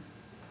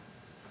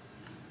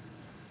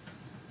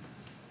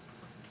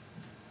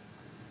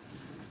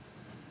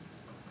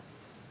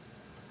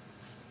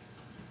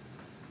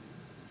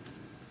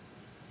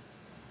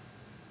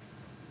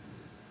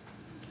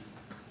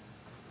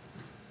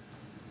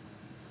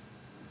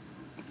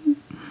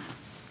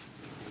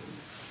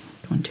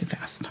 Going too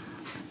fast. I'm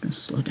going to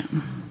slow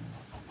down.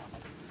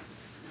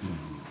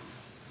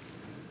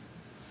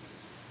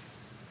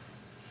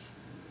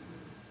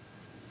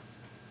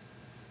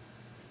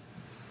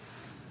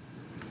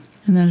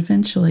 And then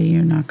eventually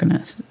you're not going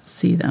to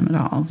see them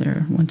at all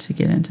there once you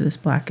get into this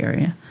black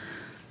area.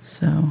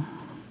 So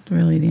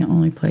really the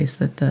only place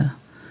that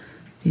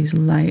these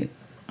light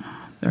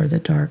or the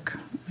dark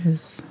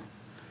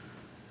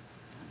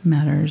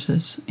matters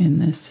is in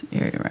this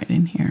area right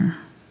in here.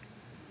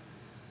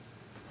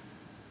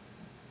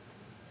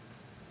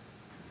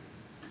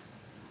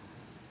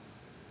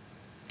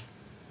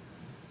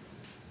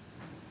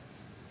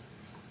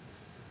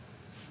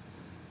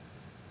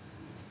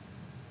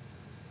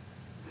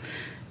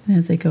 And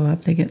as they go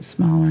up, they get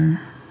smaller.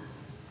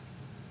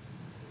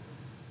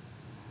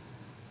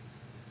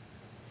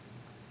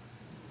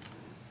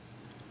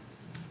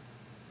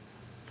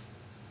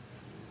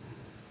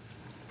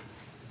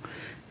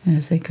 And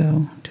as they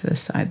go to the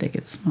side, they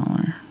get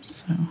smaller.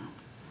 So.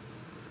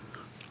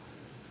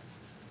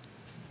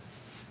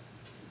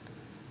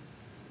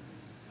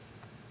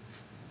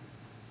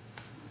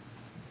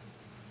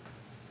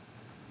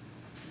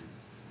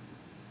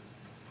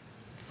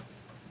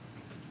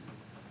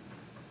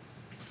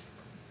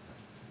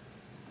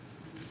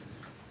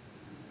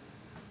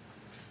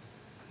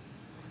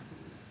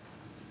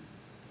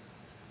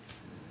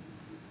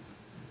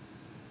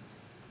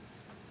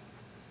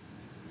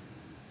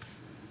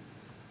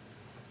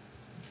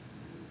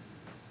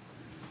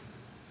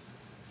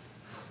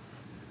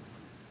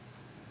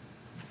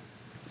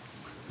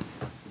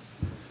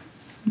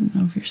 I don't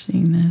know if you're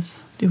seeing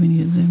this. Do we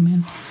need to zoom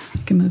in?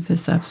 I can move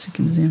this up so you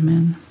can zoom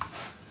in.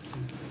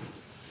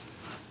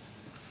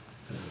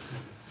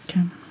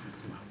 Okay.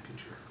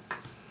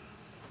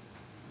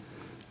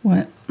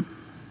 What?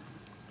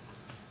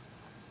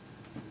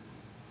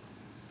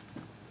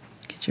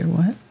 Get your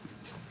what?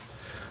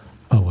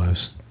 Oh, I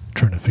was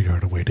trying to figure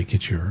out a way to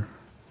get your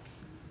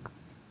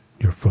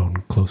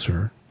phone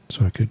closer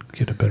so I could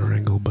get a better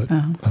angle, but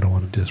I don't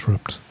want to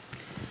disrupt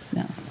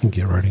and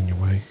get right in your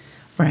way.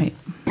 Right.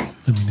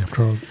 I mean,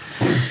 after all,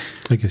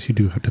 I guess you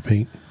do have to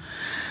paint.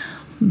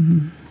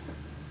 Mm-hmm.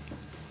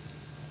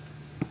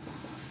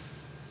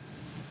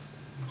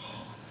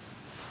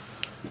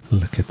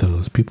 Look at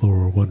those. People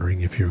were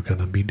wondering if you're going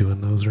to be doing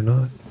those or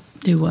not.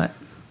 Do what?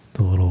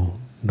 The little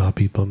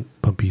knoppy,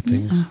 bumpy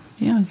things.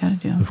 Yeah, I gotta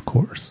do them. Of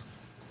course.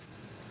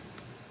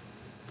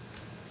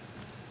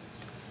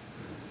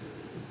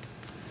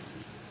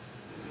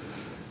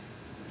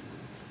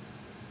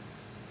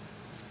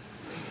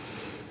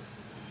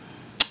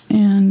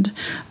 And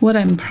what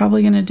I'm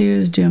probably going to do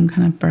is do them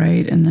kind of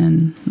bright and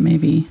then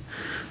maybe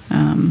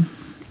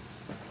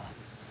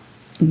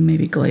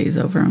glaze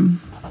over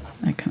them.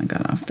 I kind of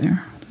got off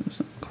there. That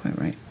wasn't quite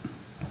right.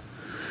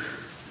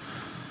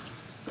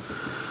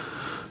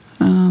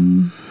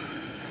 I'm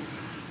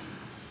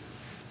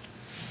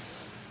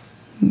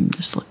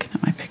just looking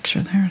at my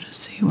picture there to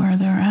see where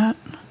they're at.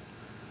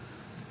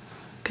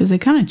 Because they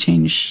kind of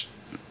change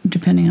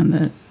depending on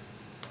the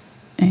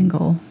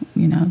angle,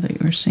 that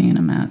you're seeing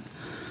them at.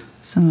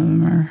 Some of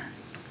them are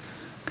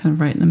kind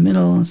of right in the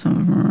middle, and some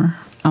of them are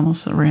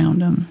almost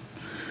around them.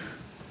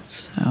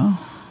 So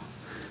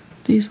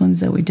these ones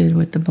that we did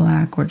with the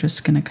black, we're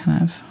just going to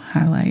kind of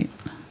highlight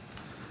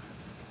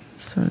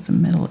sort of the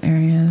middle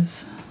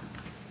areas.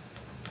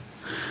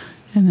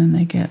 And then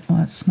they get a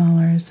lot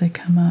smaller as they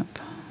come up.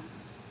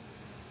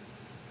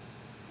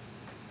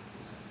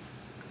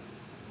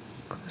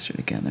 Closer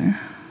together.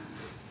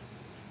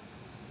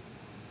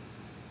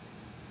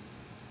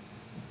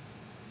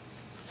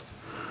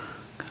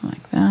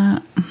 Like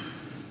that.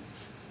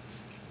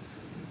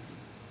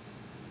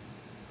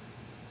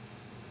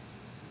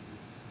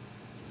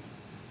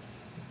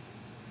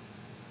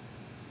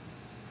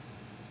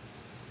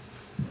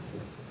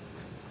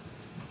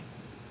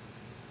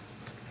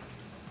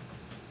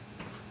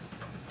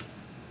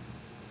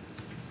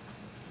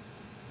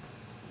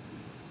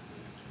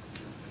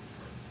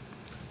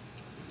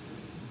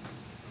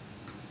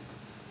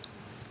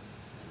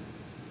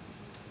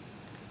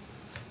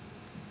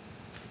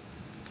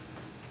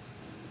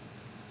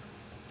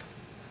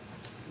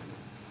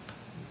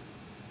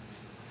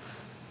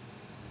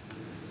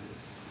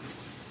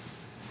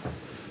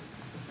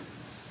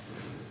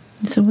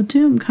 So we'll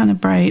do them kind of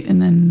bright,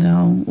 and then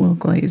we'll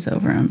glaze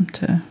over them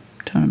to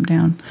tone them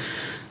down.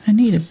 I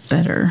need a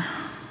better,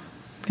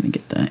 I'm going to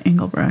get the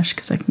angle brush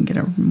because I can get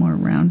a more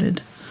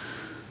rounded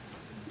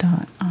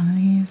dot on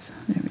these.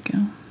 There we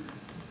go.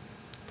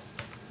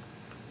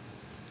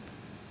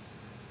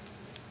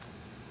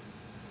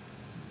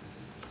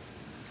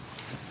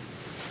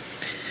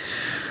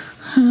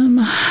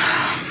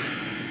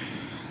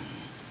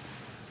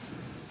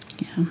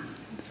 Yeah,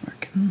 it's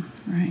working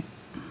right.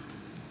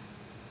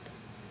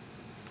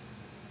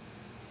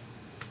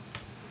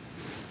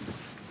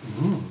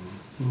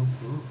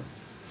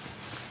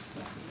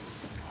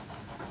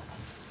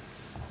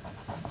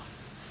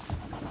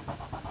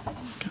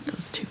 Got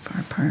those too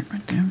far apart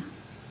right there.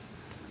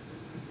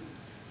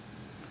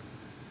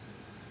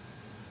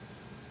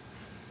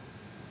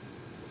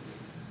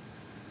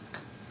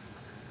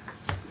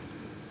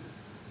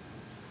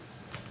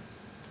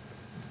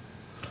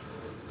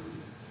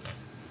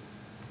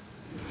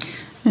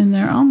 And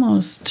they're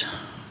almost,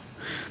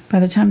 by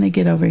the time they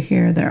get over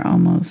here, they're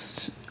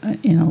almost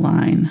in a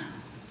line.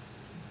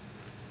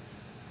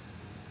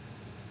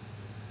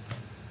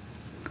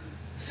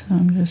 So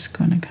I'm just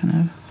going to kind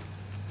of,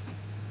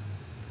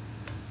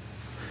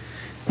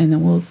 and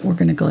then we're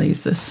going to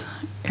glaze this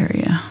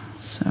area.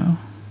 So,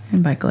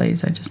 and by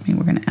glaze, I just mean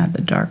we're going to add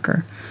the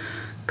darker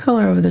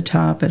color over the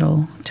top.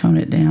 It'll tone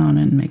it down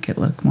and make it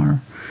look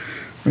more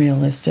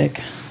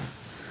realistic.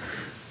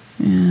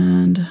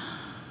 And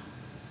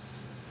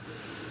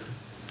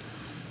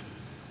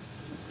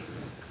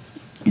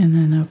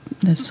then up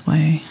this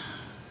way.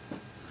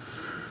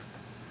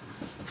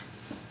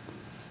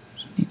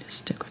 Just need to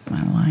stick with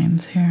my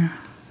lines here.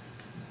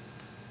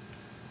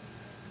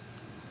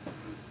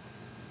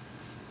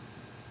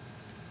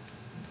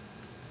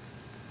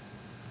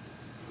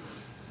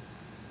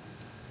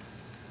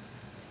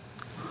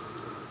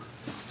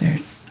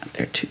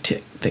 They're too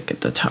thick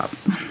at the top.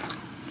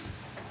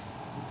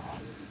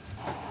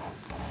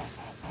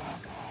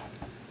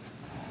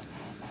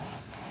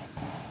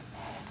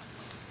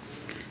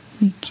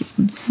 You keep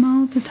them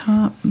small at the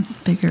top,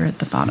 bigger at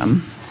the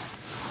bottom.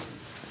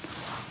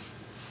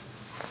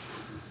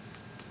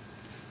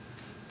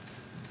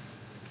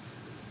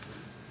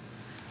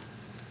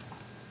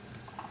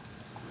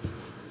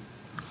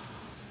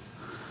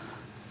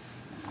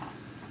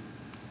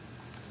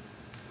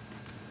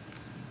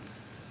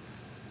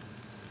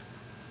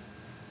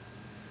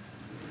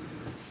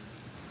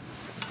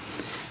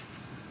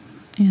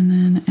 And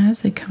then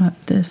as they come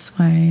up this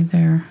way,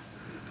 they're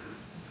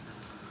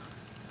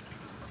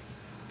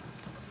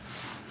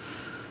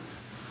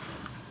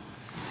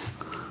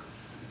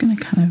going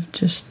to kind of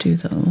just do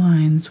the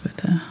lines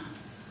with a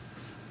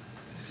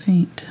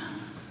faint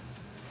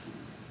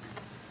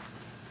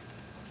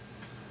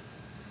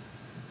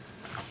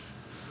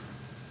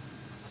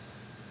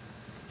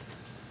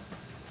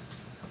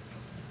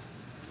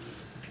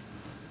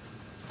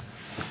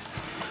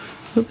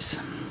oops.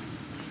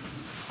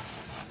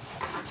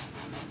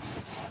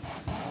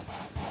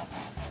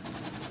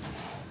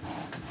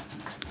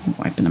 I'm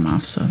wiping them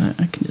off so that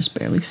I can just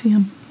barely see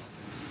them.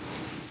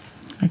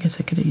 I guess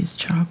I could have used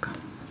chalk.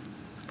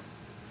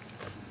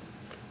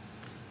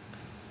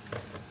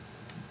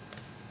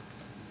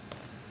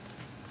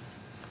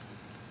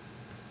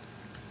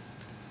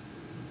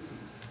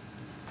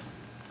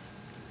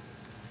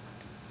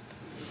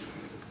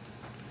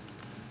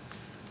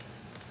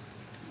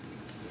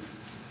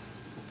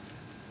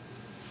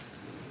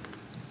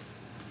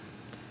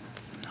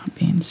 Not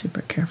being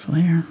super careful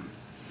here.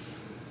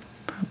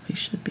 Probably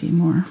should be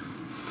more.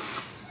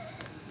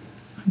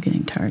 I'm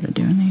getting tired of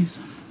doing these.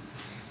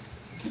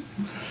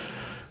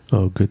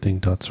 Oh, good thing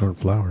dots aren't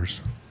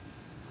flowers.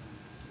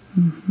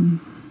 Mm-hmm.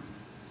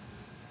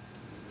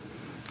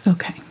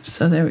 Okay,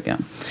 so there we go.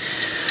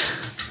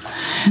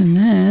 And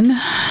then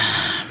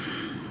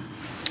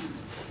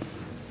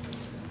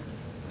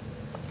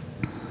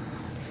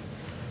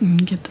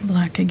get the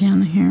black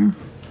again here.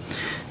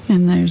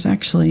 And there's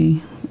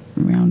actually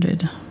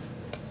rounded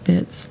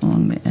bits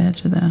along the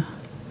edge of the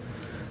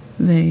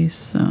vase,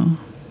 so,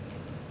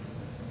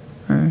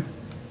 or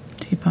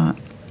teapot.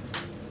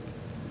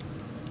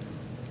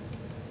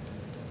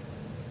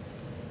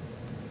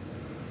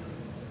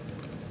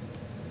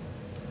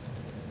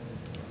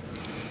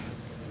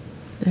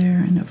 There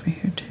and over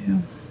here too.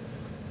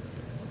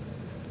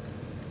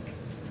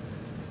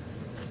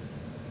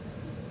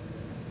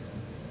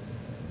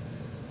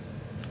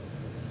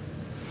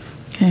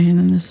 Okay, and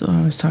then this is what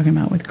I was talking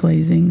about with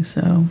glazing,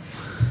 so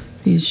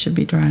these should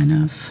be dry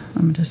enough.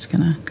 I'm just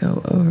gonna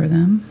go over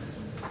them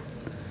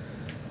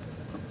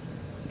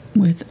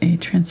with a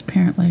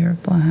transparent layer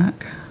of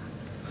black.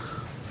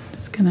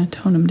 Just gonna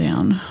tone them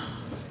down.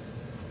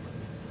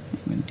 I'm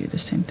gonna do the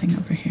same thing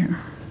over here.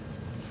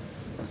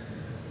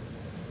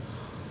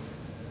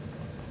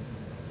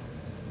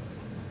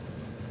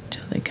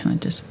 Till they kind of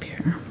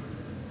disappear.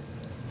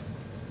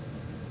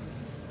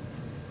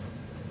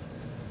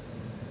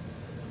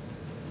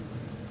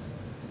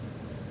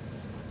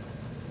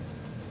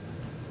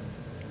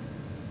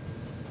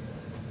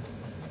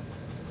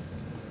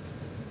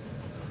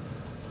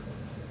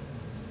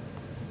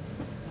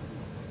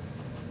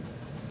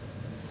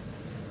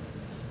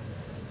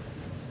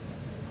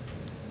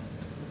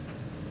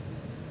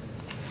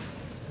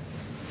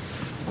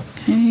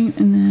 Okay,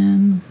 and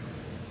then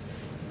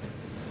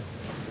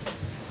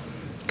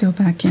go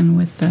back in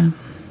with the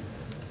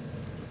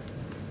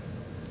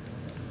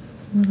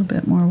little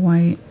bit more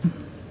white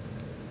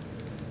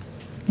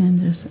and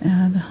just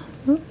add,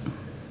 whoop,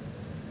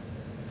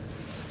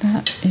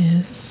 that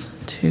is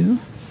too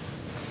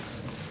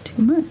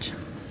much.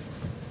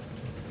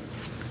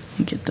 Let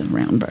me get the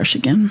round brush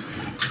again.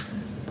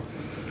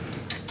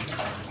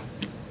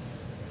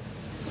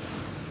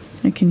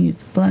 I can use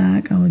the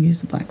black. I'll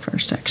use the black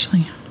first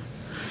actually.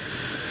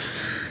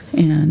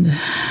 And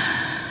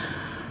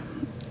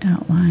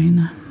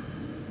outline.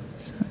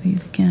 So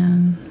these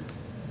again.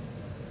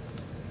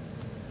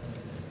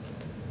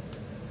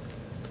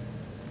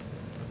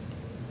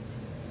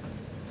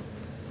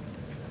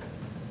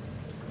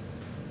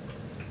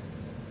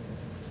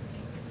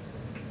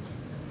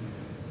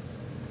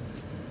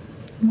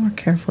 The more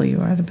careful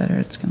you are, the better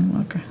it's going to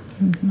look.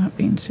 I'm not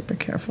being super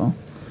careful.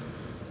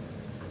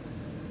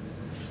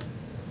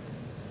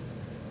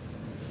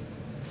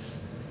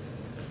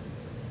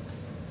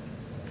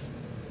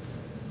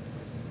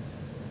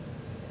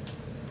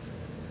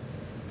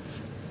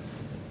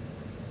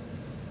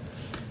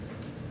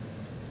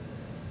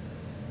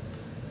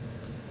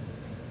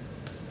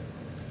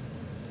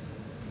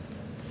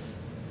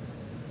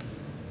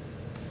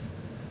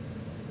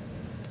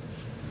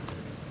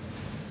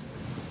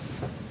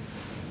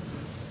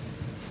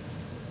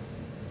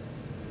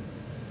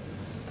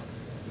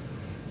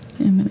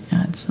 I'm going to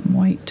add some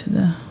white to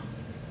the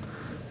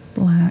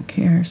black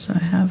here, so I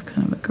have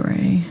kind of a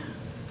gray.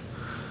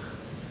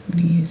 I'm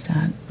going to use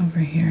that over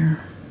here.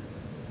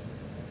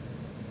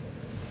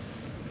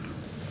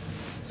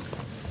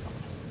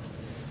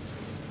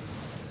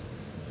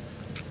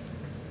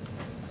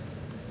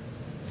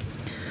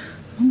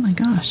 Oh my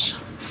gosh.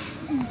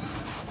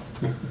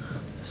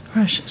 This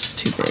brush is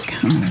too big.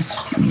 I'm going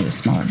to need a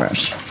smaller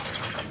brush.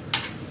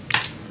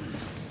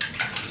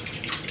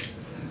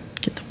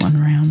 Get the one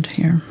round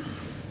here.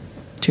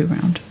 2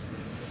 round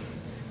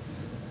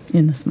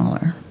in the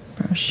smaller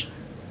brush.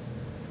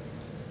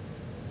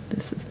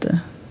 This is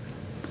the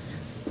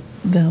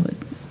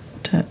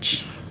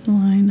VelvetTouch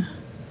line.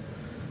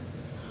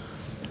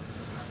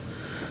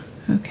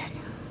 Okay.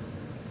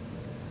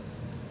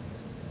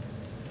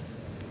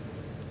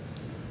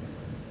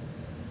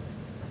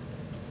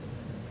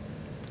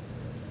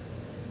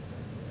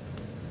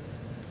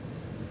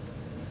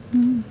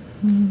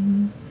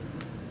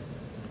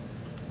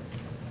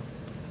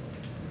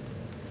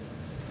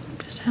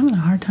 Having a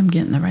hard time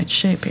getting the right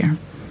shape here.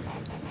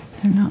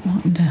 They're not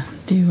wanting to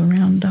do a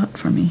round dot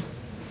for me.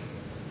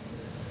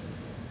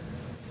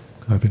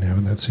 I've been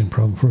having that same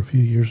problem for a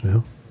few years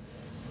now.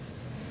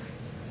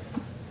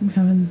 I'm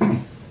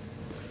having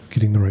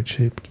getting the right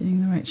shape.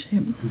 Getting the right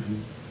shape.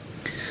 Mm-hmm.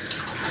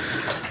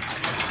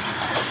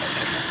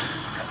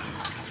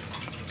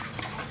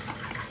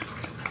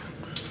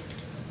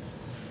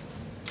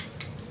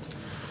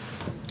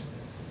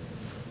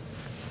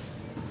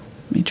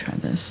 Let me try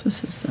this.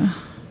 This is the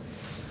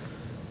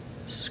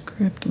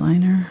script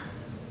liner.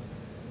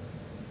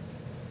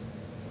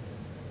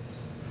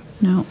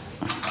 No.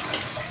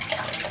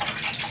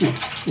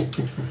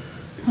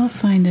 I'll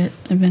find it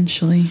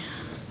eventually.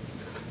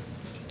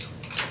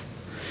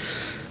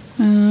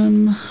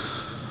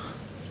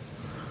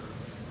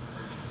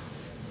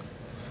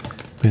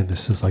 Man,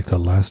 this is like the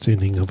last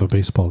inning of a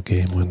baseball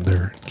game when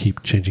they're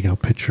keep changing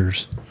out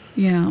pitchers.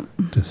 Yeah.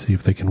 To see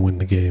if they can win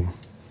the game.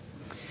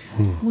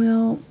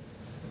 Well,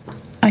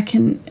 I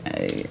can.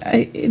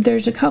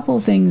 There's a couple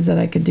of things that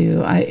I could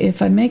do.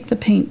 If I make the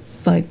paint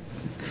like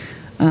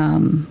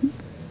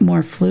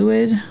more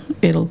fluid,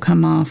 it'll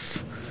come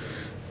off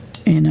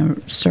in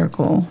a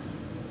circle.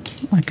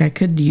 Like I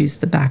could use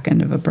the back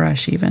end of a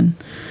brush even,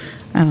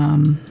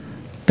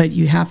 but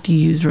you have to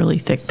use really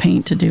thick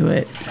paint to do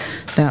it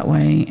that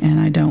way. And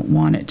I don't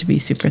want it to be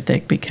super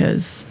thick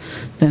because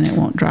then it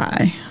won't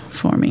dry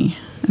for me,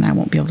 and I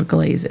won't be able to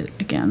glaze it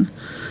again.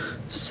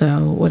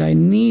 So what I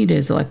need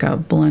is like a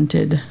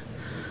blunted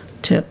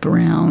tip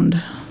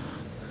round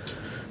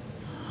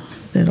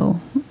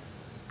that'll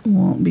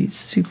won't be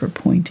super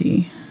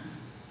pointy,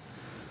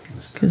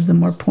 because the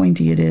more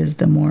pointy it is,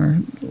 the more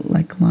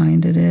like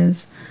lined it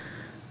is,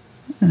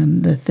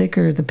 and the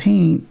thicker the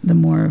paint, the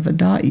more of a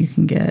dot you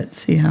can get.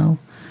 See how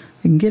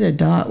I can get a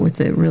dot with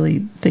a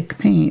really thick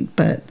paint,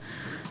 but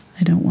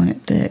I don't want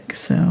it thick,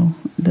 so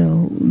the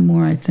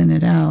more I thin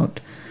it out,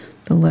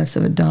 the less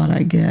of a dot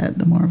I get,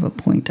 the more of a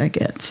point I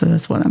get. So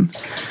that's what I'm.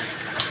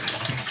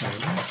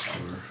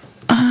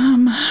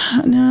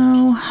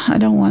 No, I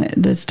don't want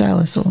it. The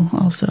stylus will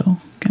also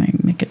kind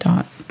of make a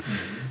dot.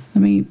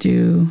 Let me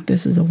do.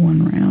 This is a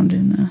 1 round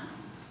in the.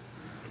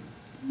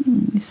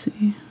 Let me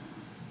see.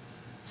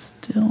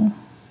 Still.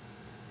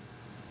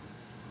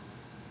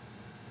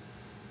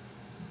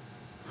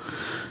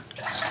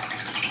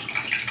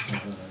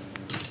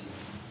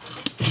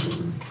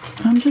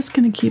 I'm just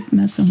going to keep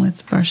messing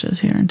with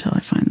brushes here until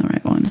I find the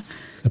right one.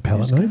 A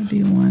palette There's knife? gotta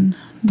be one.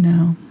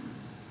 No.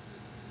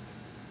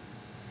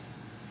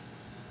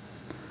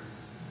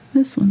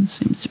 This one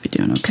seems to be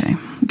doing okay.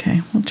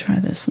 Okay, we'll try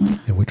this one.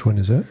 And which one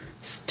is that?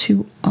 It's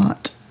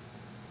 2/0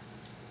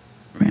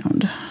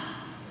 round.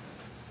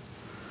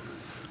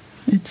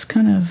 It's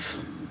kind of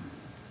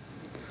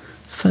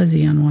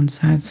fuzzy on one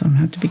side, so I'm going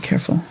to have to be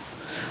careful.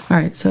 All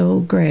right, so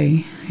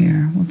gray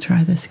here. We'll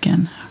try this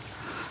again.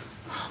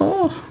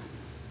 Oh.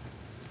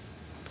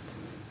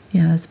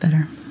 Yeah, that's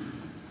better.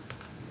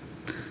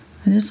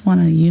 I just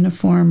want a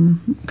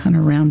uniform, kind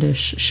of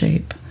roundish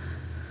shape.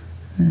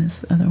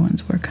 This other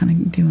ones were kind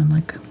of doing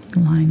like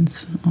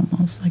lines,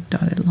 almost like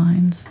dotted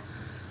lines,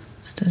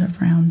 instead of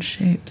round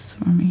shapes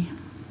for me.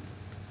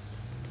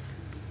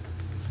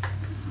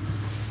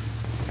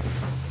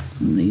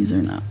 These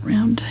are not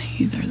round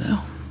either, though.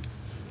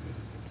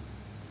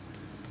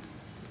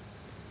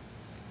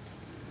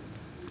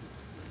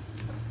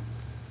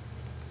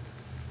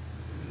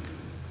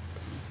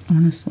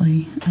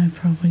 Honestly, I'd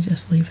probably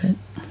just leave it.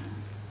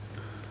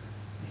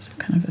 These are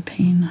kind of a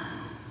pain.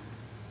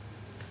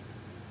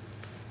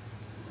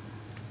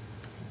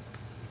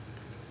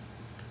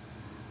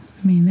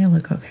 I mean, they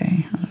look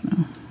okay. I don't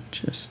know.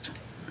 Just,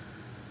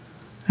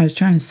 I was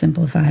trying to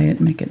simplify it,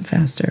 make it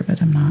faster,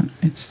 but I'm not.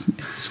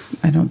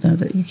 I don't know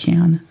that you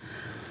can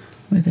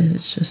with it.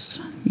 It's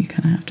just, you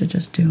kind of have to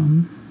just do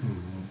them.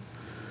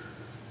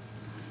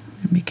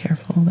 And be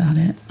careful about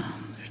it.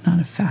 There's not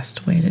a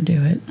fast way to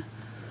do it,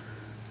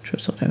 which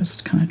was what I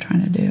was kind of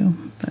trying to do.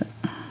 But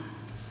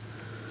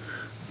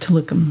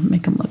to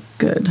make them look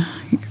good,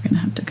 you're going to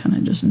have to kind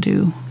of just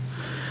do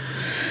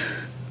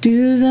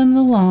them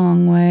the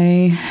long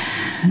way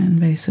and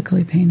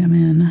basically paint them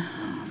in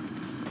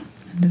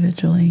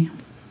individually.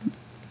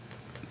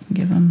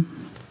 Give them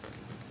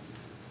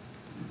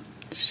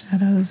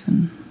shadows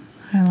and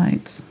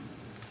highlights.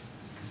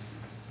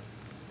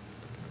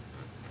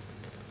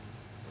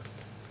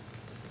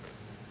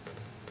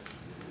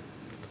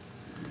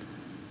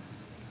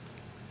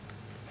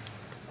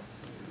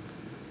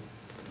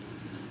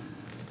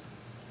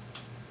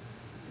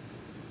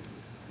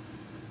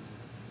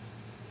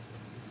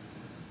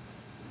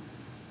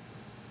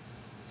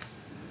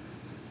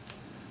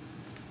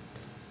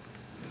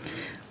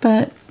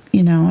 But,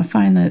 you know, I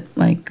find that,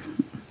 like,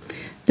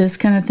 this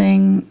kind of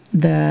thing,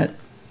 that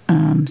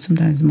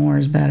sometimes more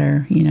is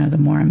better. You know, the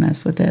more I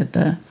mess with it,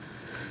 the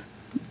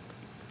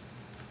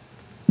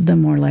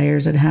more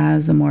layers it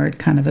has, the more it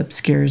kind of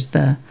obscures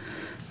the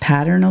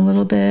pattern a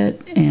little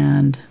bit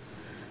and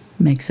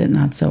makes it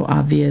not so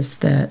obvious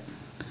that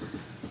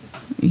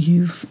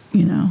you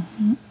know,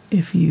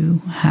 if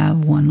you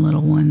have one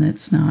little one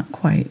that's not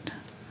quite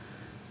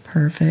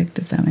perfect,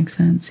 if that makes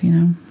sense, you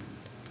know.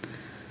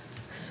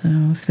 So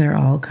if they're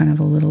all kind of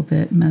a little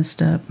bit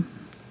messed up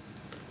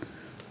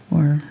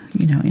or,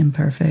 you know,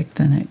 imperfect,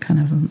 then it kind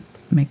of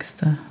makes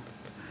the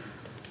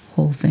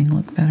whole thing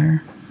look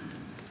better.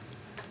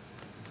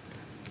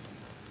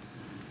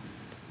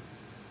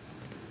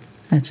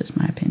 That's just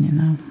my opinion,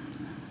 though.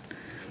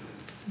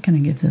 It kind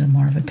of gives it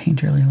more of a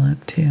painterly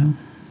look, too.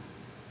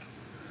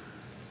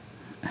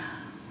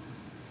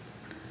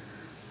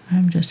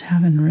 I'm just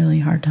having really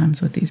hard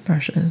times with these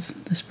brushes.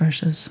 This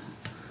brush is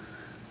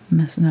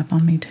messing up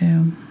on me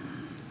too.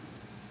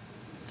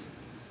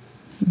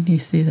 You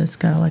see that's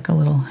got like a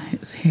little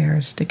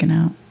hair sticking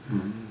out.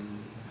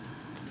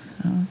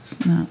 So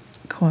it's not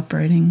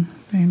cooperating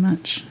very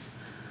much.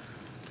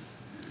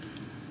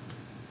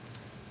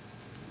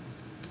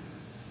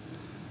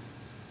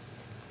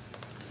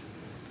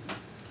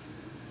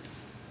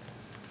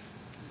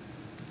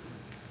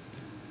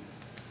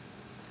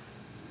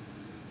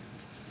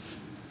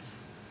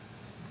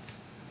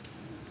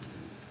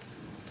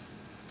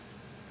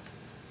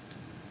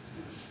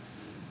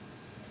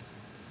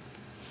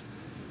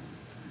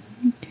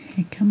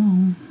 Okay, come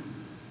on.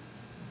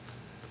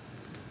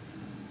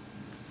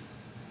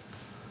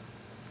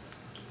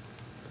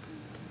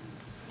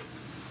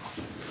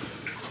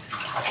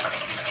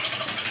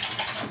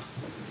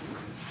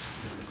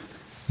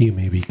 You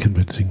may be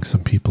convincing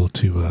some people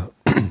to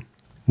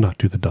not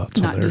do the dots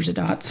on theirs. Not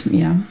do the dots,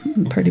 yeah,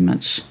 pretty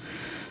much.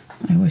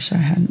 I wish I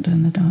hadn't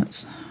done the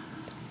dots.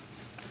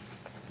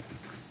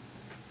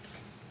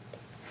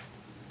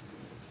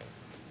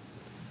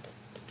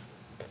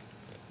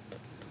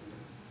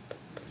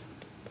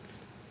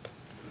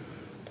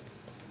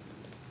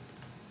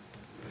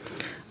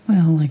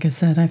 Well, like I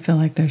said, I feel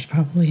like there's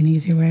probably an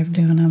easy way of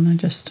doing them.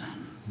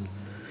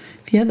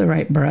 If you had the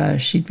right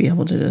brush, you'd be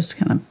able to just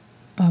kind of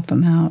pop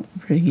them out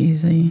pretty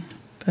easy.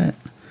 But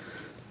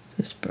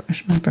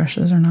my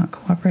brushes are not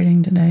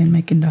cooperating today and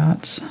making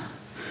dots.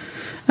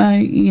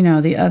 You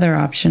know, the other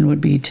option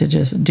would be to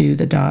just do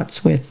the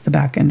dots with the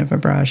back end of a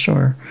brush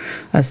or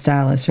a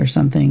stylus or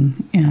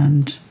something,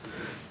 and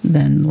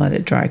then let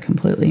it dry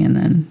completely and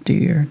then do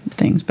your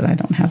things. But I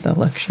don't have the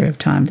luxury of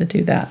time to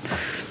do that.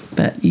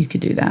 But you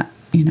could do that,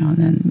 you know, and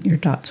then your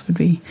dots would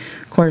be,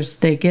 of course,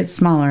 they get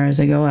smaller as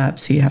they go up,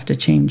 so you have to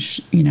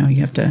change, you know,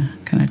 you have to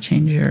kind of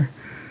change your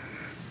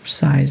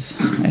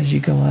size as you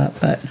go up,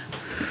 but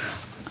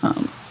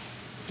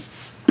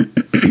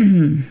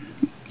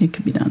it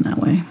could be done that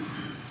way.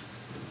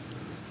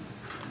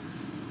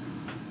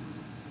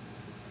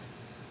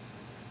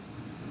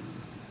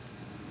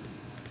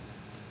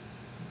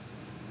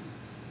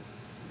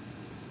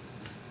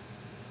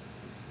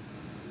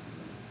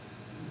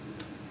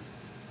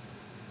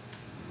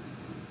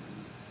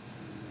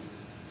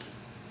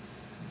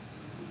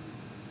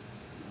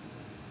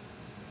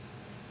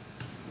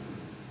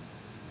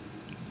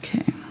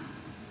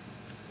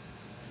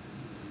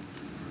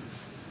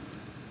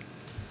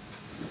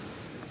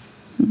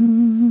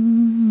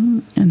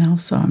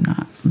 Also, I'm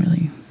not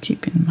really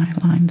keeping my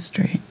line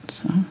straight,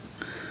 so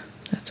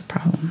that's a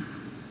problem.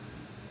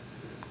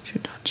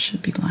 Your dots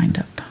should be lined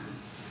up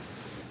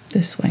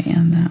this way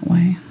and that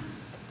way.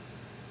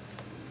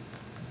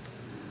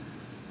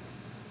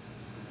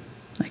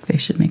 Like they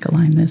should make a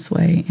line this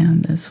way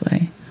and this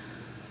way.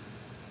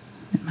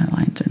 And my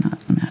lines are not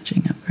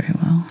matching up very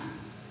well.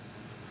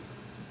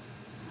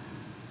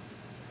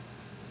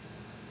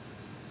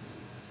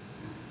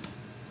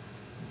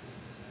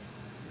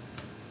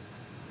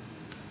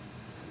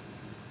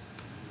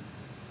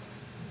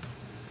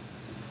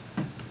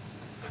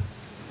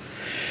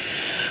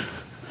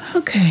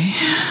 Okay,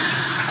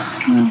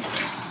 well,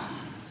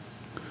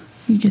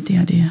 you get the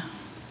idea.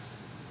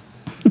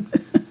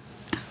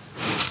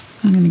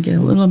 I'm going to get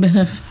a little bit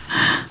of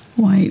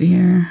white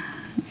here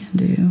and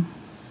do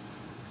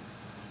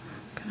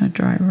kind of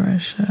dry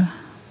brush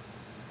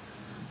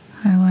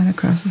highlight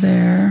across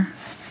there.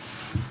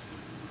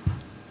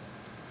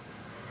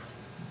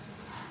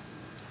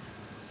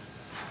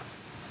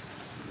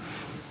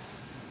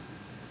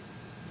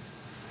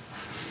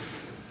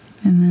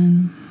 And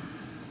then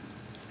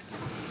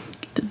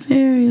the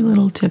very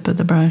little tip of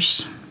the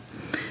brush.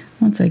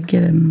 Once I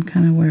get them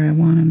kind of where I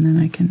want them, then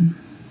I can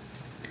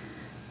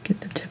get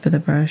the tip of the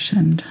brush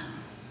and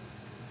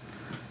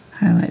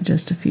highlight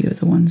just a few of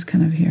the ones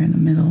kind of here in the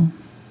middle,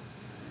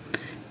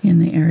 in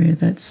the area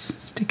that's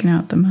sticking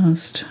out the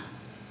most.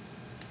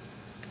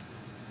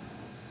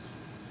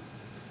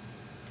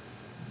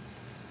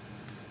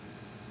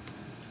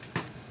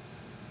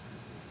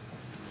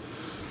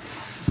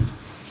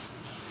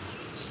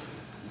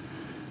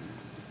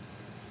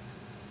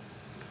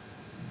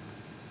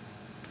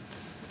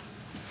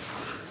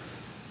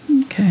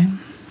 Okay,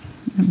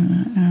 I'm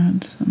going to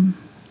add some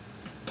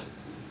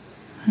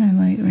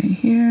highlight right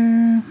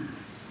here.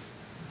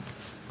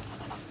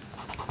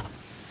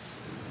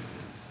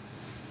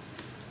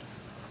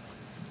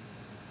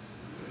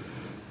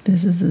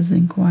 This is the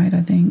Zinc White,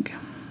 I think.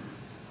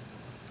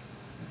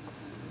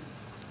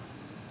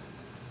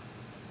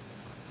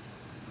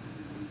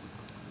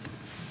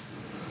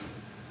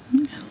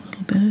 And a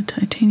little bit of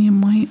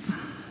titanium white,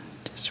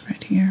 just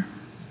right here.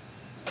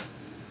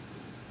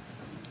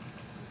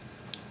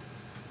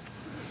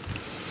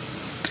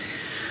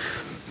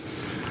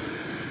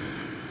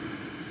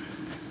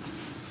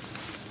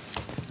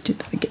 Do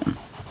that again.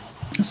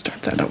 Let's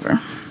start that over.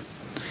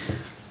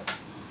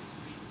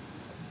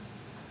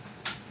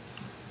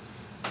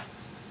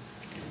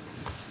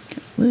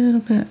 Get a little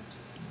bit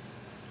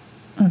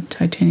of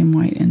titanium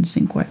white and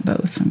zinc white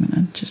both. I'm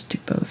going to just do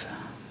both.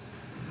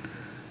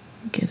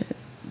 Get it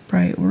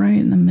bright right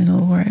in the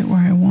middle, right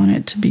where I want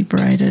it to be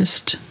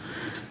brightest.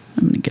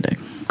 I'm going to get a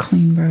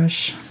clean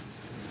brush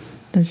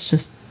that's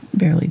just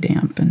barely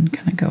damp and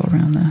kind of go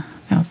around the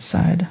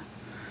outside.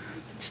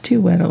 It's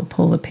too wet, it'll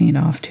pull the paint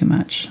off too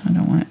much. I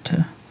don't want it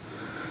to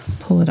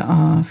pull it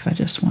off. I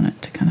just want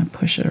it to kind of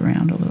push it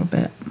around a little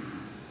bit.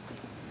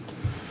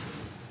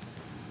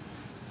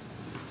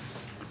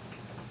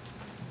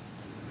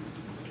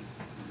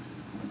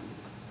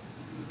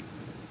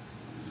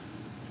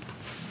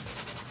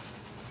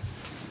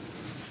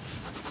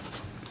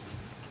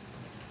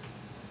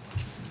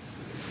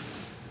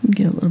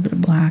 Get a little bit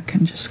of black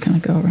and just kind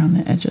of go around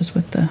the edges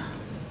with the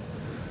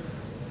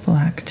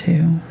black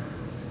too.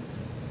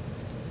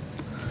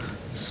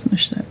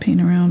 Smush that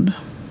paint around.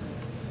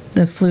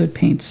 The fluid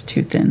paint's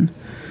too thin.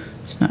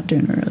 It's not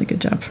doing a really good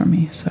job for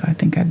me, so I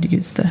think I'd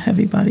use the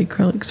heavy body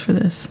acrylics for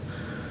this.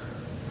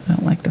 I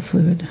don't like the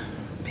fluid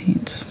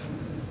paint,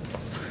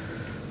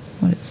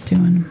 what it's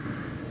doing.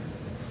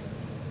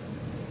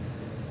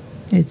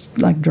 It's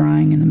like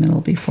drying in the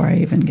middle before I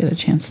even get a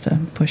chance to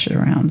push it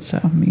around, so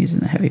I'm using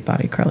the heavy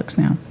body acrylics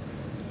now.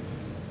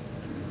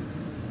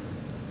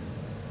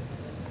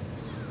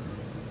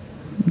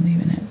 I'm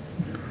leaving it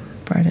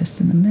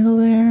brightest in the middle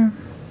there.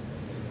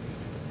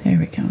 There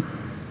we go.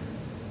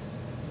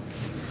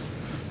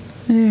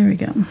 There we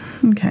go.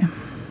 Okay.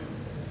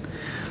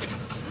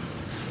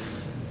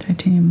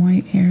 Titanium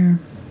white here.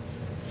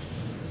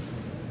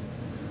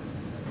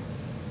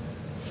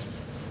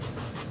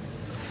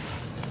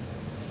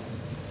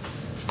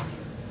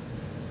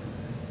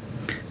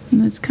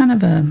 And it's kind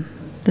of a,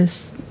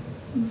 this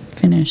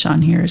finish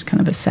on here is kind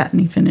of a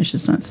satiny finish.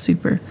 It's not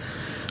super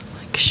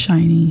like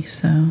shiny,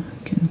 so you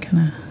can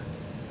kind of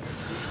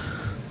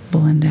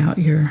blend out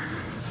your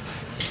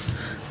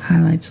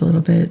highlights a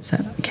little bit. It's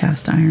that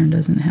cast iron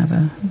doesn't have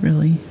a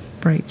really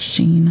bright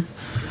sheen.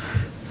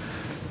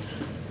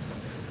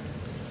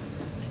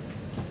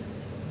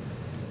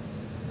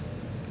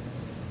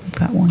 I've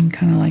got one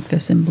kind of like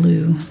this in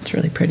blue. It's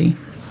really pretty.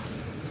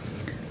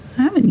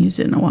 I haven't used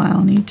it in a while.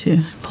 I need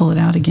to pull it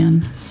out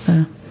again.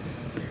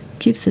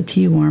 Keeps the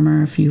tea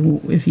warmer if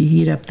you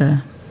heat up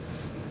the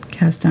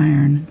cast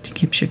iron. It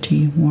keeps your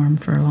tea warm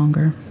for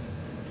longer.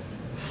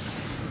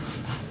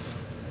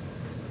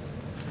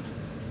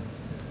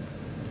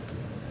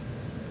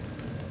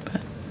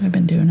 But I've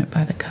been doing it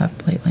by the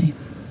cup lately.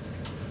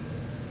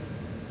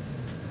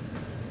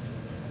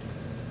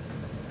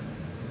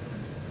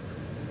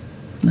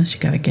 Unless you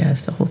got to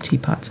guess, the whole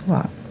teapot's a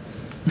lot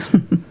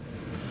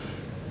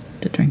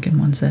to drink in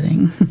one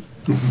setting,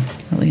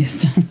 at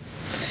least.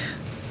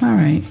 All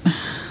right.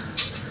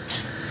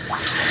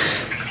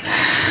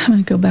 I'm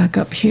going to go back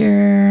up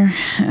here,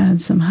 add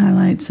some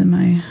highlights in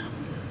my...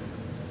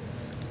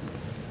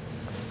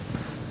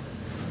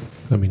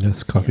 I mean,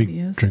 us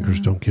coffee drinkers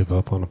don't give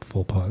up on a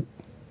full pot.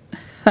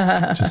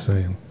 Just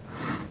saying.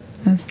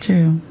 That's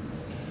true.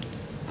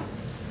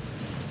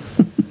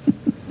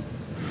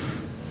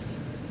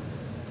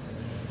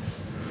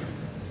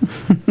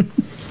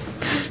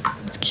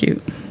 That's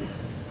cute.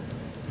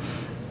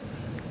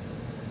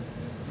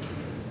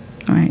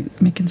 All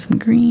right, making some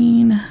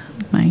green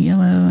with my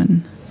yellow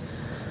and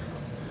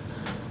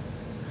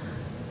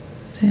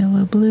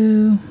phthalo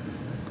blue.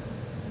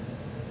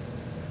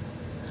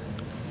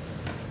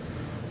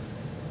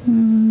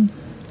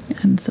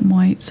 And some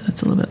white, so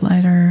it's a little bit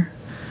lighter.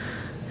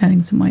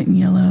 Adding some white and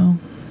yellow.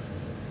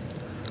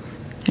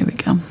 There we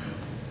go.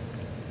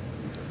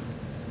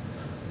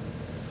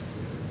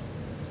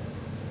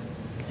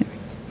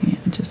 Yeah,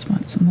 I just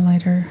want some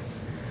lighter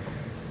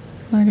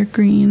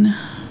green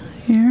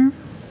here.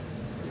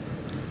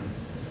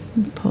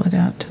 Pull it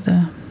out to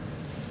the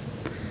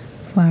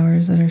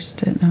flowers that are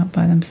sitting out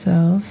by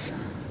themselves.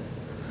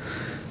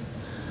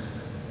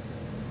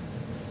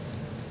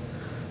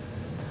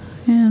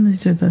 And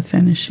these are the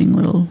finishing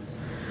little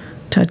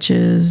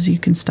touches. You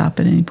can stop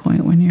at any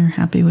point when you're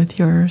happy with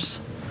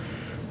yours.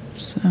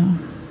 So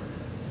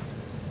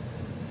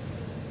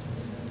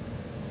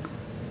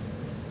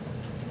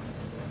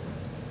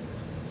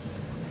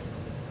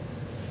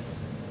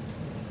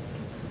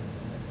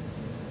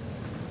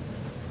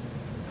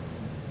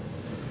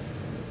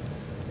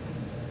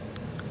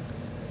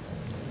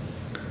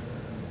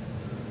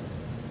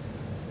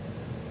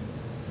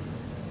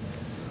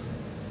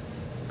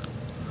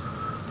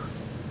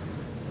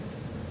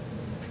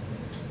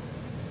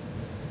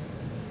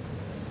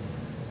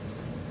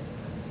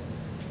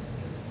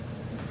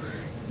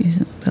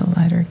using a little bit of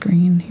lighter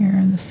green here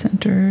in the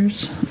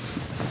centers.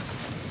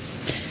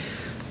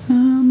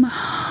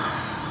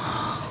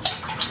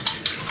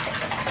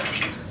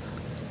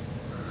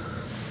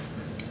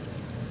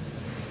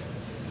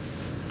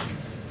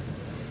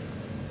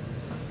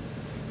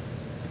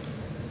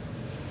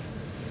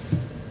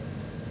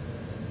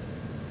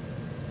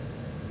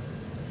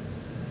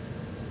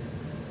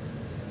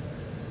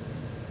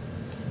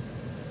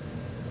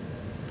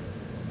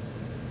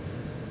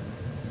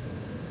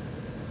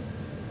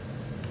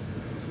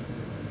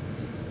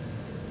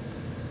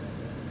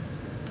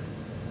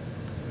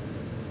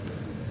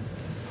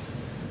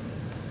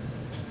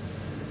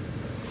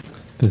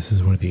 This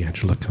is where the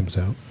Angela comes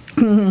out.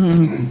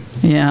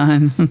 Yeah.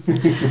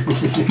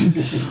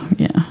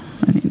 Yeah,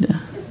 I need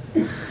to.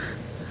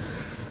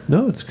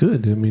 No, it's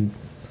good. I mean,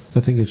 I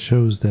think it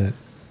shows that,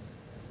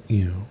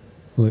 you know,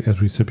 like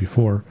as we said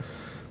before,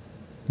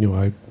 you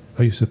know,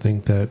 I used to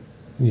think that,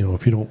 you know,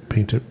 if you don't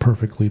paint it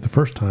perfectly the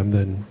first time,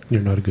 then you're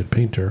not a good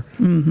painter.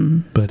 Mm-hmm.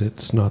 But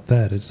it's not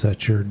that. It's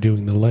that you're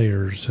doing the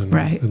layers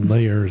and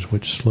layers,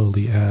 which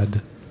slowly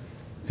add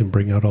and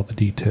bring out all the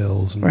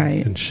details and,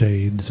 and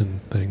shades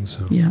and things.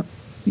 So. Yep.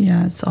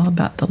 Yeah, it's all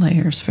about the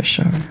layers for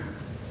sure.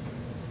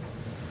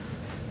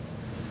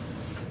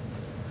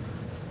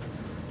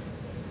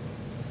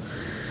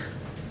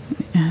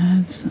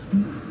 Add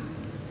some.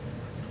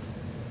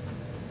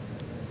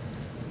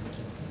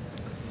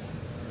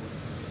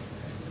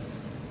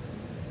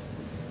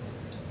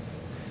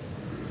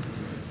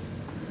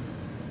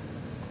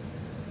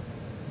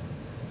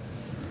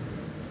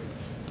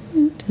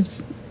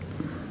 Just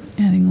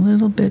adding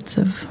little bits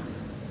of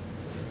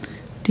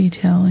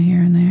detail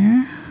here and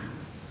there.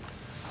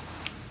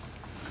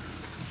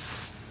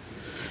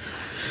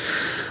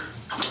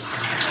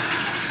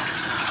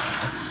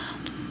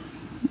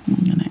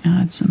 I'm going to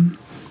add some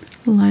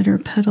lighter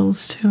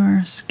petals to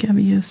our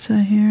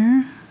Scabiosa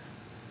here.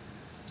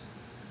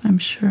 I'm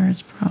sure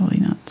it's probably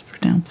not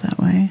pronounced that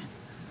way.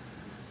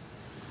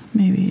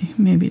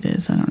 Maybe it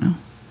is, I don't know.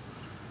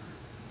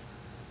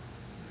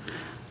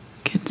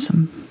 Get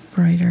some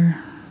brighter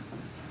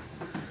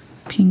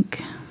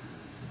pink.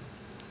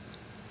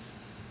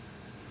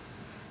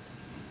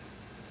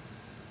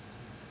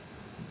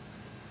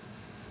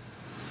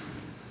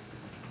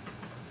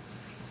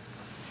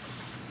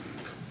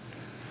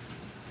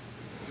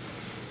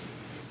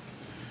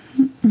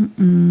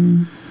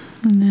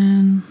 And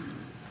then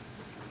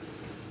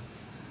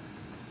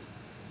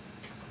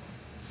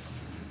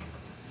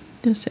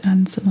just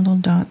add some little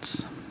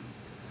dots,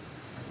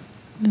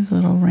 these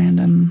little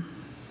random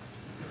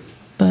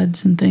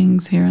buds and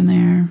things here and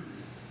there.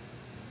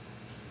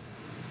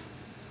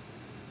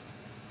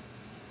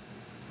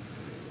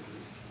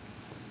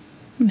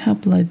 And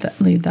help lead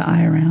the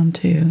eye around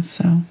too.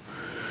 So,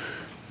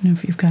 you know,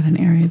 if you've got an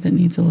area that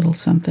needs a little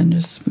something,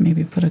 just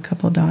maybe put a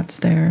couple dots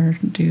there,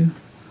 do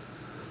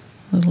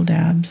little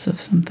dabs of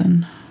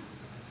something.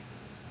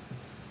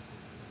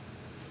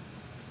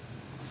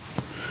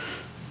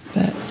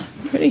 But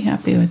pretty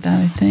happy with that,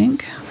 I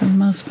think, for the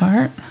most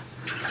part.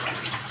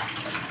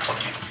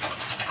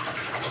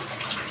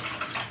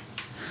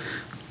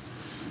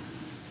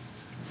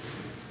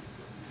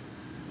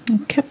 I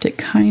kept it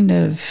kind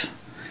of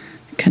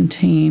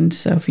contained,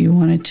 so if you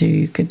wanted to,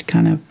 you could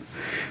kind of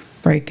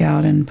break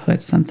out and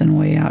put something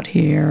way out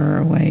here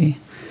or way,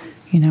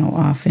 you know,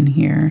 off in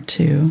here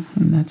too.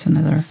 And that's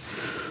another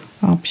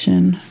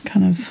option.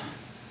 Kind of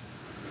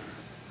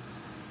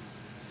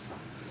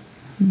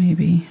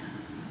maybe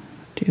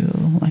do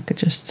like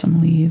just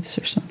some leaves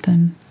or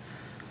something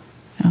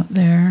out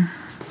there.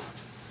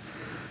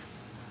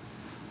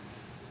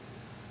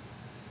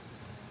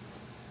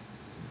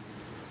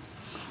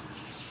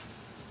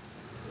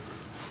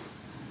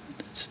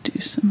 Let's do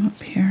some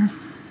up here.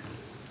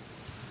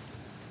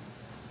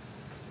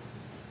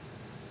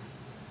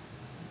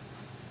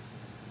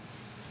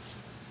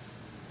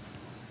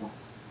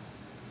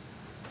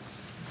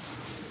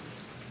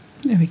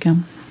 There we go.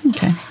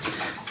 Okay.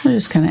 I'm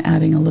just kind of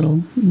adding a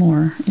little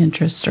more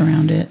interest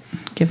around it,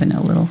 giving it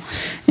a little.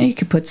 And you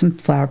could put some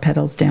flower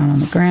petals down on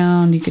the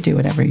ground. You could do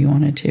whatever you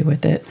wanted to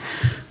with it.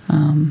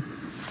 I'm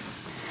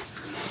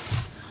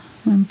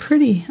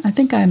pretty. I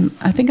think I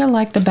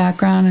like the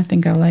background. I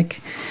think I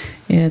like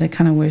it. I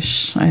kind of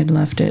wish I had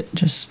left it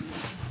just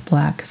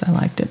black because I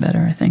liked it better,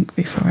 I think,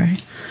 before I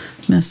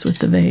messed with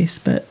the vase.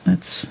 But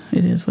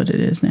it is what it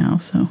is now.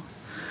 So I'm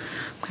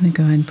going to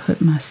go ahead and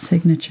put my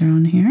signature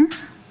on here.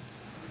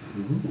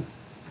 Ooh.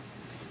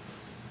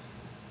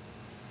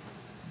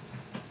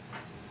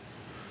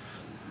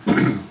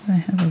 I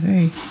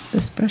have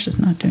this brush is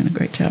not doing a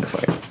great job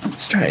for it.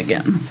 Let's try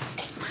again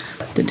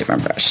with a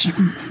different brush.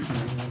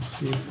 Let's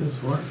see if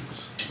this works.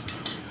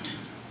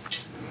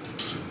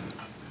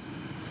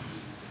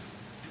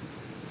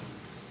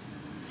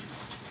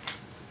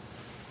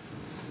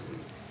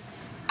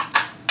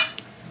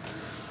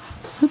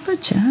 Super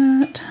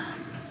chat.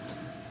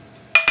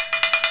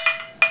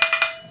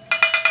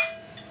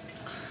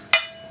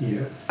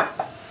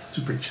 Yes,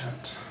 super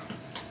chat.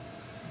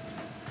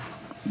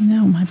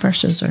 No, my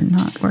brushes are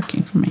not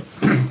working for me.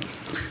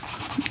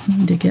 I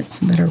need to get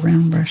some better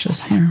round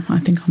brushes here. I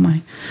think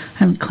I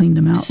haven't cleaned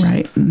them out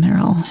right and they're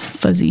all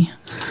fuzzy.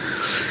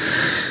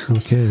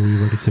 Okay, are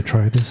you ready to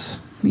try this?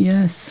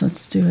 Yes,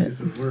 let's do it.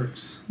 See if it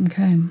works.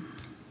 Okay.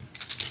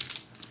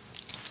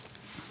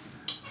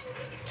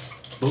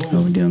 Boom.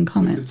 Oh, we're doing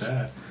comments. Look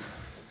at that.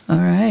 All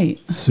right.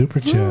 Super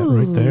chat Ooh.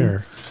 right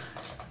there.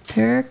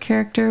 Pair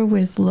character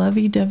with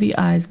lovey-dovey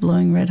eyes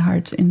blowing red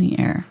hearts in the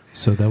air.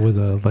 So that was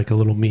like a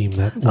little meme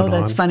that went on.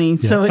 That's funny.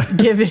 Yeah. So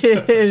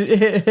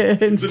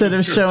it instead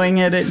of showing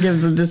it, it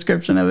gives a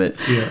description of it.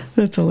 Yeah.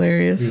 That's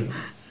hilarious. Yeah.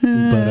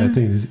 But I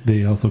think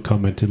they also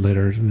commented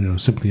later,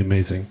 simply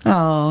amazing.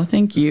 Oh,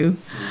 thank you.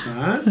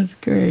 That. That's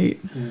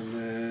great. And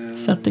then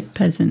Celtic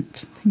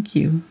peasant. Thank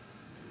you.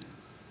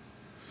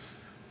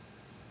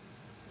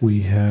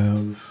 we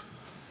have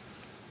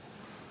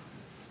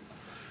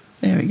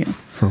There we go.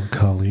 from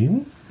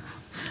Colleen.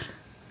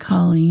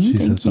 Colleen, She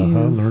thank says, you.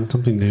 learned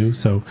something new.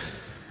 So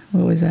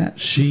What was that?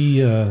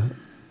 she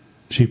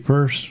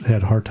first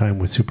had a hard time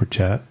with Super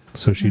Chat,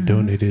 so she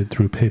donated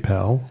through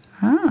PayPal.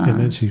 Ah. And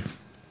then she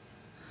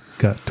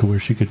got to where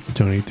she could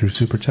donate through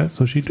Super Chat,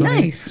 so she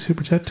donated Nice.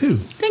 Super Chat too.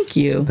 Thank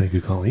you. So thank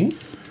you, Colleen.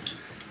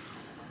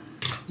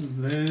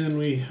 Then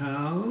we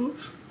have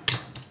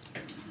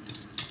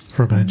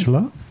from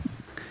Angela.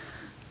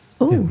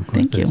 Oh, And of course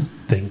thank you. there's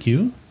Thank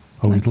you.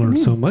 Always Like learn me.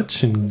 so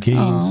much and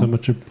gain so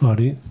much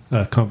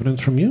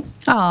confidence from you.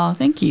 Oh,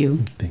 thank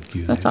you. Thank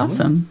you. That's Angela.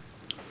 awesome.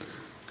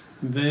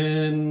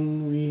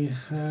 Then we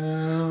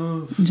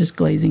have I'm just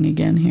glazing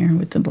again here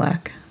with the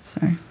black.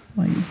 Sorry.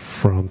 While you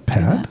from do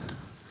Pat. that.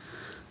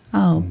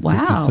 Oh, wow.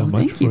 Thank you so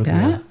much Thank you, for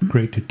Pat. the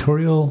great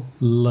tutorial.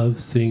 Love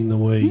seeing the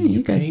way Hey, you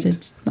you guys paint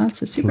did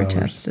lots of super flowers.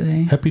 chats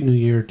today. Happy New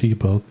Year to you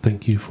both.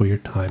 Thank you for your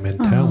time and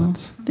Oh,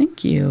 talents.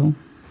 thank you.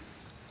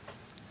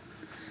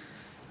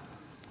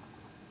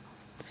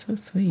 So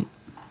sweet.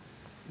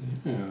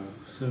 Yeah,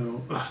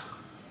 so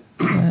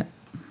But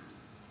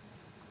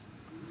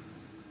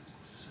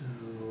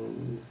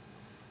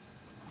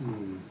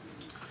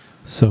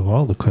so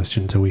all the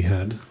questions that we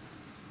had.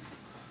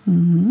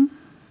 there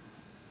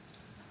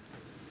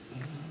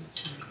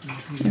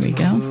we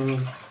go.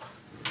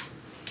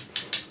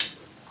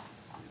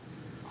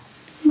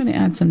 I'm going to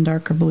add some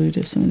darker blue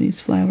to some of these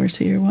flowers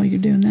here while you're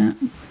doing that.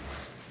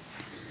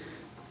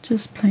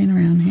 Just playing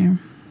around here.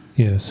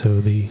 Yeah, so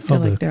I feel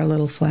like they're a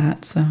little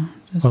flat, so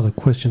just... all the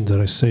questions that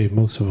I saved,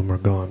 most of them are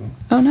gone.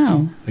 Oh,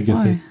 no. I guess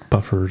Why? it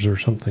buffers or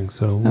something.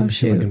 So let me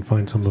see if I shoot. can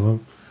find some of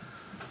them.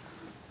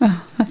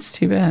 Oh, that's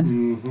too bad.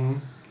 Mm-hmm.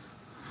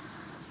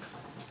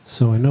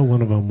 So I know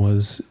one of them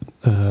was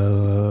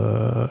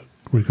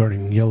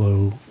regarding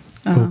yellow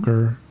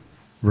ochre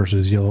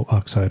versus yellow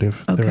oxide,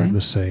 if they're Okay.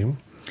 the same.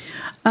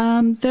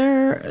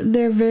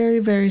 They're very,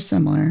 very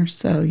similar,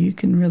 so you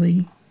can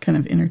really kind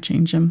of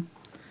interchange them.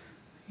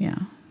 Yeah,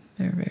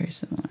 they're very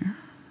similar.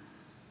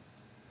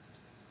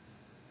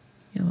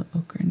 Yellow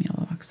ochre and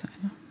yellow oxide.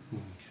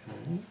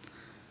 Okay.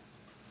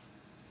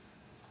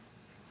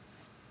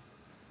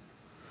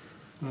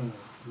 Oh,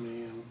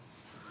 man.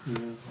 Yeah,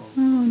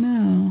 Oh,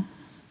 no.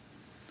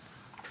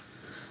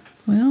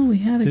 Well, we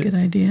had a good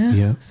idea.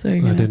 Yeah. So you're I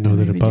gonna didn't have know to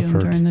that it maybe do 'em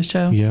buffered during the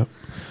show. Yep.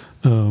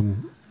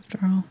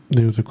 after all.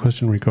 There was a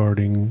question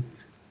regarding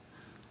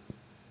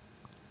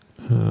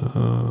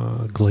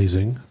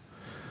glazing.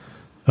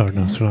 Oh,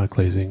 no, so not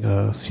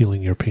glazing,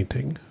 sealing your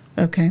painting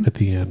Okay. at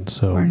the end.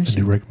 So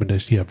any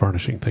recommendation? Yeah,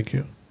 varnishing. Thank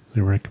you.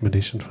 Any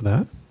recommendations for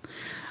that?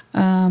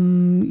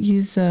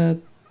 Use a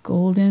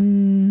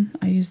golden.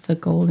 I use the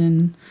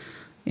golden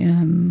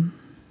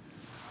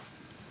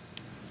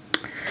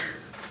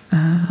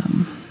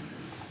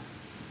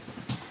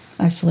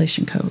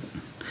isolation coat,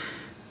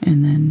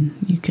 and then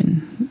you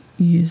can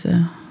use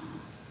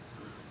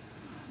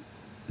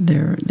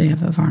they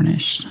have a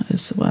varnish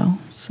as well.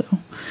 So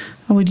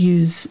I would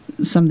use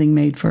something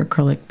made for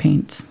acrylic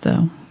paints,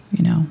 though.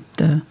 You know,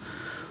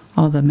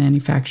 all the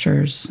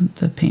manufacturers,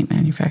 the paint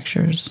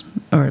manufacturers,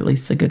 or at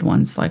least the good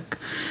ones like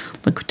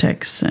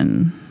Liquitex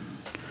and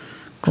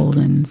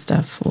Golden and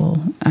stuff.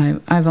 Well,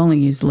 I've only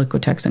used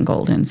Liquitex and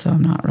Golden, so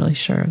I'm not really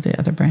sure of the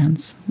other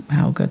brands,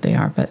 how good they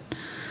are. But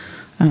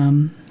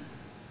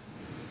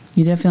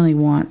you definitely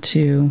want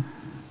to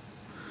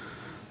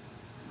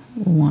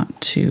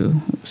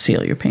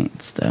seal your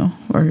paints, though,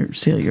 or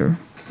seal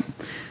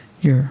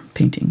your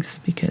paintings,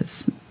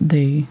 because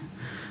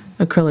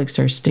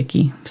acrylics are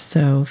sticky.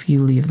 So if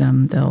you leave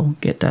them, they'll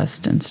get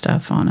dust and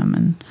stuff on them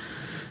and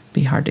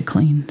be hard to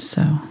clean.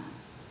 So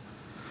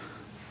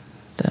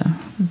the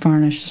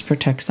varnish just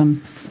protects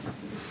them.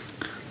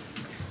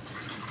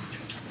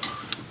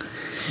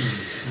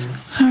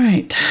 All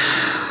right.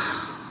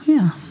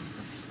 Yeah.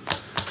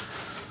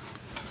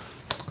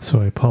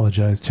 So I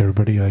apologize to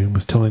everybody. I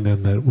was telling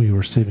them that we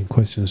were saving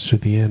questions to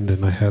the end,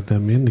 and I had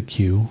them in the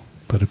queue,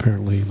 but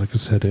apparently, like I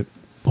said, it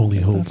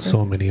only holds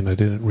so many, and I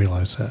didn't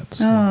realize that.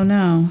 So. Oh,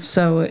 no.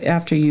 So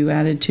after you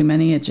added too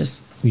many, it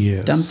just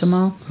dumped them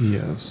all?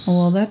 Yes.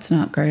 Well, that's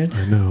not good.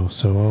 I know.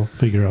 So I'll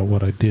figure out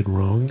what I did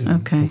wrong,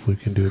 and okay. if we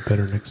can do it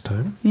better next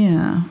time.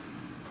 Yeah.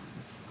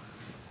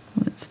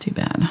 Well, that's too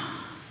bad.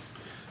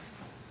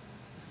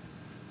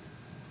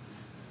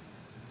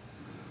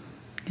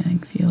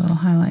 Getting a few little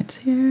highlights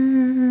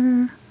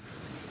here.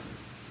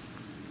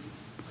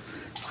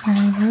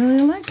 I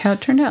really like how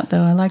it turned out,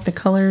 though. I like the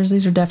colors.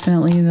 These are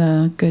definitely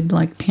the good,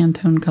 like,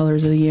 Pantone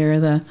colors of the year.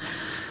 The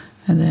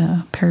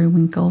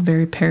periwinkle,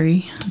 very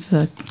Perry, is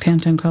the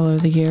Pantone color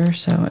of the year.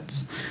 So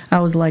I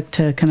always like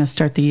to kind of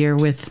start the year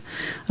with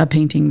a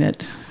painting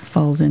that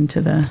falls into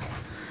the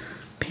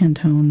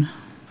Pantone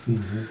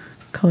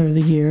color of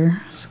the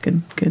year. It's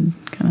good kind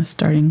of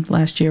starting.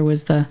 Last year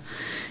was the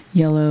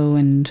yellow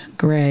and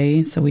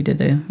gray, so we did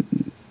the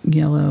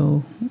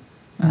yellow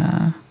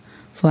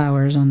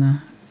flowers on the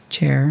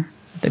chair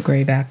with the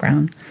gray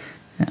background.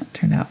 That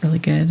turned out really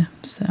good.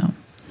 So,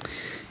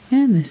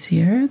 and this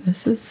year,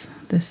 this is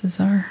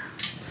our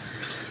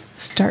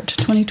start to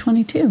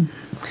 2022.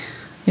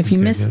 If you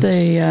missed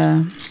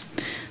the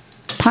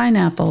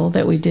pineapple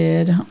that we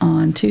did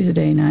on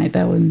Tuesday night,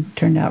 that one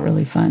turned out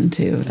really fun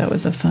too. That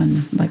was a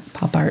fun, like,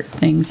 pop art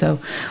thing. So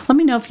let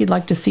me know if you'd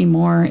like to see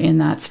more in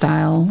that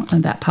style,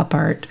 that pop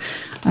art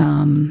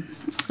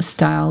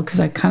style, because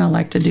I kind of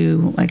like to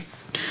do like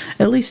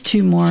at least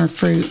 2 more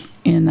fruit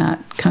in that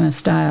kind of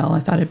style.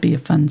 I thought it'd be a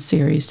fun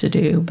series to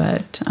do,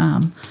 but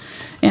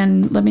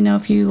and let me know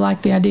if you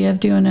like the idea of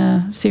doing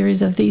a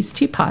series of these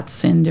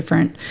teapots in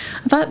different.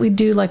 I thought we'd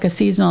do like a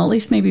seasonal, at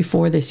least maybe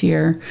 4 this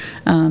year,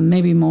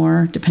 maybe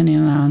more, depending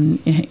on,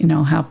 you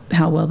know,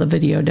 how well the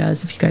video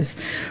does. If you guys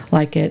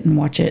like it and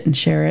watch it and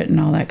share it and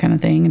all that kind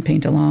of thing and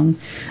paint along,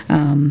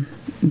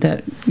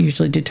 that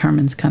usually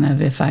determines kind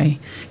of if I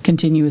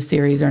continue a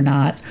series or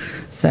not.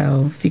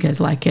 So if you guys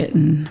like it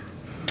and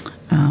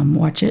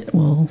watch it,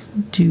 we'll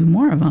do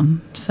more of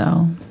them.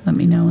 So let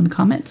me know in the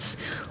comments.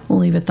 We'll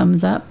leave a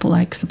thumbs up,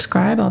 like,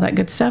 subscribe, all that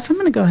good stuff. I'm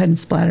going to go ahead and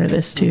splatter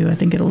this too. I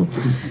think it'll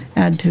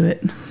add to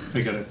it. I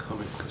got a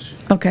comment question.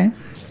 Okay.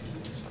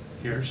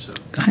 Here, so.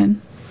 Go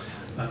ahead.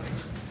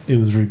 It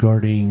was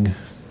regarding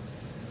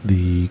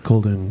the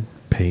golden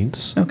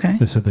paints. Okay.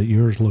 They said that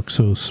yours look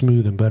so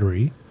smooth and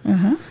buttery,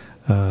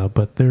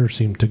 but theirs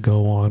seem to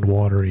go on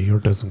watery or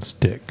doesn't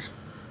stick.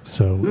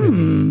 So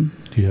do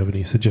you have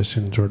any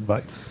suggestions or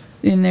advice?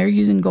 And they're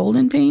using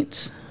golden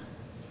paints?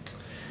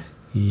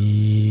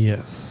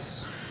 Yes.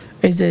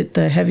 Is it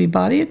the heavy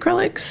body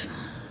acrylics?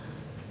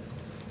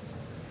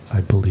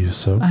 I believe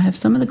so. I have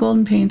some of the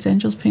golden paints.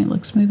 Angel's paint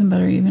looks smooth and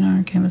buttery even on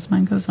our canvas.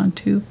 Mine goes on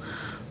too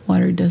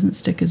watery, doesn't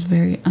stick, is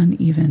very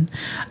uneven.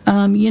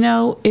 You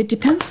know, it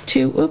depends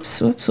too.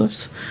 Whoops.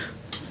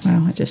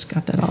 Wow, I just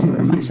got that all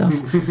over myself.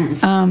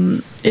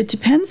 It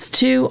depends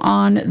too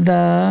on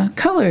the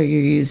color you're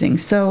using.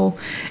 So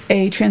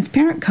a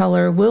transparent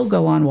color will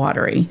go on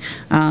watery.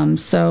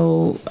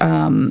 You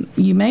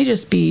may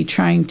just be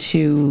trying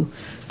to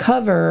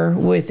cover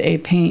with a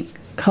paint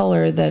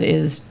color that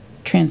is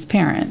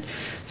transparent.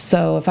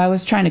 So if I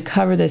was trying to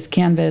cover this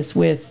canvas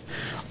with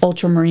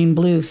Ultramarine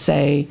Blue,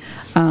 say,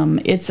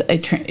 it's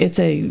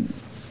a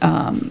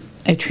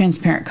a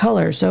transparent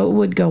color, so it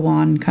would go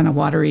on kind of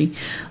watery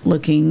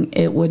looking.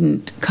 It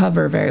wouldn't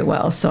cover very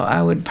well, so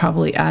I would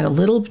probably add a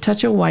little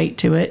touch of white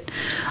to it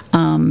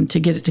to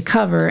get it to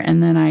cover,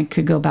 and then I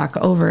could go back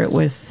over it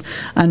with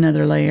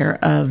another layer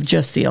of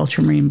just the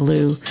ultramarine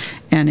blue,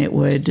 and it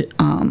would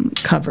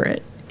cover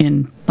it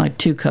in like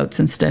 2 coats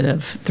instead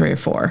of 3 or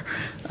 4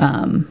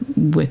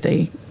 with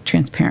a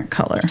transparent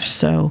color.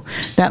 So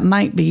that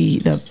might be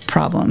the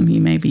problem. You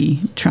may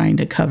be trying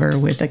to cover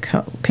with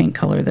a paint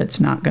color that's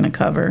not going to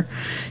cover.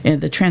 And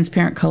the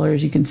transparent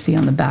colors you can see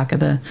on the back of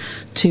the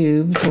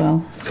tubes,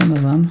 well, some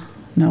of them,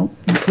 nope,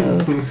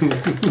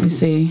 you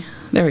see,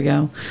 there we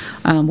go.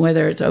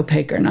 Whether it's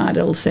opaque or not,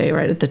 it'll say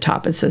right at the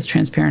top, it says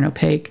transparent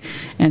opaque.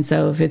 And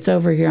so if it's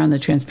over here on the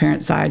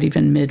transparent side,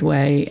 even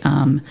midway,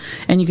 and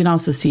you can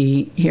also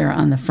see here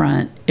on the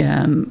front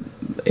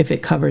if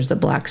it covers the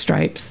black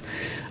stripes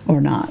or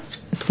not.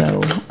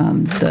 So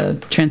the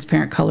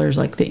transparent colors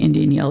like the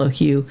Indian yellow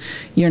hue,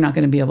 you're not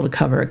going to be able to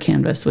cover a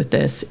canvas with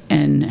this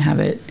and have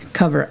it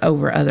cover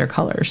over other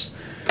colors.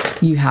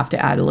 You have to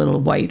add a little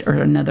white or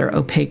another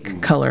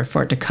opaque color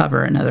for it to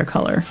cover another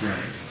color.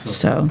 Right.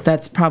 So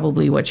that's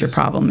probably what your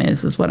problem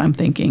is what I'm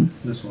thinking.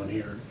 This one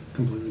here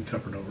completely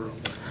covered over.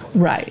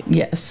 Right,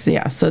 yes,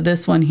 yeah. So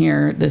this one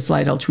here, this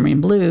light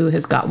ultramarine blue,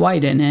 has got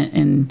white in it,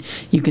 and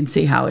you can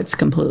see how it's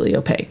completely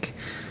opaque,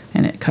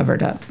 and it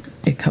covered up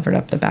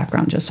the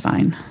background just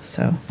fine.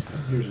 So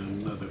here's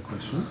another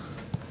question.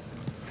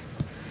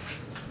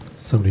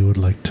 Somebody would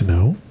like to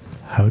know,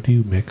 how do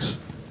you mix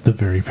the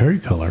very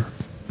color?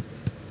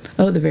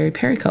 Oh, the very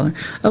Perry color.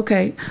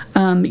 Okay,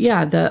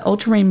 yeah, the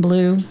ultramarine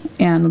blue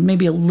and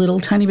maybe a little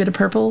tiny bit of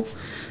purple.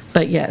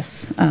 But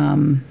yes,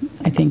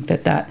 I think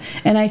that,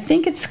 and I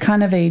think it's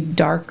kind of a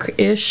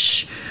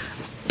dark-ish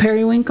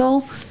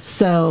periwinkle.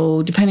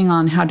 So depending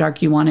on how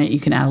dark you want it,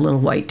 you can add a little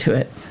white to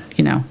it,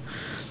 you know.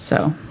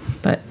 So,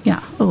 but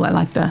yeah. Oh, I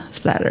like the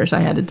splatters.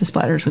 I added the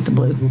splatters with the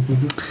blue.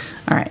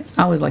 All right,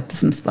 I always like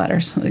some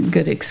splatters. A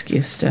good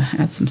excuse to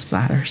add some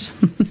splatters.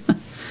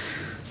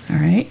 All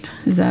right,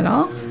 is that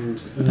all?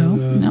 And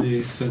no.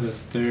 They said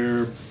that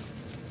their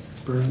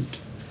burnt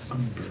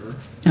umber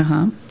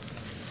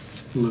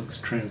looks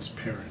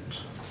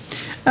transparent.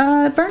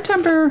 Burnt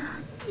umber,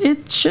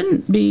 it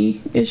shouldn't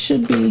be. It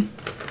should be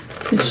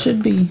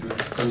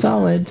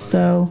solid.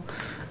 So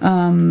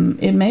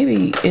it may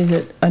be. Is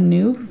it a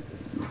new?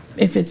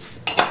 If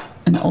it's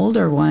an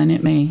older one,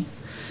 it may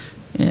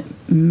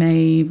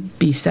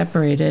be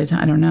separated.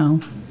 I don't know.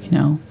 You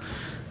know.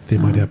 They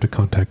might have to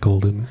contact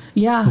Golden.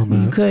 Yeah,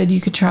 you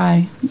could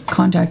try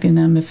contacting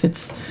them if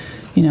it's,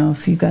 you know,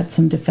 if you've got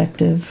some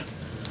defective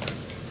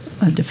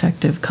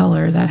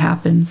color, that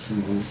happens.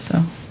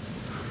 So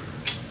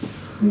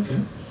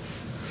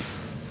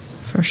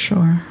for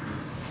sure.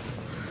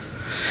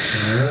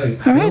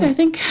 All right, I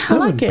think I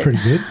like it. Pretty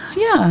good.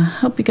 Yeah,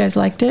 hope you guys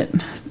liked it.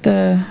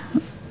 The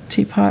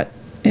teapot,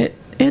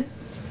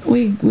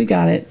 we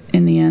got it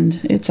in the end.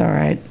 It's all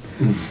right.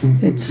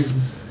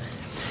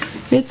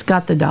 It's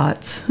got the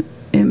dots.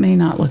 It may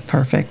not look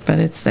perfect, but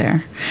it's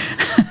there.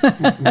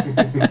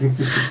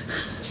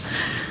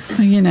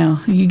 You know,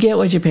 you get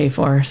what you pay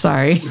for.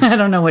 Sorry. I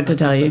don't know what to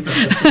tell you.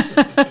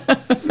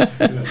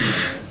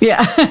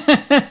 Yeah.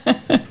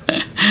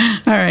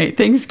 All right.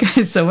 Thanks,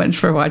 guys, so much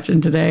for watching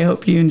today. I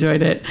hope you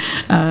enjoyed it.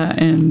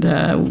 And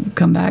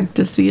come back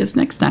to see us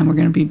next time. We're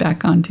going to be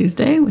back on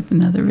Tuesday with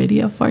another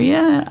video for you.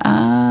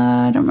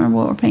 I don't remember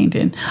what we're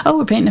painting. Oh,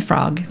 we're painting a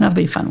frog. That'll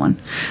be a fun one.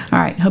 All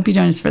right. Hope you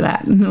join us for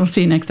that. We'll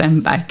see you next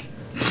time. Bye.